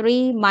 set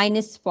 3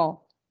 minus 4.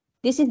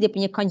 This is dia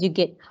punya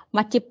conjugate.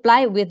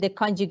 Multiply with the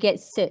conjugate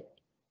set.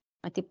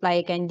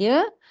 Multiplykan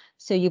dia.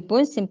 So you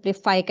pun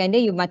simplifykan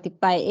dia, you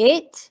multiply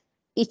it.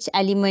 Each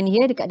element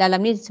here dekat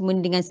dalam ni semua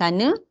dengan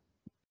sana.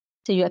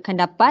 So you akan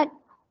dapat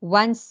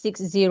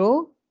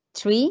 1603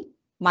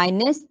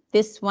 minus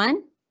this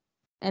one.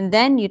 And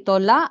then you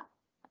tolak.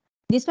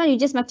 This one you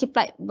just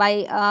multiply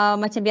by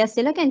macam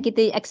biasalah kan,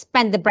 kita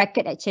expand the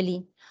bracket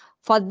actually.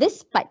 For this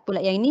part pula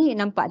yang ni,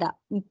 nampak tak?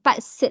 4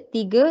 set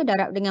 3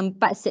 darab dengan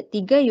 4 set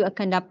 3, you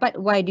akan dapat,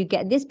 why do you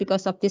get this?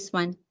 Because of this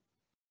one.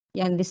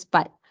 Yang this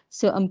part.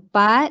 So 4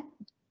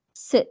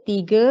 set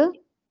 3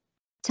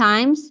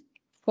 times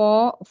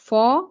 4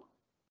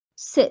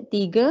 set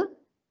 3.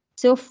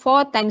 So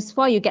 4 times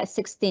 4 you get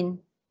 16.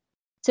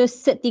 So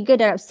set 3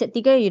 darab set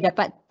 3 you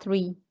dapat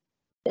 3.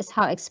 That's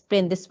how I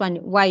explain this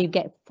one. Why you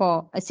get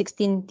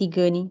 16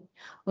 3 ni.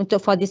 Untuk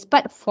for this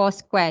part 4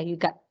 square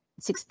you got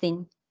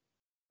 16.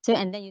 So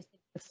and then you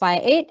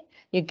simplify it,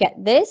 you get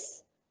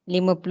this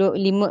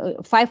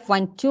 512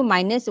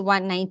 minus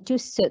 192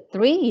 set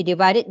 3, you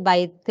divide it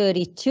by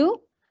 32,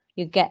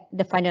 you get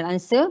the final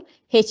answer.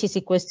 H is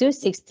equals to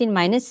 16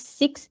 minus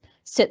 6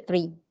 set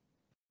 3.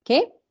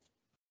 Okay.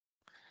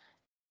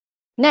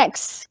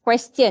 Next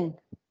question.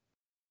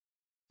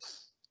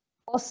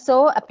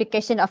 Also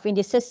application of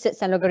indices,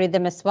 surds and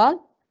logarithm as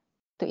well.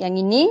 Untuk yang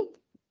ini.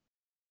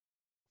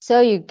 So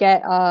you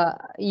get,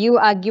 you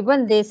are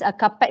given this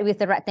carpet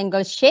with a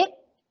rectangle shape,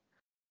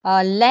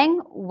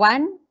 length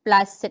 1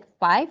 plus set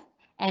 5,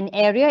 and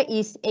area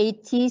is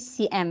 80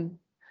 cm.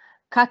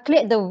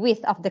 Calculate the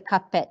width of the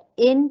carpet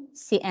in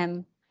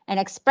cm and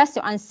express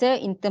your answer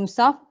in terms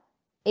of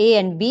A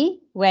and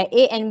B, where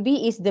A and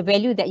B is the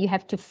value that you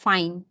have to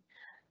find.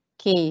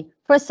 Okay,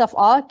 first of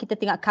all, kita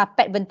tengok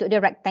carpet bentuk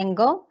dia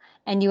rectangle,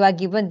 and you are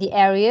given the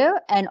area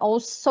and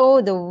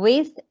also the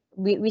width,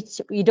 which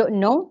you don't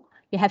know.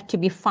 You have to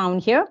be found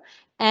here,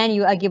 and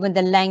you are given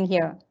the length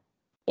here.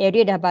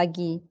 Area dah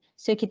bagi.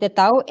 So kita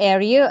tahu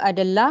area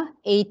adalah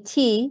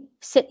 80,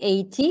 set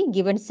 80,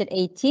 given set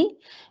 80.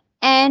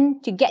 And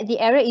to get the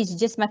area is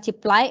just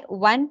multiply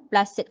 1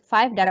 plus set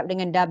 5 darab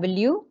dengan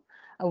W.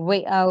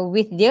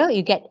 With there,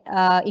 you get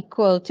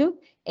equal to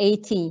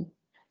 80.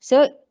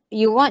 So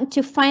you want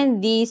to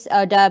find this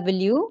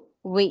W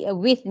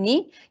with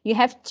ni, you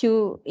have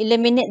to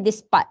eliminate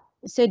this part.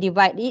 So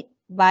divide it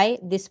by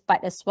this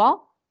part as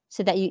well,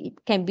 so that it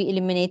can be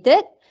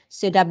eliminated.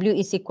 So W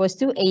is equals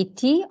to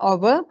 80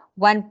 over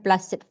 1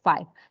 plus set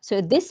 5. So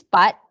this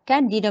part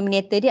kan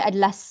denominator dia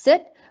adalah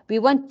set. We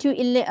want to,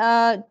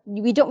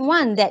 we don't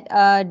want that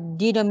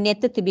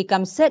denominator to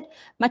become set.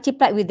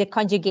 Multiply with the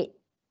conjugate.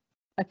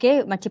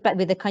 Okay, multiply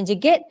with the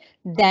conjugate.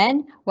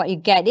 Then what you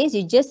get is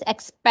you just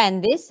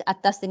expand this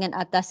atas dengan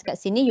atas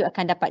kat sini, you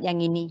akan dapat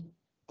yang ini.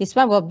 This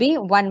one will be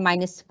 1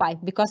 minus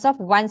 5 because of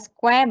 1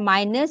 square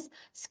minus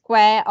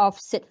square of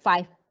set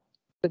 5.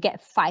 You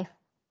get 5.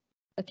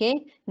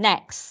 Okay,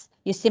 next,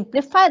 you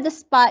simplify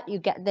this part, you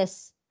get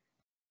this.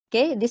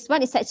 Okay, this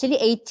one is actually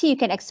 80. You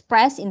can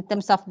express in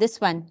terms of this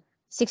one,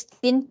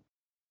 16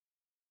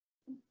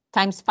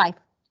 times 5.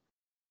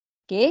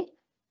 Okay,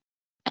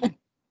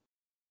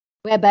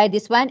 whereby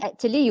this one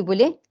actually you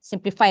boleh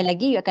simplify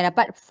lagi, you akan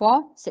dapat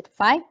 4 set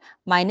 5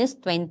 minus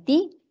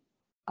 20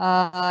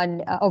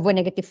 over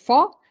negative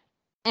 4.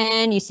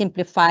 And you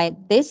simplify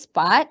this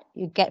part,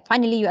 you get,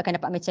 finally you akan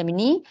dapat macam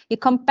ini. You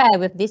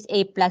compare with this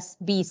A plus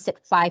B set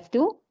 5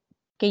 too.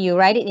 Okay, you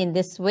write it in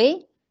this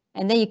way.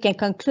 And then you can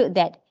conclude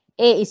that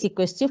A is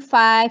equals to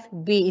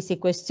 5, B is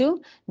equals to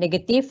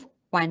negative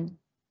 1.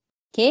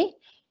 Okay,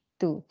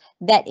 2.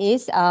 That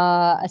is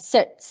a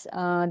surds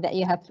that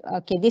you have.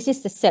 Okay, this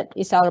is the surd.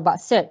 It's all about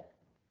surd.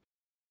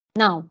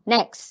 Now,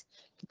 next.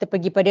 Kita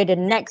pergi pada the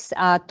next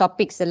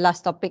topics, the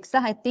last topics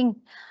lah I think,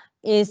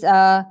 is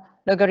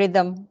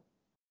logarithm.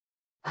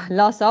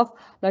 Laws of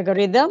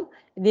logarithm.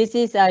 This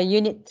is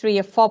unit 3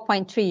 of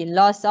 4.3,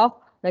 laws of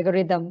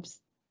logarithms.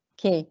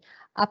 Okay,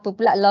 apa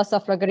pula laws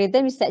of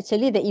logarithm? Is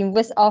actually the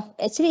inverse of,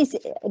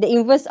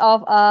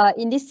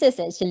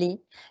 indices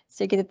actually.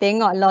 So kita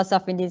tengok laws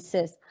of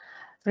indices.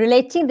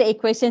 Relating the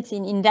equations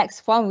in index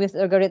form with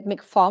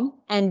logarithmic form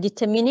and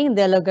determining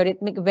the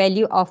logarithmic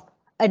value of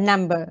a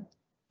number.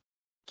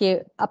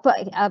 Okay,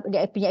 apa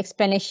dia punya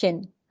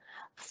explanation?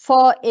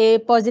 For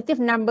a positive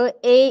number,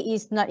 A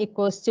is not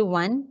equals to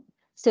 1.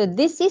 So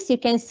this is,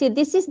 you can see,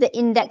 this is the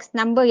index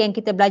number yang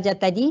kita belajar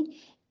tadi.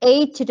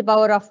 A to the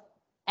power of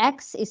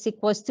X is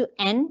equals to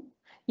N.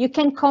 You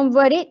can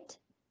convert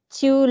it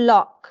to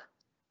log,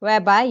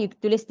 whereby you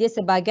tulis dia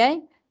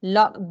sebagai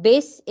log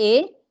base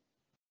A.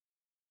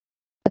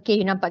 Okay,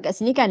 you nampak kat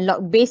sini kan,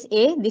 log base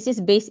A. This is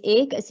base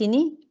A kat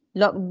sini.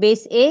 Log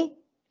base A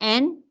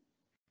N.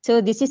 So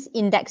this is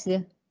index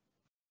dia.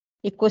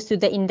 Equals to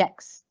the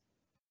index.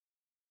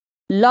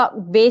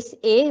 Log base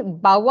A,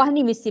 bawah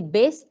ni mesti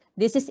base.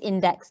 This is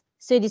index.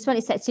 So this one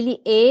is actually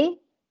A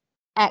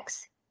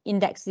X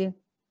index dia.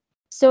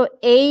 So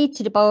A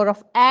to the power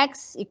of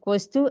X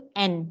equals to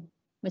N.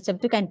 Macam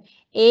tu kan.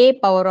 A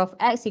power of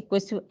X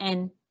equals to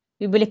N.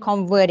 We boleh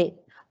convert it.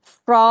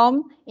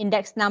 From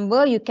index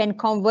number, you can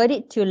convert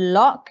it to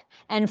log.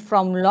 And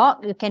from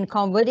log, you can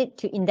convert it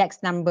to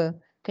index number.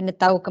 Kena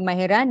tahu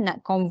kemahiran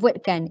nak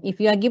convert kan.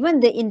 If you are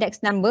given the index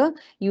number,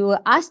 you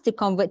are asked to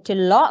convert to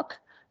log.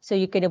 So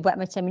you kena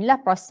buat macam inilah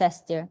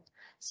proses dia.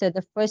 So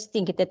the first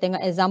thing kita tengok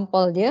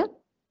example dia.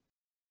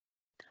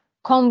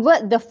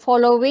 Convert the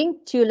following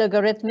to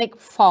logarithmic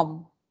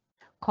form.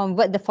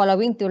 Convert the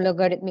following to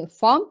logarithmic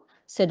form.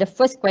 So the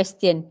first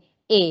question,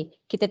 A.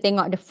 Kita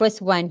tengok the first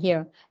one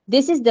here.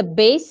 This is the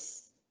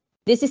base.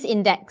 This is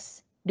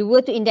index. Dua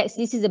tu index,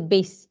 this is the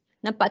base.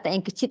 Nampak tak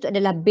yang kecil tu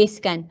adalah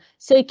base kan?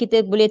 So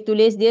kita boleh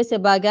tulis dia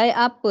sebagai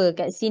apa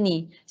kat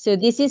sini? So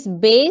this is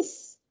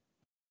base.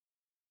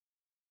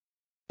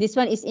 This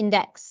one is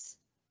index.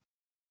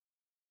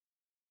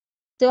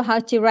 So how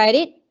to write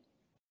it?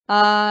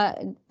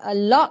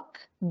 Log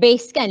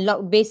base kan?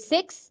 Log base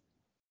 6.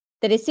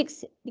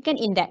 36 ni kan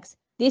index.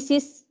 This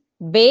is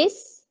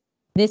base.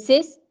 This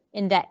is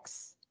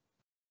index.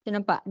 So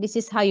nampak? This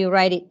is how you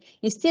write it.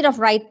 Instead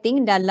of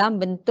writing dalam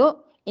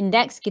bentuk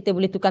index, kita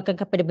boleh tukarkan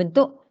kepada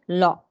bentuk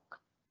log.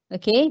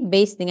 Okay,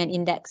 base dengan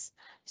index.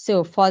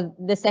 So for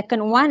the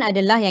second one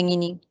adalah yang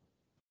ini.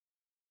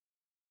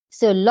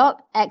 So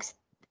log x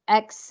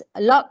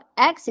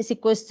is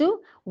equals to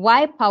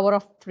y power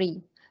of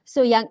 3.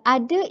 So yang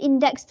ada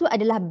index tu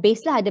adalah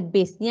base lah, ada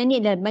base. Yang ni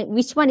adalah,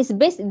 which one is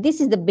base? This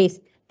is the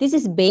base. This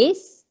is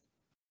base.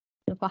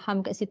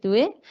 Faham kat situ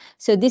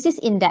So this is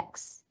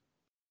index.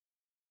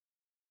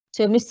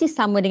 So mesti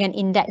sama dengan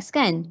index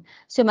kan?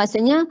 So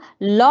maksudnya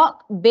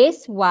log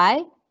base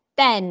y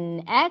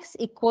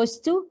 10x equals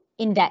to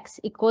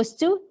index equals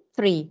to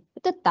 3.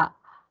 Betul tak?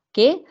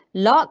 Okay.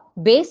 Log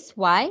base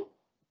y.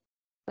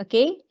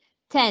 Okay.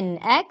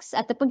 10x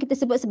ataupun kita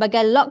sebut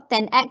sebagai log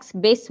 10x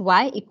base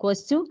y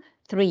equals to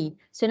 3.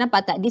 So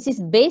nampak tak? This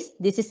is base,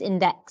 this is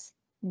index.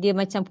 Dia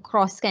macam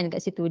cross kan kat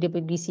situ. Dia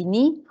pergi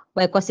sini.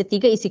 Y kuasa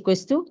 3 is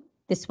equals to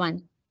this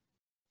one.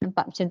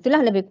 Nampak macam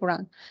itulah lebih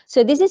kurang.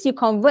 So this is you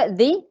convert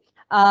the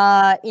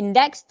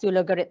index to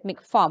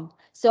logarithmic form.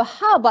 So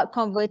how about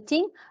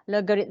converting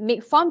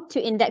logarithmic form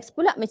to index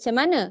pula macam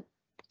mana?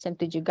 Macam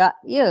tu juga.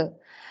 Ya.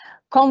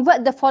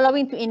 Convert the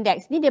following to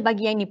index. Ni dia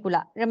bagi yang ni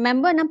pula.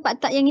 Remember nampak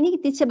tak yang ini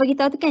kita bagi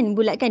tahu tu kan?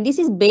 Bulatkan. This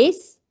is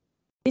base.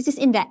 This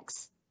is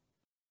index.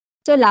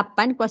 So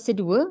 8 kuasa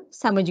 2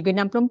 sama juga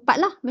 64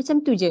 lah.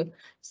 Macam tu je.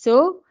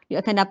 So you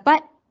akan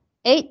dapat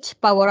 8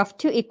 power of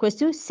 2 equals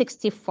to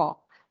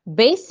 64.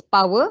 Base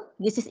power,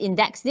 this is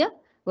index dia,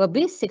 will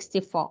be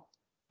 64.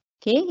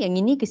 Okay, yang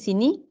ini ke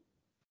sini.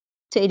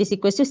 So it is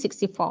equals to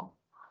 64.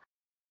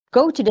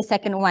 Go to the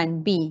second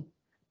one, B.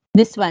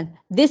 This one.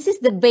 This is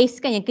the base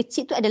kan. Yang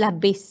kecil tu adalah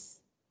base.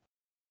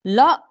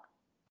 Log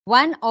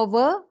 1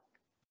 over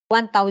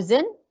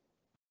 1000.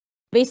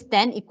 Base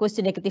 10 equals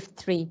to negative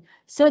 3.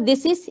 So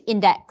this is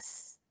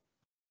index.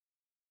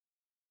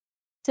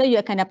 So you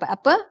akan dapat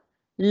apa?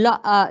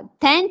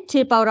 10 to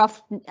the power of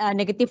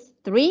negative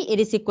 3, it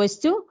is equals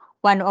to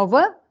 1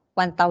 over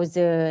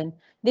 1000.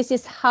 This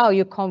is how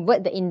you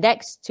convert the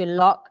index to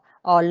log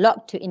or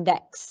log to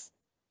index.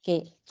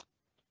 Okay.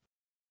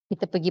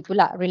 Kita pergi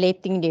pula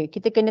relating dia.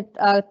 Kita kena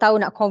tahu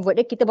nak convert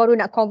dia. Kita baru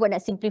nak convert,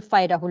 nak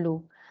simplify dahulu.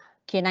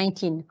 Okay,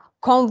 19.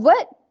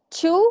 Convert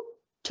 2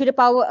 to the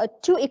power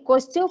 2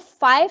 equals to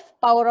 5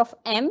 power of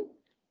m.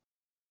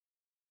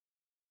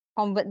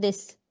 Convert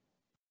this.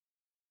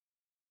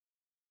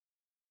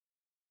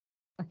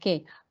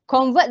 Okay,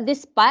 convert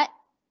this part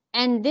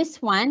and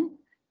this one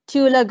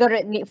to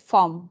logarithmic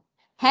form.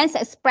 Hence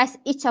express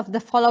each of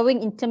the following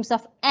in terms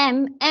of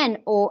m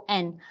and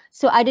on.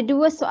 So ada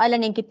dua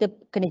soalan yang kita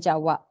kena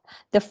jawab.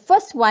 The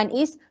first one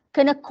is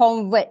kena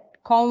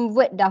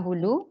convert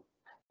dahulu.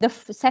 The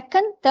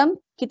second term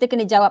kita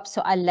kena jawab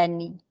soalan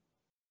ni.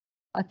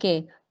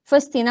 Okay,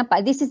 first thing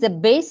nampak, this is the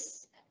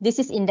base, this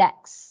is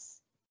index.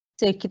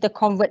 So kita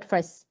convert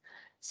first.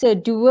 So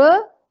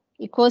 2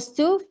 equals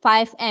to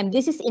 5m.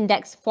 This is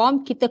index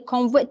form. Kita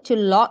convert to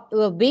log, it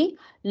will be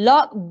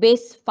log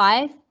base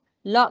 5,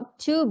 log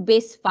 2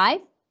 base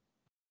 5.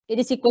 It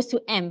is equals to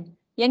m.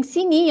 Yang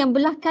sini, yang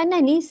belah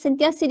kanan ni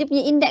sentiasa dia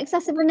punya index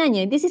lah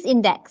sebenarnya. This is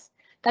index.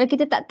 Kalau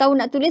kita tak tahu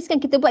nak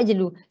tuliskan, kita buat je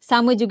dulu.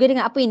 Sama juga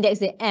dengan apa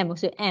index dia? M.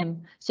 So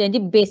m. So yang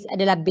ni base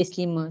adalah base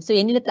 5. So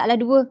yang ni letaklah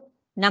 2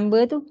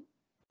 number tu.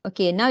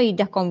 Okay, now you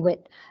dah convert.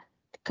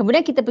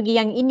 Kemudian kita pergi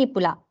yang ini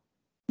pula.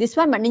 This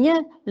one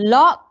maknanya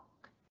log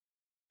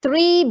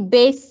 3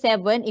 base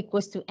 7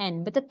 equals to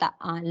n. Betul tak?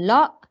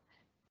 Log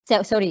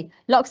 7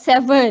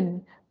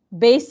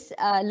 base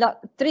log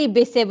 3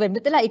 base 7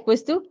 betul lah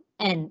equals to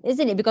n.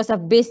 Isn't it? Because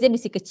of base dia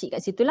mesti kecil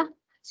kat situ lah.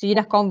 So you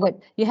dah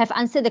convert. You have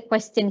answered the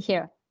question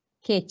here.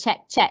 Okay,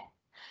 check.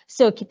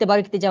 So kita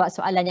jawab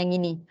soalan yang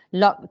ini.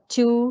 Log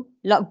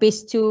 2, log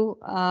base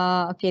 2.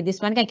 Okay, this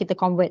one kan kita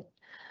convert.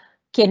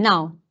 Okay,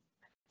 now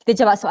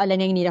kita jawab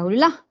soalan yang ini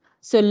dahululah.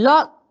 So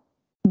log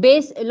 2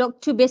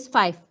 base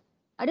 5.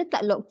 Ada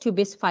tak log 2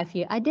 base 5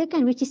 here? Ada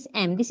kan, which is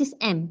m. This is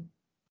m.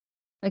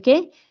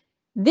 Okay.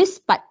 This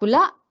part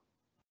pula,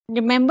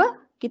 remember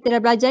kita dah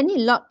belajar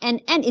ni log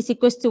n is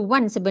equals to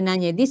 1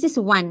 sebenarnya. This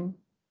is 1.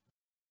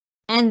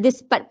 And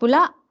this part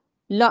pula,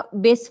 log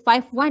base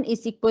 5 1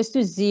 is equals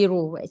to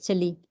 0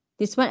 actually.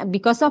 This one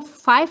because of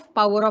 5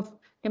 power of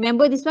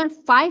Remember this one,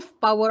 5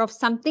 power of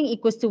something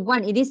equals to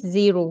 1. It is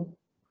 0.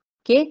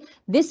 Okay,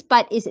 this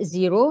part is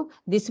 0.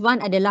 This one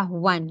adalah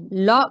 1.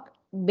 Log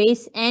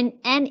base n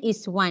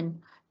is 1.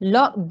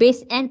 Log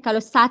base n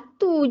kalau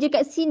 1 je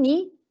kat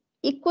sini,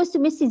 equals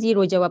to mesti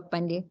 0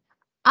 jawapan dia.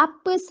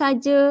 Apa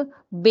saja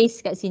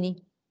base kat sini.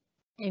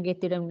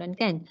 Gitu dan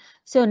kan.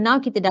 So now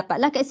kita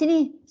dapatlah kat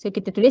sini. So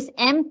kita tulis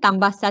M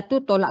tambah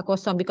 1 tolak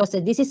kosong. Because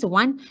this is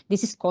 1,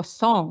 this is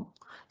kosong.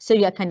 So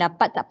you akan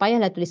dapat, tak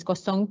payahlah tulis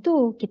kosong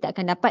tu. Kita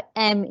akan dapat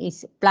M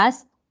is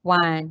plus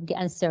 1. The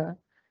answer.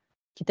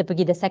 Kita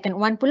pergi the second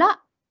one pula.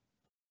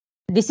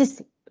 This is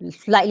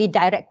slightly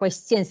direct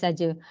question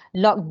saja.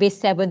 Log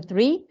base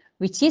 73,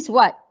 which is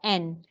what?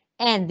 N.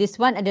 And this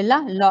one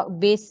adalah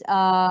log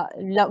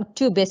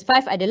 2 base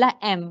 5 adalah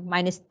M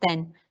minus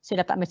 10. So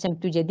dapat macam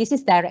tu je. This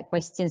is direct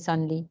questions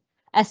only.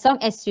 As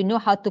long as you know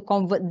how to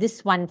convert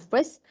this one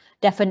first,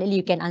 definitely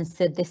you can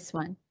answer this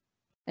one.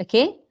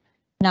 Okay.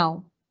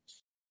 Now,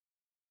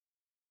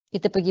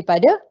 kita pergi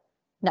pada,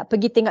 nak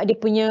pergi tengok dia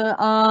punya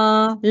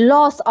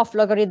laws of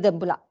logarithm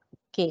pula.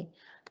 Okay.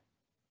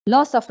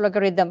 Laws of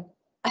logarithm.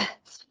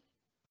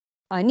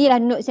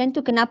 Inilah notes yang tu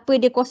kenapa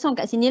dia kosong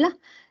kat sini lah.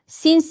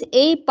 Since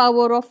A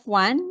power of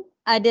 1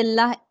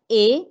 adalah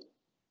A,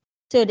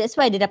 so that's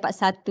why dia dapat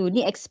 1.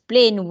 Ni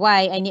explain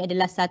why ini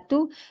adalah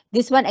 1.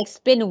 This one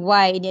explain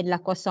why ini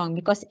adalah kosong.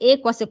 Because A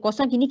kuasa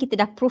kosong, ini kita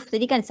dah proof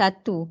tadi kan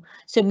 1.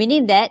 So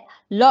meaning that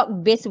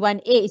log base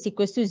 1A is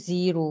equals to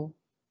 0.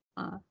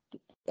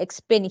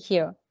 Explain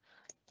here.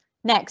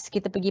 Next,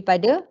 kita pergi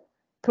pada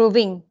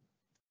proving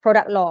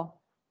product law.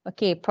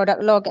 Okay,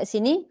 product law kat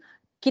sini.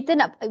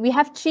 We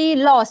have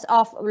 3 laws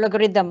of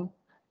logarithm.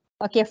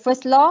 Okay,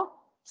 first law,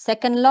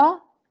 second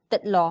law,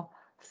 third law.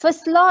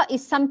 First law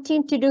is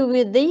something to do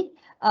with the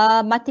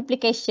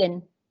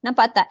multiplication.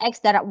 Nampak tak?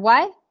 X darab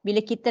Y.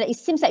 Bila kita, it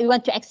seems like we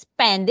want to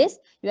expand this.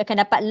 You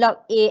akan dapat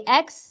log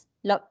X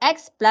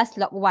plus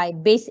log Y.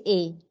 Base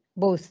A.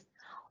 Both.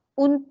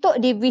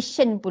 Untuk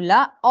division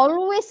pula,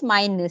 always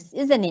minus,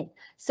 isn't it?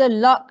 So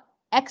log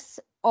X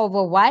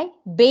over Y,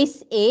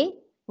 base A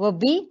will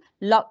be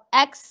log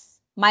X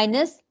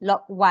minus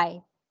log Y.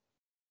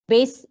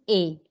 Base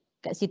A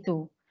kat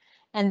situ.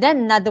 And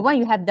then another one,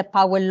 you have the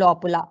power law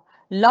pula.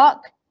 Log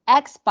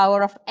X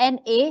power of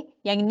NA,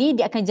 yang ni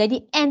dia akan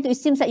jadi N tu, it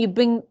seems like you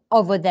bring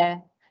over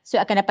there. So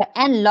akan dapat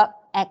N log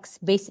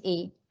X base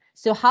A.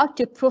 So how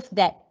to prove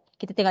that?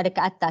 Kita tengok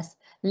dekat atas.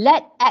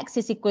 Let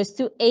X is equals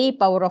to A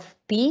power of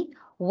P,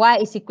 Y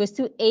is equals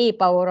to A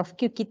power of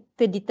Q.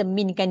 Kita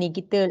determinekan ni,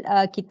 kita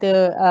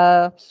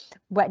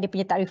buat dia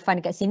punya takrifan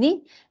kat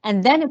sini.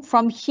 And then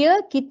from here,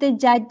 kita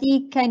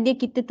jadikan dia,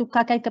 kita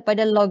tukarkan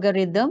kepada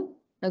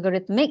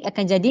logarithmic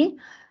akan jadi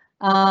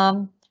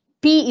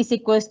P is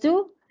equals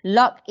to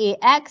log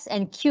AX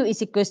and Q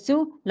is equals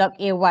to log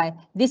AY.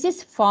 This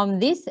is from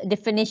this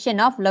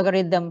definition of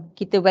logarithm.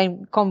 Kita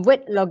when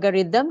convert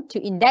logarithm to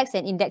index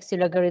and index to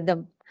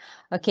logarithm.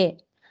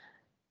 Okay,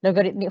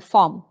 logarithmic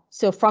form.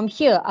 So from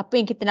here, apa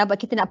yang kita nak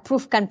buat? Kita nak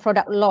provekan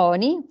product law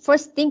ni.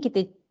 First thing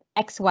kita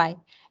XY.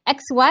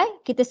 XY,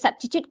 kita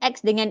substitute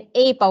X dengan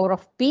A power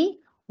of P,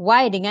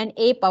 Y dengan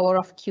A power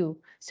of Q.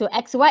 So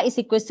XY is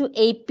equals to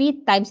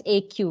AP times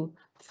AQ.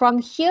 From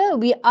here,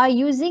 we are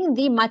using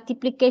the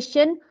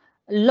multiplication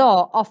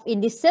law of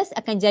indices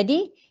akan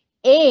jadi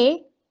A,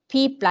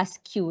 P plus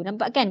Q.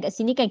 Nampak kan? Kat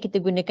sini kan kita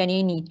gunakan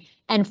ini.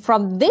 And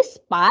from this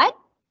part,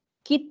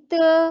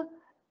 kita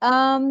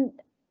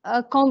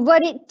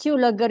convert it to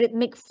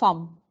logarithmic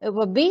form. It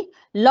will be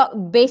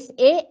log base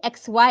A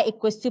XY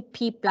equals to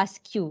P plus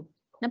Q.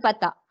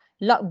 Nampak tak?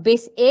 Log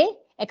base A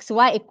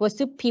XY equals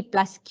to P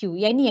plus Q.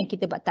 Yang ni yang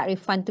kita buat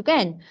takrifan tu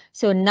kan.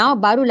 So now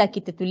barulah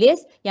kita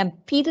tulis yang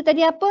P tu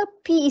tadi apa?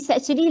 P is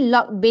actually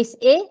log base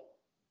A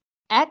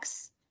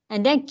X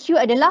and then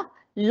Q adalah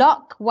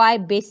log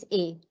Y base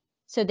A.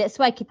 So that's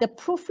why kita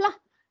prove lah.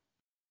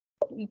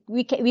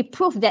 We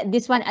prove that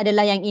this one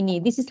adalah yang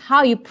ini. This is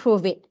how you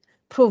prove it.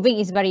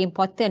 Proving is very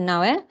important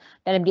now.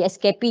 Dalam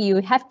DSKP, you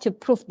have to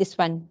prove this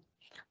one.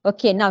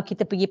 Okay, now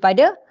kita pergi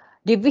pada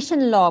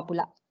division law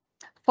pula.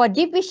 For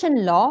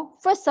division law,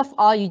 first of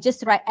all, you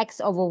just write X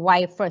over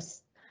Y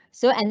first.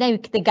 So, and then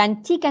kita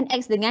gantikan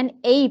X dengan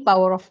A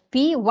power of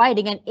P, Y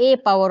dengan A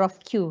power of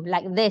Q,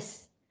 like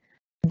this.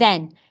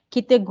 Then,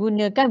 kita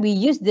gunakan, we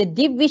use the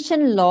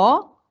division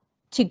law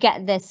to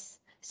get this.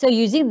 So,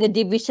 using the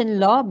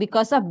division law,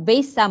 because of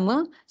base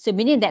sama, so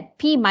meaning that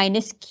P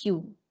minus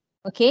Q.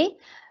 Okay?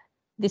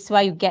 This is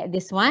why you get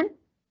this one.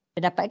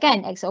 Kita dapat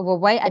kan X over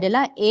Y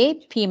adalah A,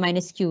 P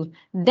minus Q.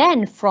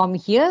 Then from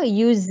here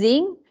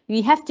we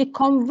have to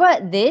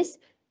convert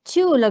this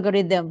to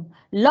logarithm.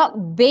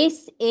 Log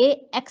base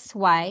A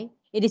XY,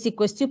 it is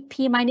equals to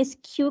P minus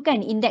Q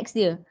kan index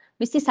dia.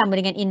 Mesti sama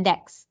dengan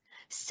index.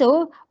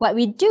 So what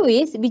we do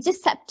is we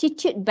just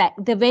substitute back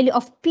the value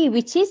of P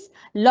which is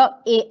log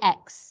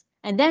AX.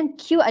 And then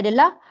Q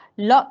adalah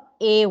log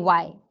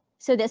AY.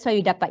 So that's why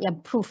you dapat yang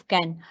proof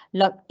kan.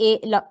 Log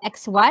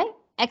XY.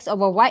 X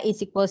over Y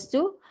is equals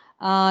to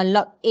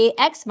log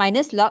AX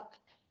minus log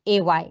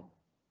AY.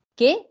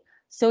 Okay.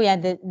 So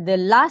yang the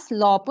last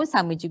law pun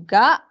sama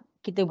juga.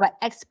 Kita buat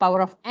x power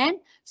of n.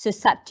 So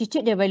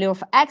substitute the value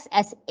of x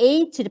as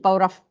a to the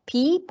power of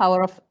p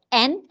power of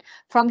n.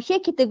 From here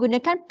kita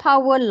gunakan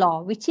power law,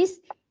 which is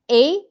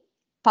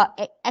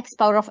x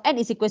power of n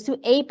is equal to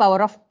a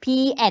power of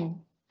pn.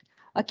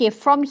 Okay,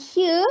 from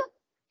here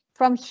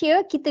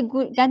kita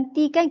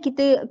gantikan,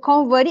 kita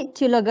convert it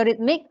to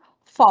logarithmic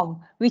form,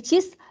 which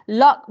is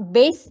log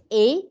base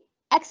a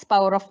x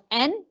power of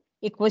n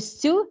equals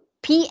to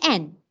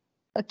pn.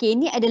 Okay,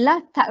 ini adalah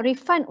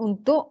takrifan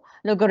untuk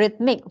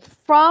logarithmic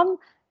from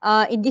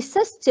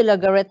indices to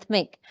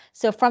logarithmic.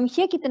 So from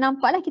here kita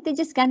nampaklah, kita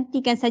just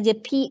gantikan saja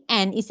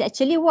pn is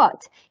actually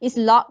what? Is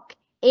log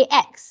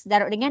ax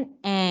darab dengan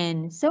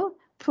n. So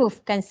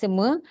proofkan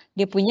semua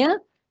dia punya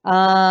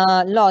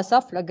laws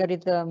of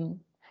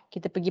logarithm.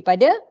 Kita pergi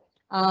pada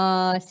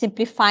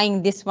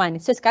simplifying this one.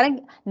 So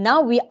sekarang, now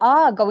we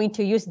are going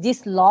to use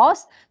these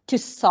laws to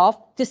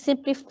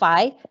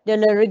simplify the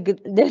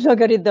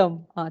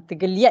logarithm.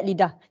 Tergeliat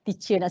lidah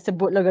teacher nak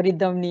sebut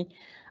logarithm ni.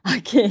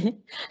 Okay,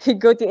 we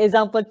go to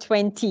example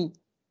 20.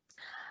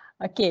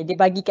 Okay, dia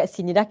bagi kat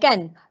sini dah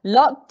kan.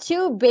 Log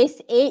 2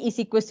 base A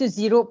is equal to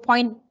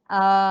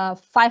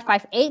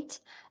 0.558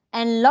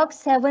 and log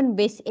 7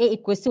 base A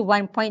equals to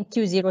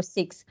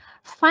 1.206.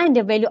 Find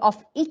the value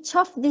of each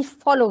of the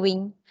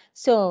following.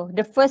 So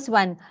the first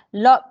one,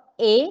 log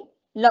A,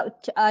 log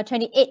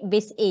 28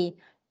 base A.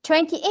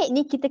 28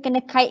 ni kita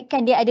kena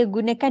kaitkan, dia ada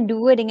gunakan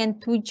 2 dengan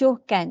 7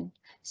 kan.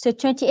 So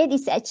 28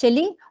 is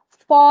actually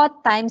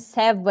 4 times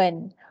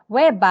 7,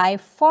 whereby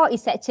 4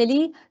 is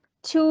actually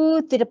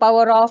 2 to the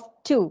power of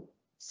 2.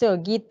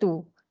 So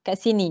gitu kat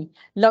sini.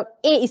 Log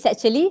A is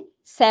actually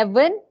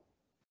 7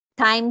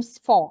 times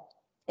 4,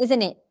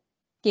 isn't it?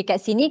 Okay,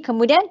 kat sini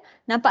kemudian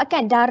nampak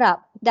kan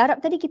darab.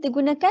 Darab tadi kita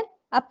gunakan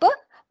apa?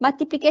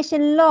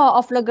 Multiplication law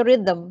of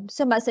logarithm.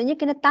 So maksudnya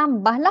kena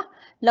tambahlah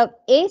log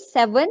A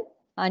 7.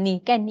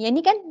 Ni kan, yang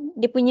ni kan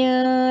dia punya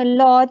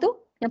law tu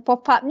yang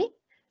pop up ni.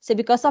 So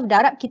because of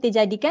darab kita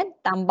jadikan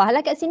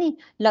tambahlah kat sini.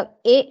 Log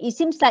A, it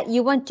seems like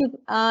you want to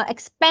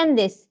expand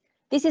this.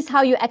 This is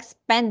how you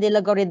expand the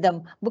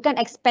logarithm.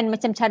 Bukan expand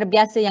macam cara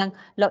biasa yang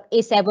log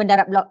A7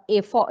 darab log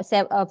A4,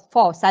 4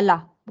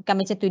 salah. Bukan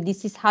macam tu.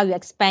 This is how you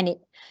expand it.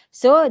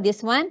 So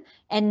this one,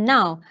 and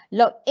now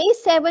log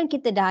A7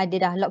 kita dah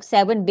ada dah. Log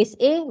 7 base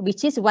A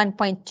which is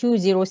 1.206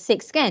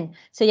 kan.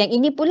 So yang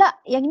ini pula,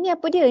 yang ini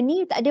apa dia?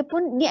 Ni tak ada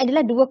pun, ni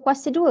adalah 2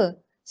 kuasa 2.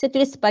 So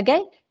tulis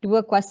sebagai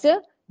 2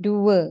 kuasa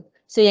 2.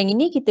 So yang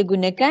ini kita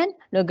gunakan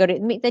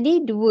logarithmic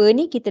tadi, 2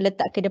 ni kita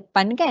letak ke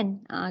depan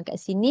kan. Kat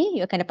sini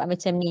you akan dapat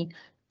macam ni.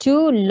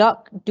 2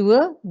 log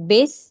 2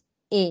 base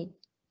A.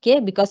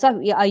 Okay, because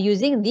of we are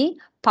using the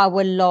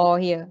power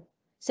law here.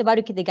 So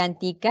baru kita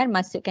gantikan,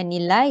 masukkan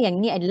nilai,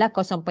 yang ni adalah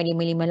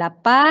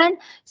 0.558.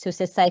 So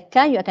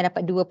selesaikan, you akan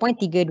dapat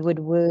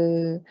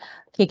 2.322.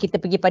 Okay, kita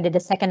pergi pada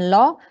the second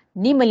law.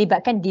 Ni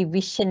melibatkan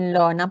division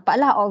law.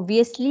 Nampaklah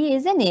obviously,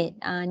 isn't it?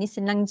 Ni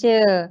senang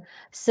je.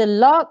 So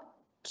log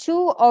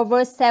 2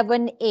 over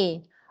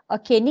 7A.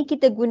 Okay, ni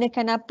kita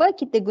gunakan apa?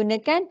 Kita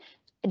gunakan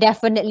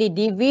definitely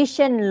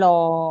division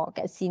law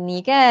kat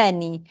sini kan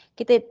ni.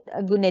 Kita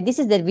guna,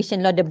 this is the division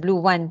law, the blue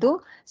one tu.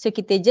 So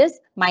kita just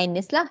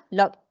minus lah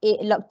log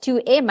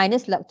 2A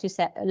minus log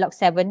 7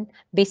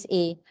 base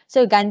A.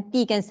 So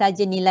gantikan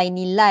saja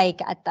nilai-nilai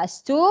ke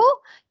atas tu.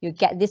 You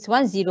get this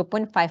one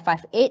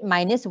 0.558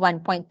 minus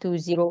 1.206.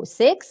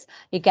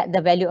 You get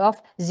the value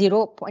of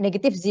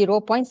negative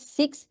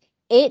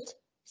 0.68648.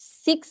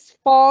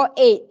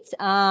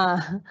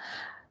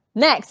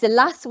 Next, the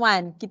last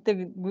one. Kita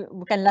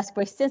bukan last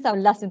question, so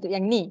last untuk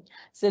yang ni.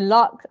 So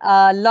log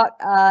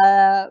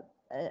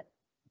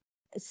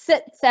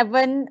Surds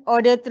 7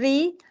 order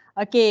 3,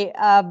 okay,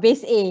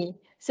 base A.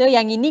 So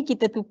yang ini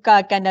kita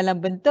tukarkan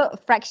dalam bentuk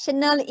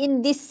fractional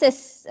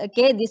indices.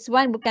 Okay, this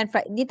one bukan,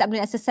 ni tak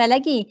boleh nak selesai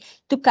lagi.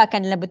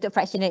 Tukarkan dalam bentuk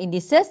fractional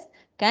indices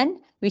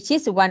kan, which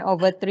is 1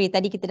 over 3.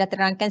 Tadi kita dah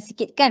terangkan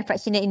sikit kan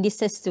fractional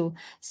indices tu.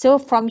 So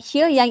from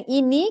here yang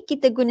ini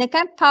kita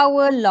gunakan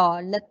power law,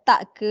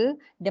 letak ke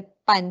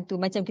depan tu,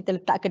 macam kita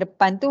letak ke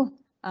depan tu.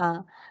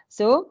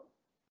 So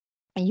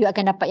you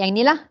akan dapat yang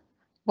ni lah,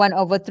 1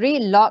 over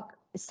 3 log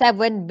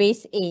 7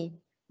 base A,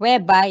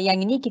 whereby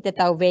yang ini kita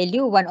tahu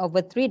value 1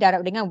 over 3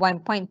 darab dengan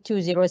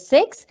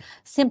 1.206.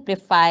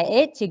 Simplify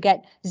it, you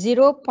get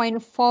 0.402.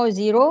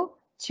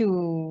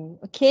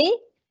 Okay,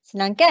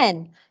 senang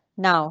kan?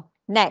 Now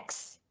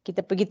next,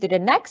 kita pergi to the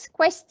next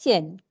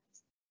question.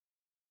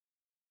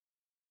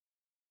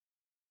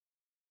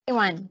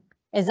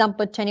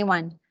 Example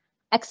 21.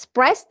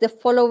 Express the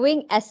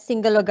following as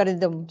single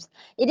logarithms.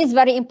 It is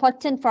very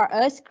important for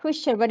us,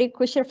 very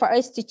crucial for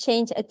us to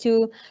change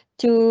to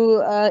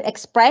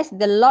express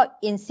the log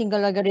in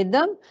single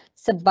logarithm,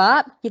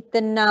 sebab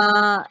kita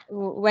nak,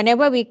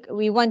 whenever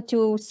we want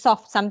to solve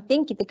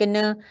something, kita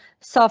kena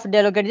solve the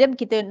logarithm,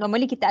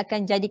 normally kita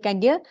akan jadikan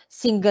dia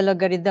single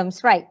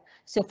logarithms, right?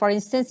 So for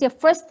instance, the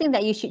first thing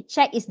that you should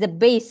check is the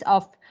base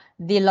of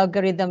the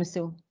logarithms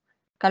tu.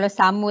 Kalau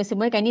sama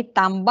semua kan, ni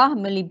tambah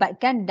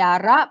melibatkan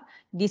darab,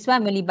 this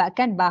one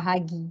melibatkan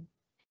bahagi.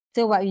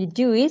 So what you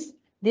do is,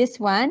 this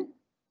one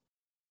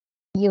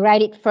You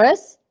write it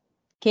first.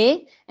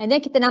 Okay. And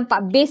then kita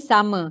nampak base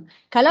sama.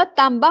 Kalau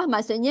tambah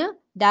maksudnya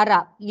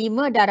darab.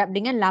 5 darab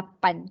dengan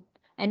 8.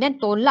 And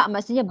then tolak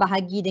maksudnya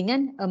bahagi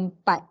dengan 4.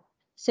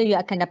 So you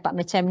akan dapat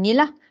macam ni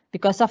lah.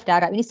 Because of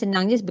darab ini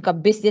senang je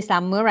because base dia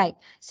sama, right?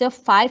 So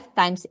 5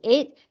 times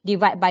 8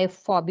 divide by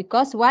 4.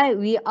 Because why?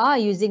 We are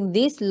using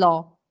this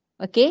law.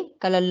 Okay.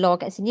 Kalau law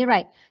kat sini,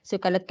 right? So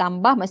kalau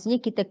tambah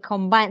maksudnya kita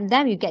combine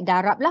them, you get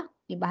darab lah.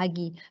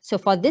 Dibahagi. So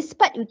for this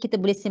part, kita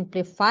boleh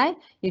simplify.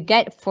 You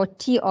get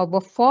 40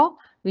 over 4.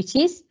 Which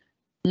is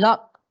log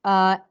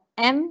log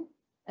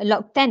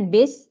 10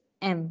 base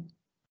m.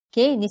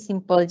 Okay, ini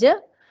simple je.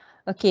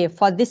 Okay,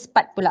 for this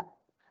part pula.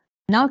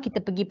 Now kita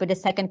pergi pada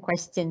second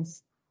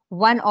questions.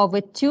 1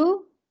 over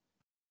 2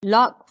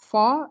 log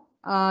 4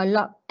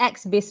 log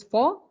x base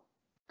 4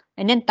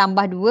 and then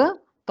tambah 2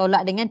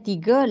 tolak dengan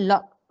 3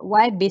 log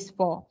y base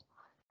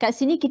 4. Kat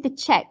sini kita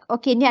check.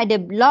 Okay, ni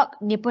ada log,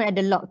 ni pun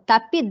ada log.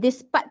 Tapi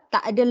this part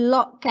tak ada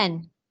log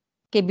kan?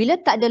 Okay, bila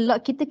tak ada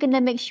log, kita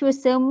kena make sure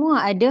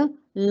semua ada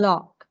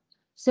log.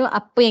 So,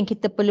 apa yang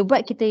kita perlu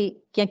buat,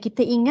 yang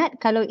kita ingat,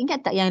 kalau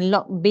ingat tak yang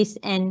log base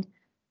n?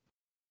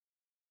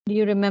 Do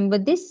you remember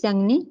this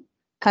yang ni?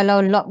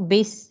 Kalau log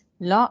base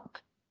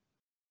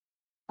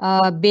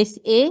base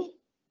A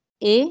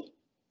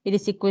it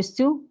is equals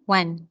to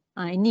 1.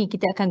 Ini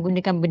kita akan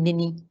gunakan benda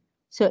ni.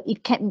 So,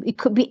 it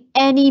could be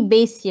any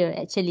base here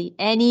actually.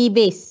 Any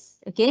base.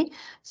 Okay.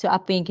 So,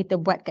 apa yang kita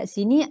buat kat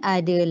sini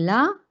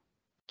adalah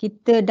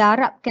kita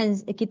darabkan,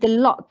 kita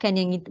logkan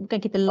yang itu.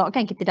 Bukan kita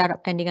logkan, kita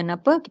darabkan dengan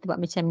apa? Kita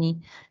buat macam ni.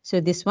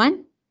 So, this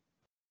one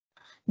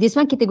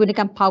kita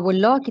gunakan power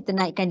law. Kita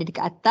naikkan dia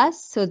dekat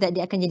atas. So, that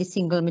dia akan jadi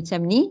single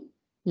macam ni.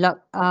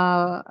 Log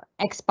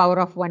x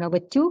power of 1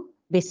 over 2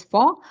 base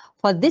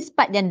 4. For this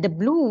part yang the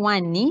blue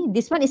one ni,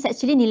 this one is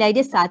actually nilai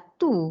dia 1.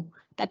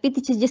 Tapi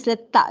teacher just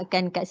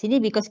letakkan kat sini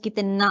because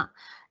kita nak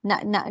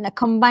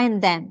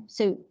combine them.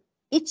 So,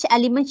 each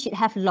element should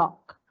have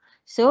log.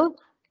 So,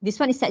 this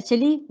one is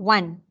actually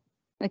 1.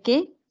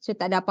 Okay. So,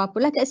 tak ada apa-apa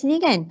lah kat sini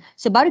kan.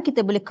 So, baru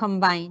kita boleh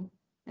combine.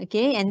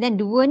 Okay. And then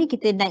 2 ni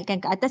kita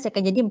naikkan ke atas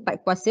akan jadi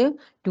 4 kuasa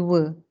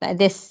 2. Like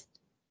this.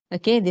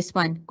 Okay. This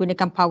one.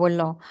 Gunakan power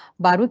law.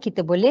 Baru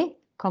kita boleh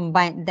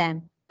combine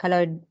them.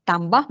 Kalau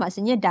tambah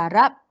maksudnya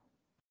darab.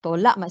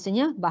 Tolak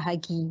maksudnya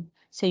bahagi.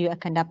 So, you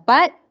akan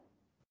dapat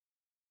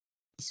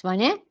this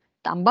one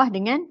tambah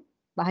dengan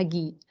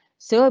bahagi.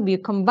 So, you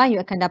combine, you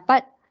akan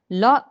dapat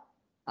log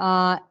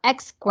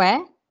x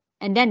square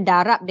and then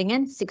darab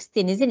dengan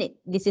 16, isn't it?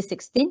 This is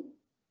 16.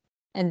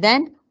 And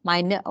then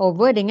minus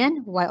over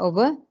dengan y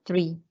over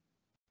 3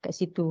 kat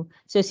situ.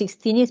 So,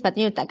 16 ni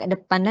sepatutnya letak kat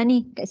depan lah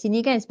ni. Kat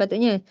sini kan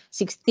sepatutnya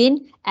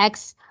 16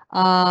 x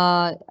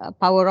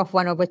power of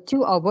 1 over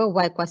 2 over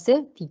y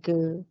kuasa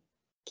 3.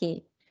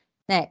 Okay.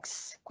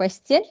 Next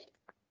question.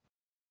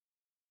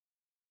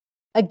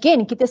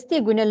 Again, kita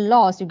still guna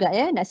laws juga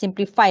ya. Nak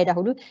simplify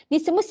dahulu. Ni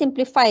semua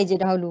simplify je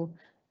dahulu.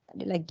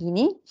 Ada lagi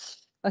ni.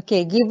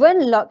 Okay,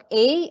 given log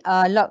A,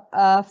 log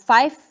 5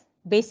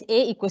 base A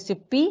equals to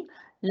P,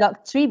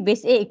 log 3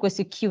 base A equals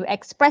to Q.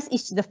 Express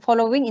each the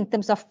following in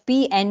terms of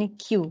P and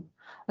Q.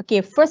 Okay,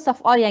 first of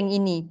all yang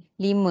ini,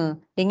 5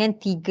 dengan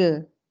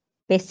 3.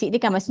 Basic dia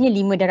kan maksudnya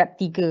 5 darab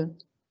 3.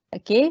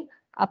 Okay,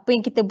 apa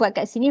yang kita buat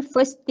kat sini,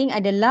 first thing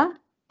adalah,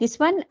 this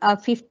one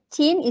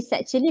 15 is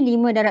actually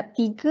 5 darab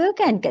 3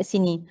 kan kat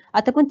sini.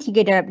 Ataupun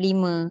 3 darab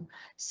 5.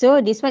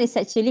 So this one is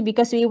actually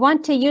because we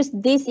want to use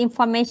this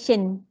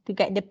information to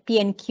get the P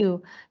and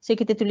Q. So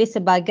kita tulis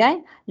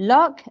sebagai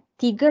log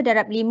 3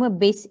 darab 5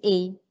 base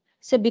A.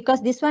 So because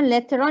this one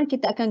later on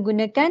kita akan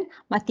gunakan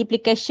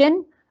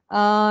multiplication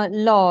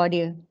law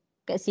dia.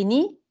 Kat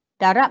sini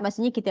darab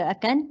maksudnya kita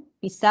akan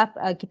pisah,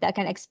 kita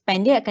akan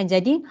expand dia akan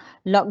jadi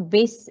log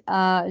base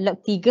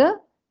log 3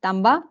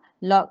 tambah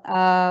log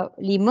 5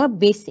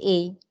 base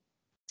A.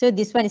 So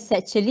this one is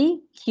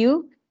actually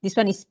Q, this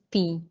one is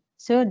P.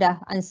 So dah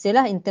answer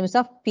lah in terms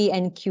of P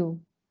and Q.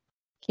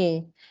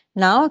 Okay.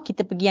 Now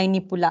kita pergi yang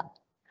ni pula.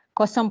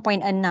 0.6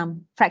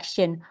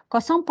 fraction.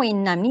 0.6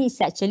 ni is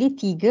actually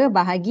 3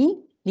 bahagi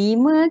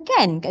 5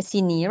 kan kat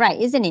sini. Right,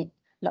 isn't it?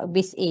 Log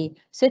base A.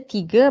 So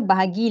 3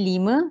 bahagi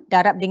 5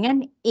 darab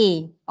dengan A.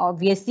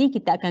 Obviously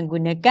kita akan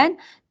gunakan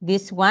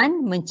this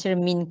one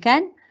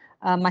mencerminkan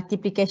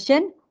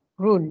multiplication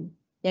rule.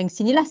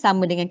 Yang sinilah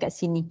sama dengan kat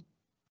sini.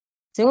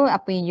 So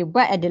apa yang you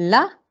buat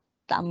adalah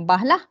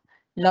tambahlah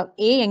log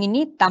A yang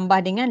ini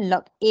tambah dengan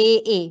log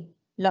AA.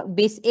 Log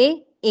base A,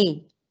 A.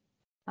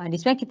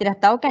 This one kita dah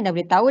tahu kan, dah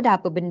boleh tahu dah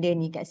apa benda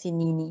ni kat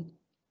sini ni.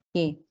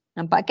 Okay,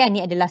 nampak kan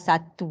ni adalah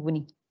 1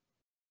 ni.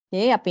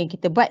 Okay, apa yang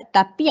kita buat.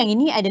 Tapi yang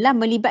ini adalah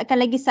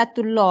melibatkan lagi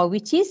satu law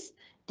which is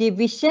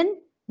division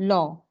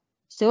law.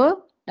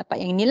 So,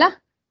 dapat yang inilah.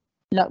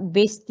 Log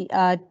base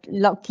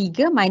log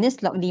 3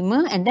 minus log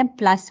 5 and then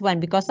plus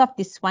 1 because of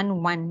this one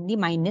 1 ni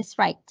minus,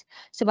 right?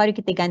 So baru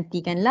kita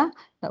gantikanlah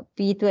log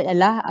P itu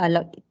adalah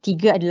log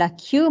 3 adalah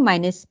Q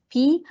minus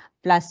P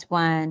plus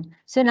 1.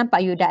 So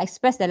nampak you dah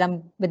express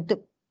dalam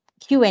bentuk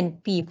Q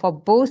and P for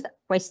both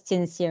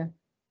questions here.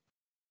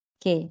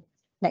 Okay,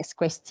 next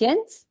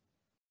questions.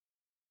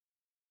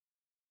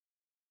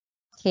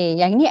 Okay,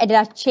 yang ni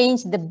adalah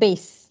change the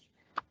base.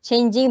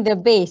 Changing the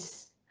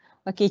base.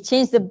 Okay,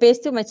 change the base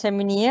tu macam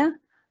ni ya.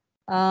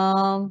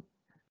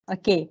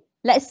 Okay,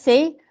 let's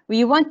say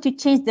we want to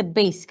change the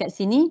base kat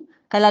sini.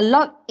 Kalau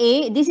log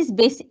A, this is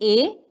base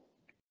A,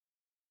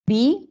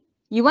 B,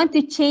 you want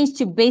to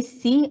change to base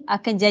C,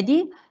 akan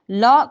jadi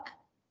log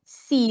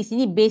C,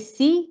 sini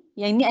base C,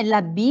 yang ni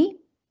adalah B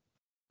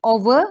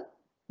over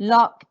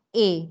log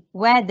A,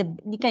 where the,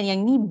 ni kan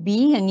yang ni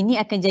B, yang ini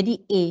akan jadi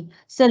A.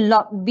 So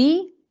log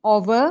B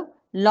over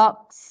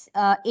log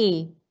A,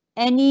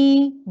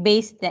 any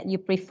base that you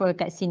prefer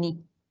kat sini.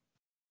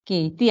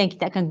 Okay, itu yang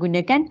kita akan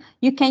gunakan.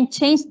 You can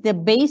change the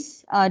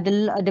base,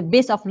 the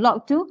base of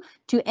log to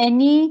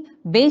any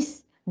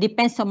base,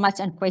 depends so much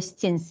on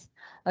questions.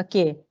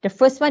 Okay, the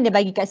first one dia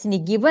bagi kat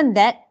sini, given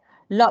that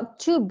log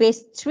 2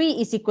 base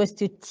 3 is equals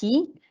to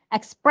T,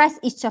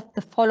 express each of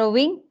the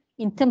following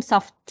in terms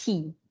of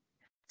T.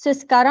 So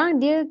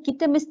sekarang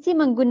kita mesti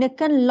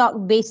menggunakan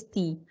log base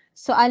T.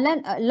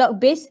 Soalan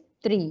log base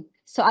 3.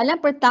 Soalan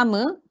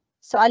pertama,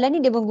 soalan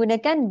ni dia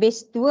menggunakan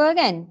base 2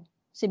 kan?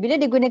 So bila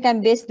dia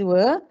gunakan base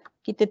 2,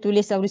 kita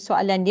tulis dahulu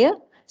soalan dia.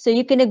 So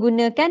you kena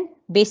gunakan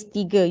base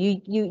 3.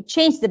 You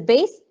change the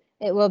base,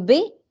 it will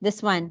be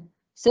this one.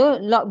 So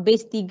log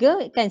base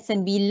 3 kan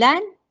 9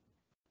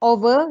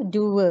 over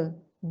 2.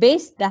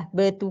 Base dah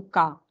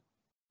bertukar.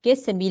 Okay,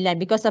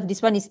 9. Because of this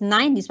one is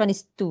 9, this one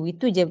is 2.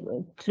 Itu je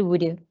clue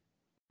dia.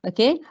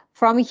 Okay,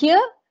 from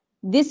here,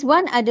 this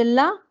one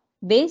adalah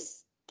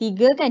base 3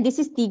 kan? This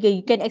is 3.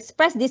 You can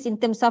express this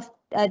in terms of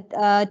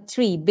 3.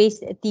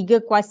 Base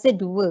 3 kuasa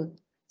 2.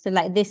 So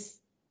like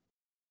this.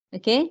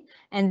 Okay.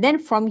 And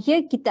then from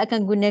here kita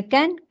akan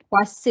gunakan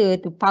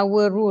kuasa tu,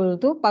 power rule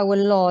tu, power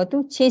law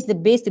tu, change the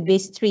base to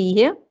base 3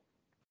 here.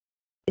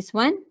 This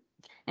one.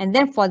 And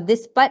then for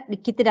this part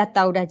kita dah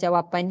tahu dah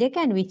jawapan dia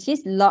kan, which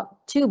is log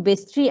 2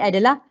 base 3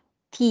 adalah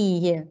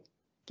T here.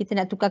 Kita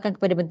nak tukarkan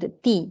kepada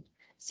bentuk T.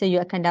 So you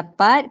akan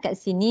dapat kat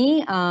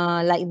sini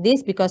like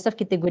this because of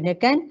kita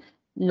gunakan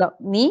log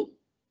ni.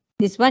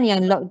 This one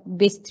yang log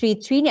base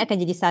 3 ni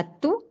akan jadi 1.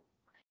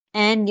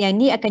 And yang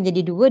ni akan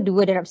jadi 2.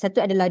 2 darab 1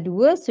 adalah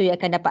 2. So you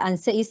akan dapat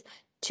answer is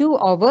 2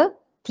 over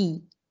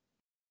T.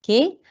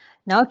 Okay.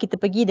 Now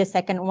kita pergi the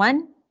second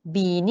one.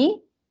 B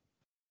ni.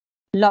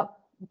 Log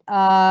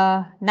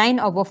 9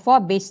 over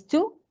 4 base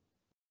 2.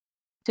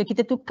 So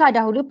kita tukar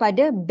dahulu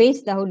pada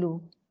base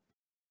dahulu.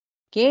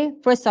 Okay.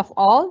 First of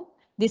all,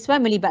 this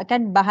one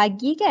melibatkan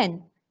bahagi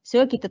kan.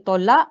 So kita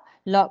tolak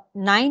log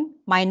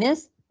 9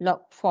 minus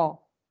log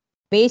 4.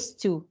 Base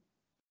 2.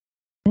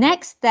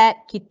 Next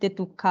step, kita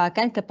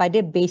tukarkan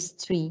kepada base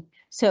 3.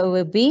 So it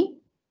will be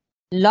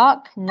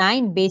log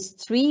 9 base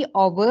 3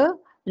 over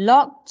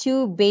log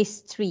 2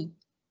 base 3.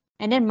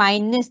 And then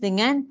minus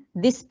dengan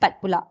this part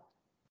pula.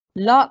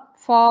 Log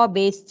 4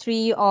 base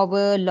 3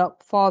 over log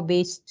 4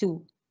 base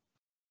 2.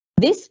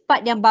 This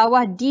part yang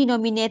bawah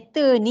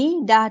denominator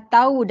ni dah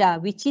tahu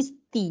dah, which is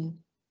T.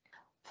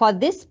 For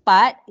this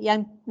part,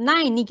 yang 9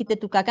 ni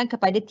kita tukarkan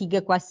kepada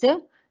 3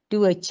 kuasa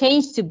 2.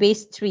 Change to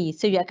base 3.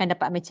 So you akan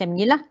dapat macam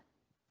ni lah.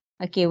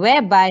 Okay,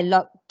 whereby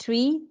log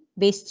 3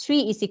 base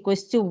 3 is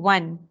equals to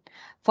 1.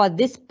 For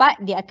this part,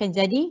 dia akan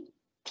jadi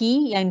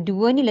T yang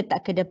 2 ni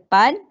letak ke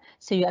depan.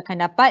 So you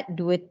akan dapat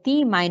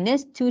 2T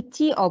minus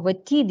 2T over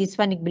T.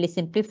 This one you boleh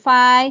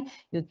simplify.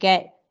 You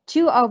get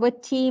 2 over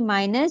T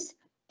minus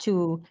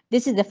 2.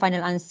 This is the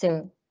final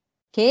answer.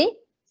 Okay.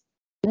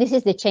 This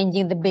is the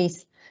changing the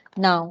base.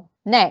 Now,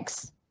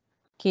 next.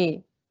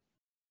 Okay.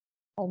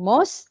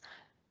 Almost.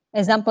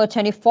 Example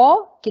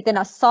 24. Kita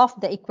nak solve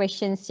the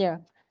equations here.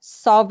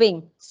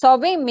 Solving.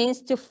 Solving means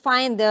to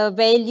find the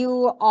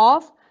value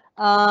of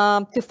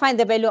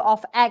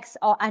x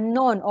or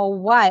unknown or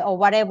y or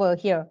whatever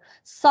here.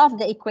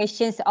 Solve the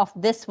equations of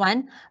this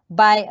one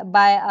by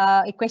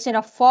equation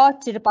of 4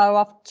 to the power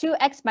of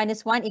 2x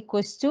minus 1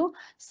 equals to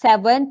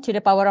 7 to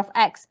the power of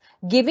x.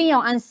 Giving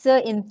your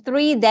answer in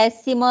 3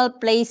 decimal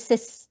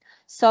places.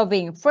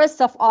 Solving.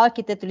 First of all,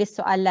 kita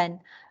tulis soalan.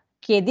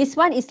 Okay, this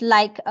one is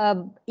like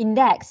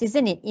index,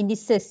 isn't it?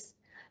 Indices.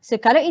 So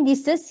kalau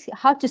indices,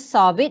 how to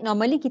solve it?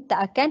 Normally kita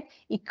akan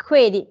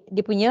equate it,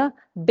 dia punya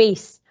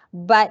base.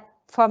 But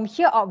from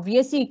here,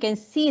 obviously, you can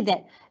see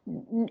that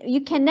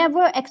you can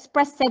never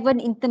express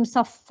 7 in terms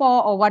of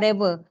 4 or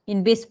whatever.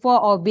 In base 4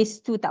 or base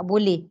 2, tak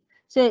boleh.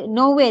 So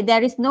no way, there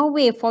is no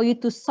way for you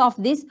to solve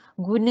this.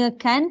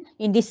 Gunakan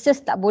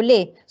indices, tak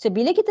boleh. So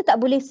bila kita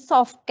tak boleh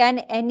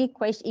solvekan any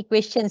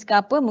equations ke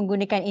apa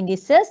menggunakan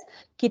indices,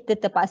 kita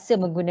terpaksa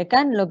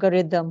menggunakan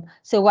logarithm.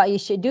 So what you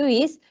should do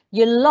is,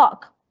 you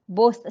log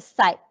both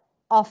side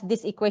of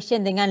this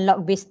equation dengan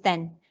log base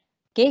 10.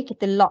 Okay,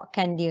 kita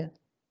logkan dia.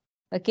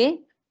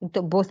 Okay,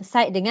 untuk both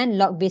side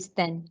dengan log base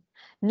 10.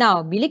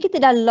 Now, bila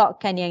kita dah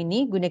logkan yang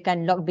ni,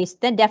 gunakan log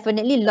base 10,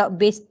 definitely log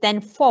base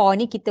 10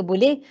 4 ni kita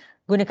boleh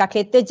guna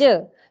calculator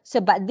je. So,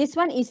 but this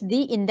one is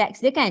the index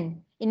dia kan.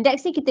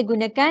 Index ni kita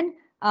gunakan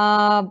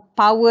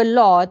power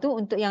law tu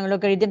untuk yang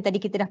logarithm tadi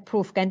kita dah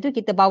prove kan tu.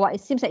 Kita bawa,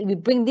 it seems like we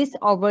bring this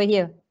over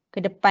here,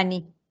 ke depan ni.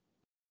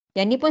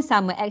 Yang ni pun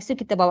sama, x tu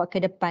kita bawa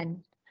ke depan.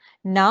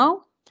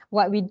 Now,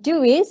 what we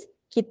do is,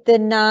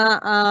 kita nak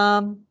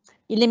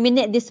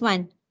eliminate this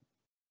one,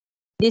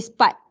 this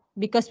part,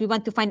 because we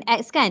want to find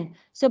x kan.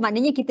 So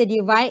maknanya kita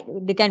divide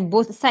dengan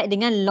both side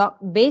dengan log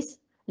base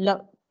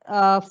log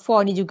 4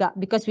 ni juga,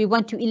 because we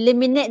want to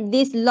eliminate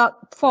this log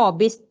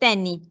 4 base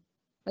 10 ni.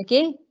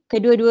 Okay,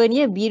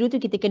 kedua-duanya biru tu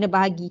kita kena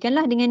bahagikan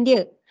lah dengan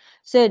dia.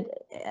 So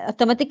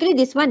automatically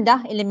this one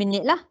dah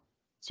eliminate lah.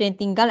 So yang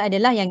tinggal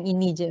adalah yang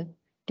ini je,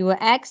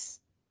 2x.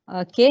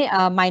 Okay,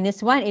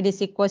 minus 1, it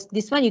is equals,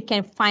 this one you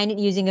can find it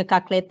using a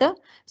calculator.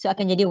 So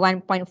akan jadi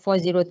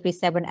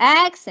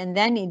 1.4037x, and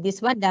then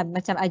this one dah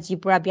macam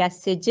algebra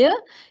biasa je.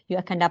 You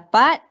akan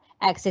dapat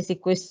x is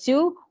equals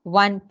to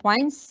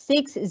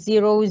 1.6007.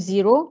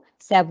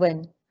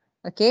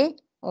 Okay,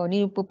 oh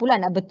ni lupa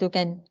pula nak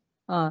betulkan.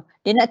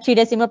 Dia nak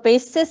 3 decimal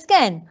places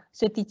kan.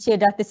 So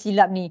teacher dah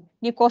tersilap ni.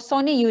 Ni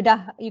kosong ni you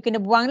kena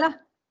buang lah.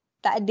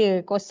 Tak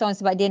ada kosong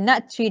sebab dia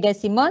nak 3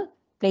 decimal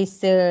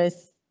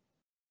places.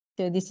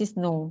 So this is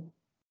no.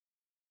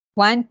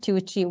 1,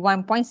 2, 3,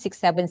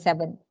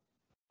 1.677.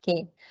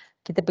 Okay,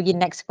 kita pergi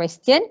next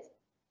question.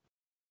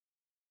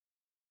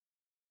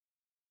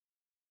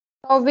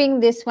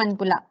 Solving this one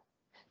pula.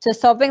 So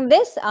solving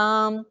this,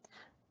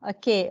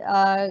 okay,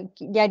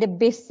 dia ada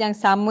base yang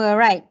sama,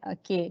 right?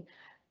 Okay.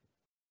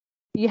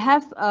 You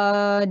have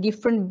a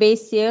different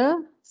base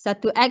here,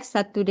 1x,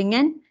 1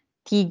 dengan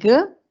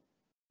 3.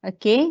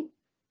 Okay.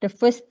 The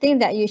first thing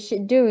that you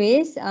should do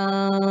is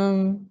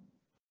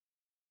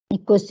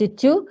equals to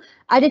 2.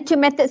 Other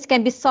two methods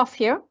can be solved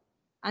here.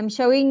 I'm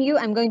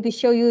going to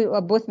show you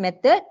both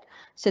method.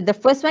 So the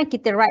first one,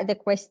 kita write the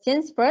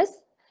questions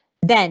first.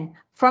 Then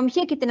from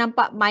here kita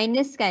nampak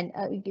minus kan.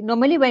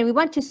 Normally when we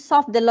want to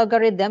solve the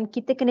logarithm,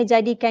 kita kena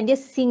jadikan dia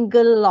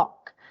single log.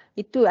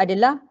 Itu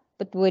adalah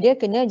petua dia,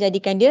 kena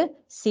jadikan dia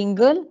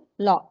single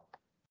log.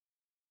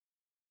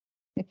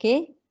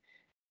 Okay.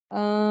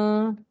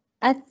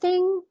 I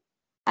think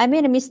I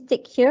made a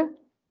mistake here.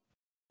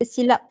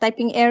 Silap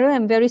typing error,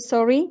 I'm very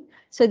sorry.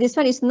 So this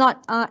one is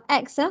not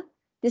x,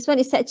 this one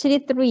is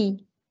actually 3.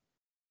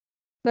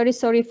 Very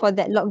sorry for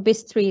that, log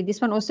base 3.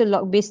 This one also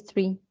log base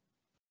 3.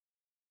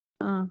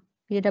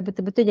 Dia dah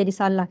betul-betul jadi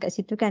salah kat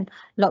situ kan,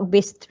 log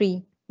base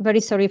 3.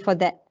 Very sorry for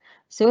that.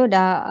 So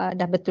dah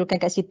betulkan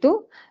kat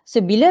situ.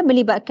 So bila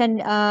melibatkan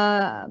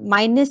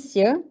minus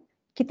here,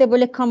 kita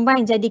boleh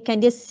combine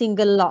jadikan dia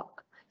single log.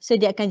 So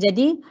dia akan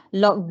jadi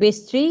log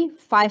base 3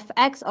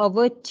 5x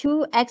over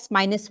 2x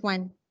minus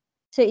 1.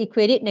 So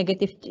equate it 2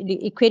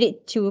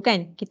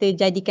 kan, kita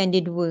jadikan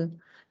dia 2.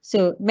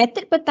 So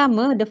method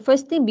pertama, the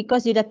first thing,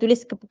 because you dah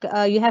tulis,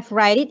 you have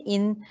write it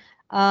in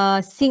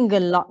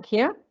single log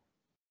here.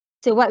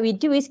 So what we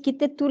do is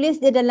kita tulis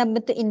dia dalam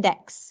bentuk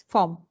index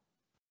form.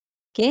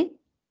 Okay.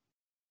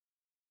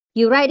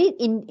 You write it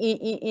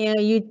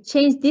you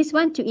change this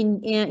one to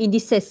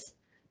indices.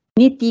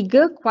 Ni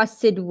 3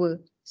 kuasa 2.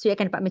 So you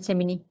akan dapat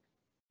macam ini.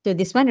 So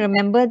this one,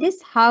 remember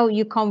this, how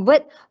you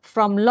convert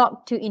from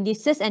log to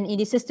indices and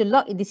indices to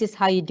log, this is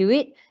how you do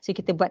it. So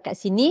kita buat kat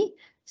sini.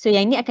 So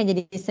yang ni akan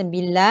jadi 9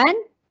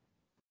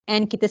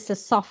 and kita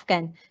solve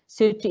kan.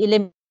 So to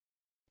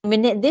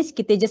eliminate this,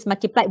 kita just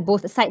multiply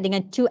both side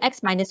dengan 2x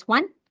minus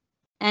 1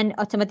 and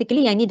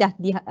automatically yang ni dah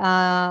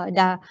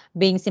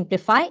being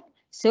simplified.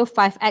 So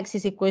 5x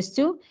is equals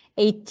to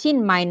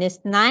 18 minus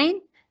 9.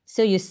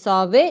 So you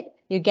solve it,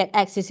 you get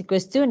x is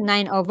equals to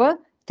 9 over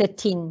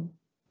 13.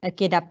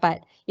 Okay,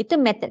 dapat. Itu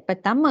method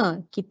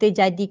pertama.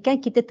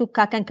 Kita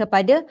tukarkan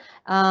kepada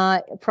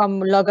from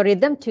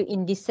logarithm to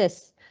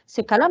indices. So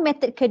kalau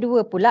method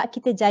kedua pula,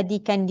 kita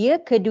jadikan dia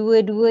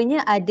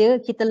kedua-duanya ada,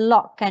 kita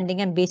logkan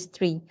dengan base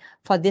 3.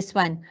 For this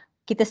one,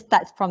 kita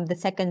start from the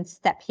second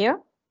step here.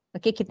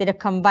 Okay, kita dah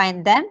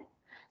combine them.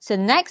 So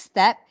next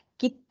step,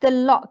 kita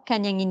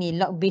logkan yang ini,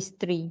 log base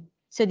 3.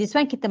 So this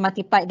one kita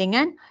multiply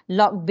dengan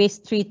log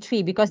base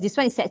 3 because this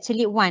one is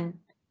actually 1.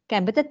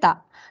 Kan, betul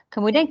tak?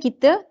 Kemudian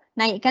kita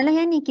naikkanlah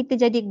yang ni, kita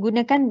jadi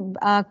gunakan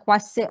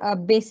kuasa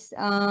base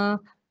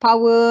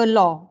power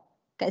law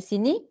kat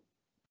sini.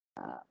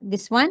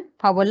 This one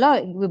power law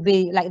will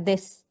be like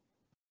this,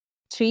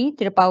 3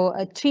 to the power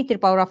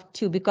of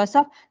 2 because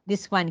of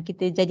this one.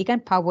 Kita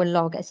jadikan power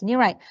law kat sini,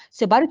 right?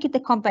 So baru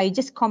kita compare, you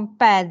just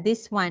compare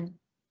this one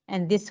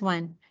and this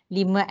one.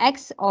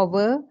 5x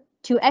over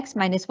 2x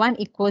minus 1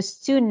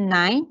 equals to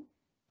 9.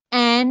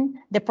 And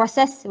the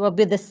process will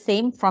be the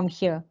same from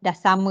here. Dah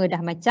sama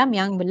dah macam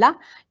yang belah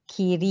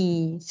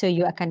kiri. So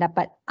you akan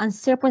dapat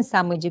answer pun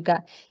sama juga.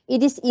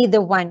 It is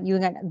either one.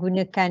 You nak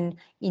gunakan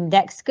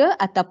index ke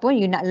ataupun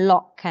you nak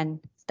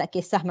logkan. Tak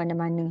kisah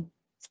mana-mana.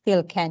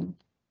 Still can.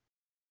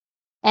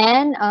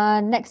 And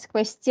next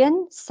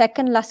question.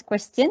 Second last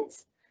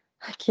questions.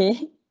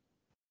 Okay.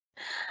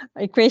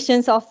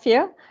 Equations of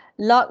here.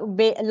 Log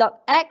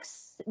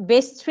x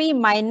base 3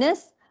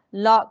 minus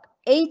log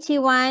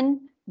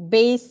 81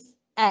 base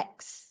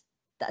x.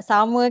 Tak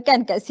sama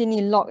kan kat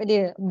sini log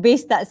dia.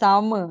 Base tak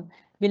sama.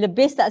 Bila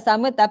base tak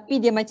sama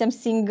tapi dia macam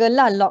single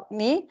lah log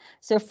ni.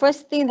 So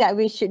first thing that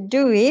we should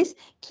do is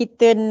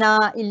kita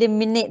nak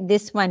eliminate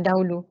this one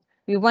dahulu.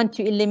 We want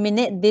to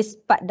eliminate this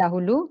part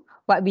dahulu.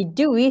 what we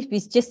do is we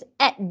just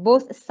add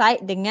both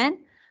side dengan,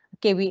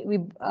 okay, we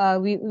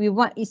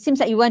want, it seems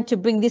like you want to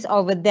bring this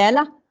over there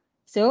lah.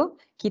 So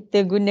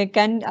kita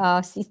gunakan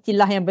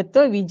istilah yang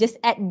betul, we just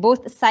add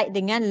both side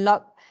dengan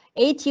log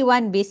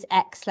 81 base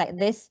x like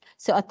this.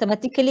 So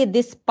automatically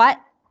this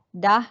part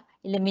dah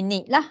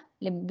eliminate lah,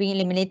 being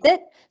eliminated.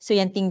 So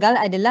yang tinggal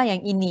adalah yang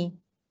ini.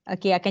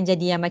 Okay, akan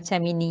jadi yang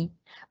macam ini.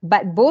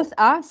 But both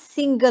are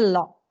single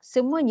log.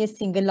 Semuanya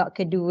single log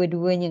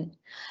kedua-duanya.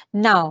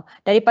 Now,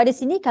 daripada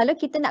sini kalau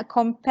kita nak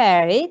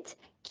compare it,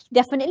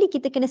 definitely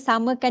kita kena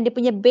samakan dia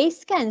punya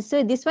base kan.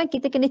 So this one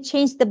kita kena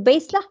change the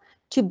base lah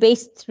to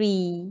base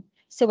 3.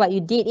 So what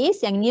you did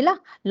is yang inilah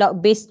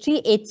log base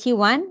 3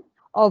 81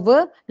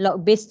 over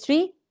log base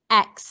 3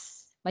 x.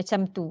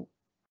 Macam tu.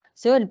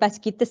 So lepas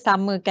kita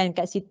samakan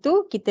kat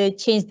situ, kita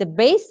change the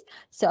base.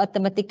 So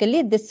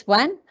automatically this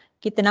one,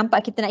 kita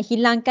nampak kita nak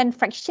hilangkan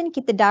fraction,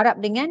 kita darab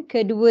dengan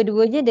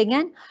kedua-duanya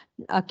dengan,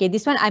 okay,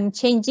 this one I'm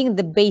changing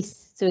the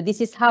base. So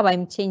this is how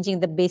I'm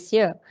changing the base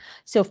here.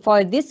 So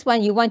for this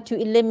one, you want to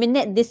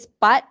eliminate this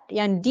part,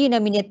 yang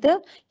denominator,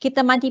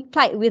 kita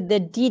multiply with the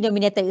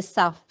denominator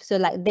itself.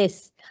 So like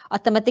this.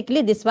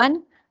 Automatically this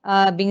one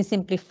being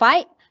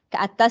simplified,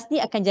 ke atas ni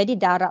akan jadi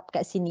darab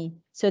kat sini.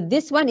 So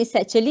this one is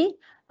actually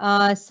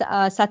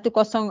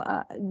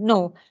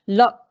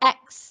log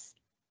x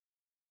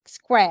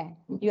square.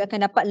 You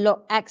akan dapat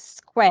log x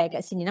square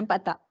kat sini.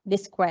 Nampak tak? Dia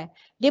square.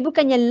 Dia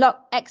bukannya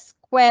log x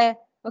square.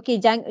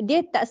 Okay,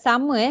 dia tak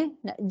sama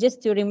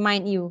just to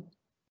remind you.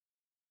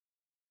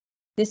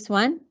 This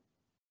one.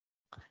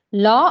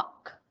 Log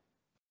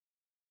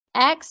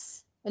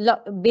x,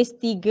 log base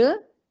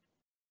 3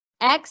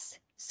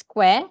 x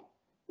square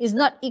is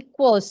not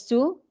equals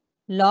to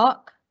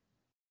log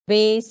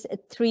base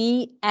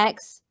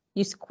 3x.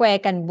 You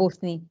squarekan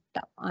both ni.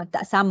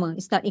 Tak sama.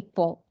 It's not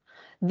equal.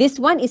 This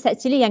one is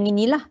actually yang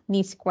inilah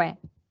ni square.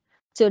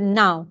 So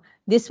now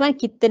this one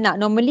kita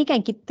nak normally kan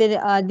kita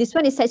this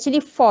one is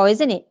actually 4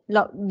 isn't it?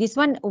 This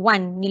one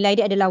 1. Nilai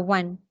dia adalah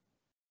 1.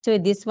 So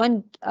this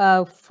one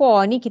 4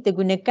 ni kita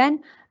gunakan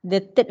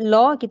the third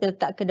law, kita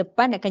letak ke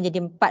depan akan jadi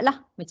 4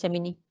 lah macam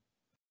ini.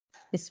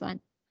 This one.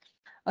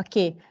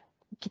 Okay.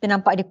 Kita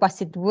nampak dia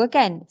kuasa 2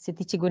 kan. So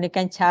teacher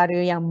gunakan cara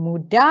yang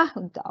mudah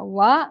untuk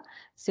awak.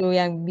 So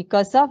yang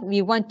because of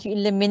we want to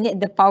eliminate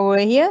the power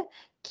here,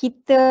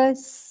 kita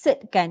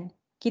setkan,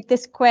 kita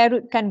square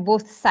rootkan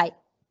both side.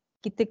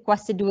 Kita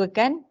kuasa 2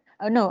 kan.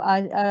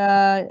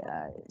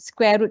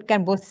 Square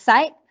rootkan both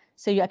side.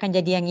 So you akan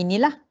jadi yang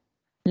inilah.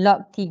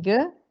 Log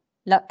 3,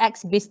 log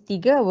x base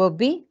 3 will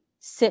be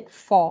set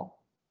 4.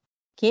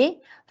 Okay.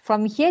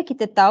 From here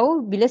kita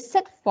tahu bila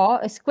set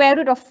 4,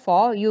 square root of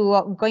 4, you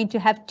are going to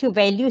have two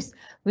values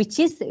which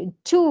is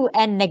 2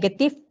 and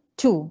negative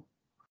 2.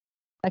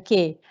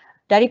 Okay.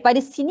 Daripada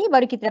sini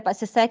baru kita dapat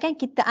selesaikan,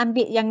 kita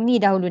ambil yang ni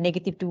dahulu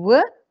negative 2.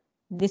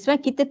 This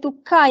one kita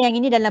tukar yang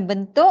ini dalam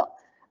bentuk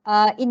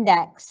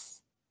index.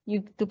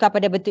 You tukar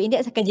pada bentuk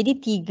index akan jadi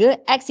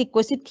 3, x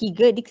equals to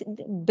 3,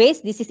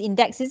 base this is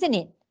index isn't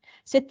it?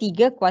 So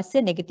 3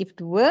 kuasa negative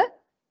 2.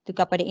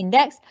 Tukar pada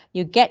index,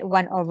 you get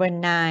 1 over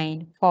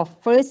 9 for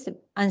first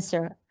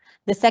answer.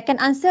 The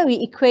second answer, we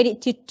equate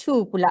it to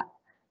 2 pula.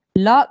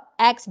 Log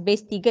x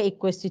base 3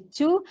 equals to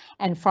 2.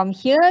 And from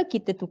here,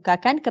 kita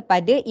tukarkan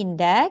kepada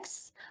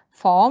index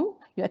form.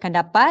 You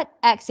akan dapat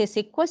x is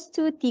equals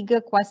to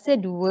 3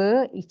 kuasa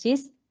 2, which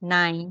is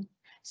 9.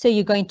 So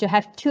you're going to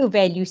have two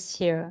values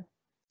here.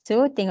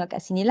 So tengok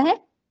kat sini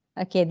lah.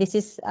 Okay, this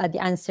is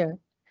the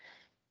answer.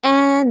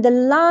 And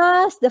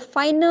the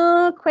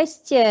final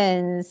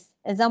questions.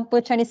 Example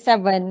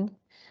 27,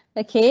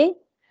 okay,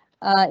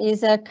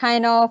 is a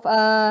kind of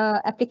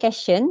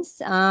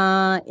applications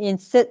in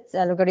Surds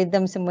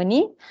algorithm semua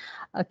ni.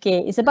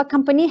 Okay, it's about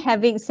company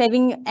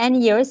saving n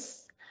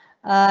years.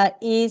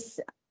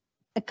 Is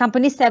a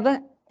company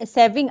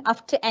saving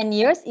after n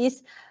years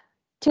is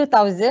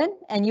 2000,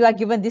 and you are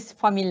given this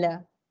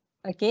formula.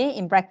 Okay,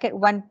 in bracket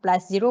 1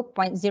 plus 0.07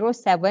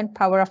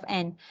 power of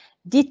n.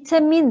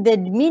 Determine the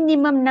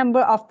minimum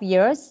number of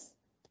years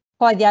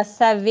for their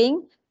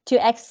saving to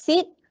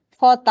exceed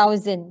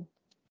 4,000.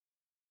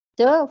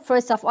 So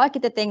first of all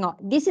kita tengok,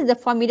 this is the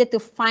formula to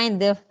find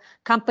the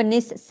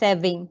company's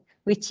saving,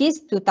 which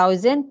is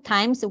 2,000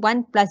 times 1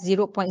 plus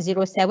 0.07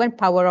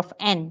 power of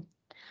n.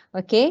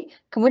 Okay,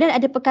 kemudian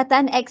ada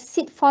perkataan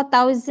exceed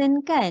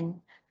 4,000 kan.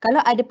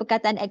 Kalau ada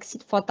perkataan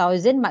exceed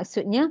 4,000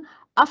 maksudnya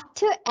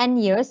after n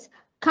years,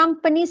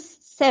 company's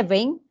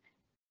saving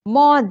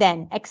more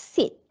than,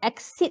 exceed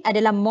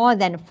adalah more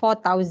than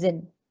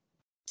 4,000.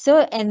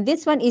 So, and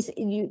this one is,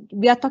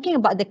 we are talking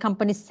about the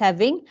company's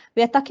saving,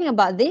 we are talking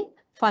about the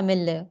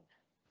formula.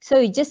 So,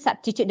 you just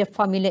substitute the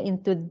formula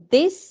into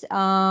this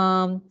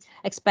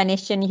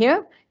explanation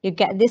here. You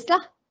get this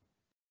lah,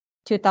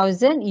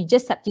 2,000, you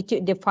just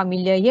substitute the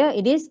formula here,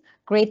 it is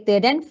greater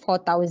than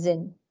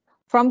 4,000.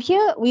 From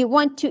here, we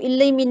want to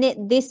eliminate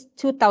this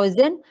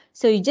 2,000,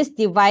 so you just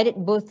divide it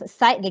both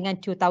sides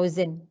dengan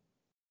 2,000.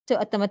 So,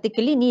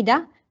 automatically ni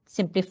dah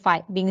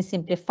simplified, being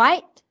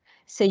simplified.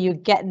 So you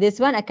get this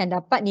one akan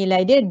dapat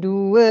nilai dia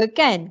 2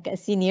 kan kat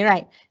sini,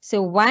 right?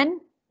 So 1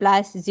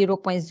 plus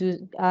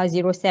 0.07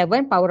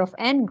 power of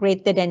n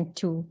greater than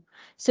 2.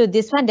 So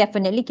this one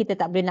definitely kita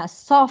tak boleh nak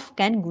solve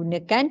kan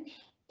gunakan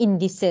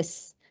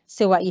indices.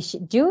 So what you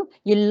should do,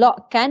 you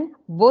logkan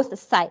both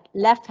side,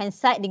 left hand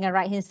side dengan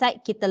right hand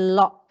side, kita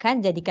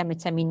logkan jadikan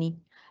macam ini.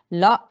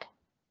 Log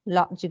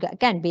juga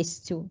kan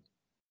base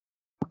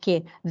 2.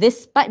 Okay,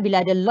 this part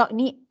bila ada log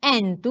ni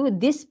n tu,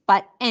 this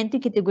part n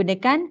tu kita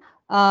gunakan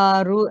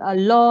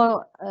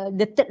law,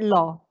 the third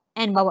law.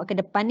 N bawa ke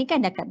depan ni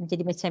kan dapat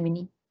menjadi macam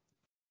ini.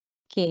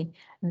 Okay,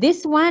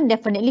 this one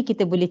definitely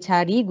kita boleh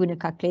cari guna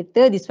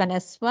calculator, this one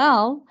as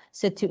well.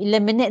 So to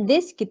eliminate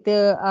this,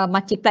 kita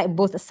multiply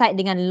both side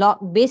dengan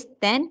log base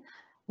 10,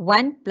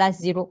 1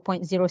 plus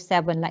 0.07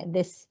 like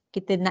this.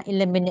 Kita nak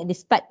eliminate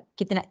this part,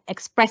 kita nak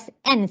express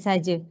n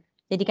saja.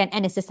 Jadikan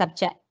n as a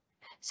subject.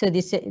 So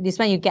this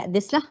one you get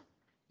this lah.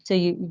 So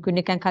you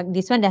gunakan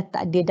this one dah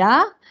tak ada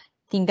dah.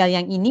 Tinggal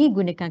yang ini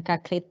gunakan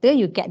calculator,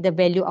 you get the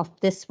value of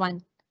this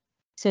one.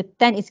 So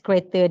 10 is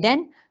greater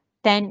than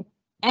 10.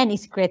 N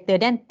is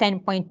greater than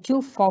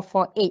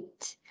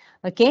 10.2448.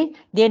 Okay,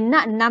 they're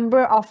not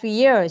number of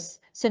years.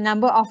 So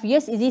number of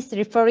years is this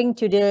referring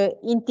to the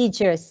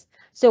integers.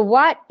 So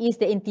what is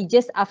the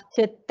integers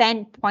after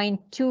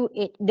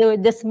 10.28?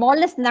 The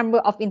smallest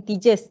number of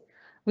integers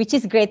which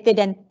is greater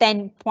than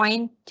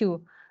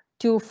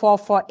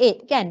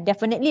 10.2448 kan?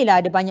 Definitely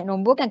lah ada banyak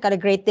nombor kan kalau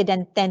greater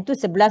than 10 tu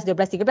 11, 12,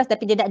 13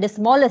 tapi dia tak ada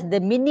smallest,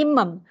 the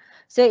minimum.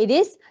 So it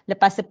is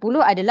lepas 10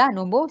 adalah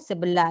nombor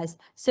 11.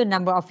 So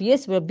number of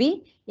years will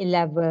be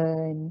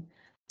 11.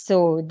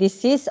 So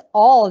this is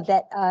all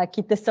that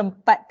kita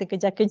sempat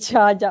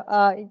terkejar-kejar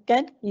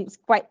kan. It's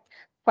quite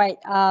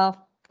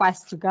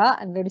fast juga.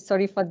 I'm very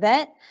sorry for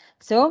that.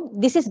 So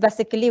this is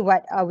basically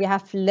what we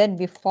have learned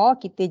before.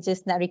 Kita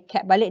just nak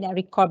recap balik, nak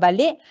recall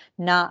balik,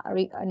 nak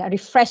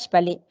refresh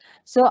balik.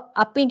 So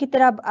apa yang kita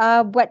dah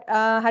buat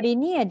hari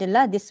ini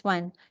adalah this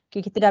one.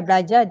 Kita dah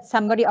belajar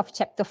summary of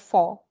chapter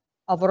 4.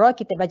 Overall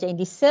kita belajar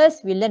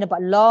indices, we learn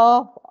about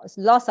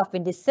laws of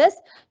indices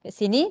kat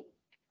sini.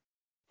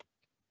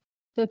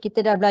 So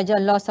kita dah belajar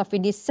laws of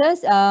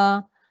indices.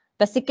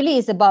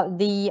 Basically it's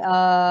about the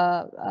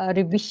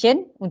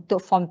revision untuk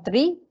form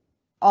 3.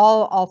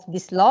 All of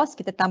these laws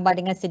kita tambah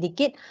dengan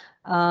sedikit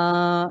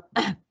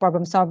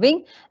problem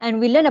solving, and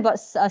we learn about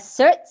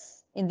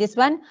surds in this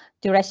one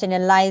to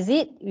rationalize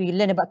it. We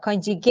learn about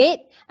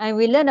conjugate, and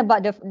we learn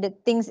about the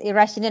things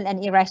irrational and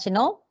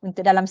irrational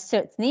untuk dalam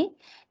surds ni.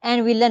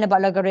 And we learn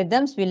about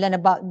logarithms, we learn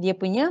about dia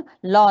punya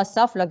laws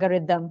of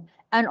logarithm.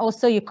 And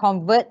also you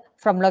convert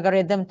from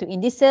logarithm to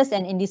indices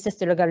and indices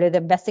to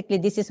logarithm. Basically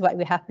this is what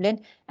we have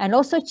learned. And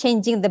also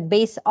changing the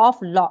base of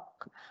log.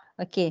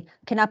 Okay,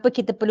 kenapa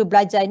kita perlu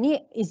belajar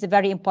ni is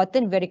very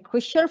important, very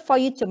crucial for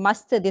you to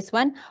master this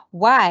one.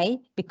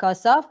 Why?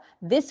 Because of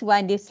this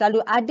one dia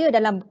selalu ada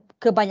dalam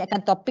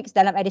kebanyakan topics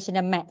dalam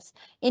additional maths.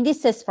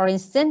 Indices, for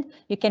instance,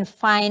 you can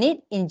find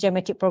it in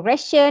geometric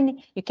progression,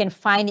 you can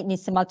find it in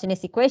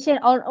simultaneous equation,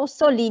 or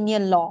also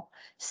linear law.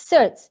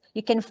 Surds,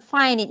 you can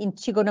find it in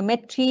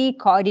trigonometry,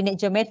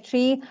 coordinate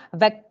geometry,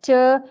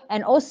 vector,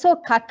 and also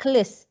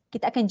calculus.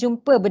 Kita akan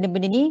jumpa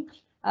benda-benda ni,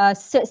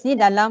 surds ni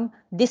dalam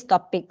these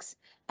topics.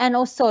 And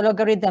also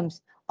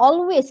logarithms.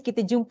 Always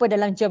kita jumpa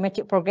dalam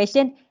geometric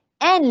progression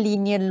and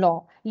linear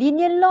law.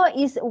 Linear law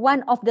is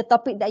one of the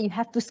topic that you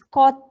have to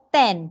score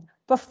 10,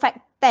 perfect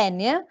 10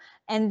 ya.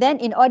 And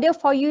then in order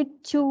for you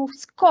to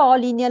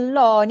score linear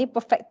law ni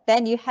perfect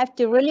 10, you have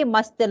to really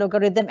master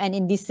logarithm and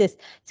indices.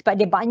 Sebab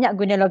dia banyak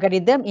guna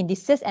logarithm,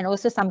 indices and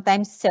also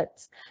sometimes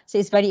surds.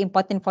 So it's very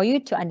important for you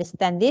to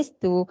understand this,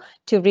 to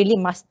really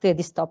master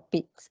these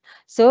topics.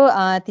 So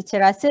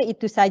teacher rasa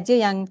itu saja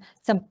yang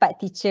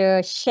sempat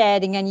teacher share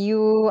dengan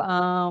you.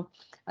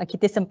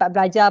 Kita sempat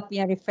belajar apa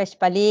yang refresh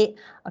balik.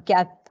 Okay,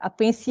 apa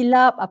yang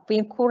silap, apa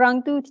yang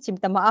kurang tu teacher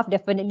minta maaf,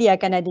 definitely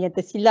akan ada yang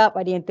tersilap,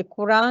 ada yang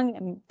terkurang,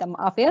 minta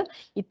maaf ya.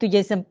 Itu je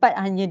sempat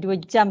hanya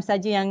 2 jam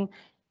saja yang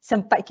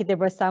sempat kita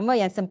bersama,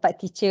 yang sempat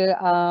teacher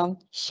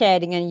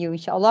share dengan you.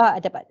 InsyaAllah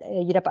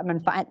you dapat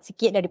manfaat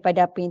sikit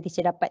daripada apa yang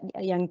teacher dapat,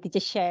 yang teacher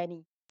share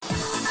ni.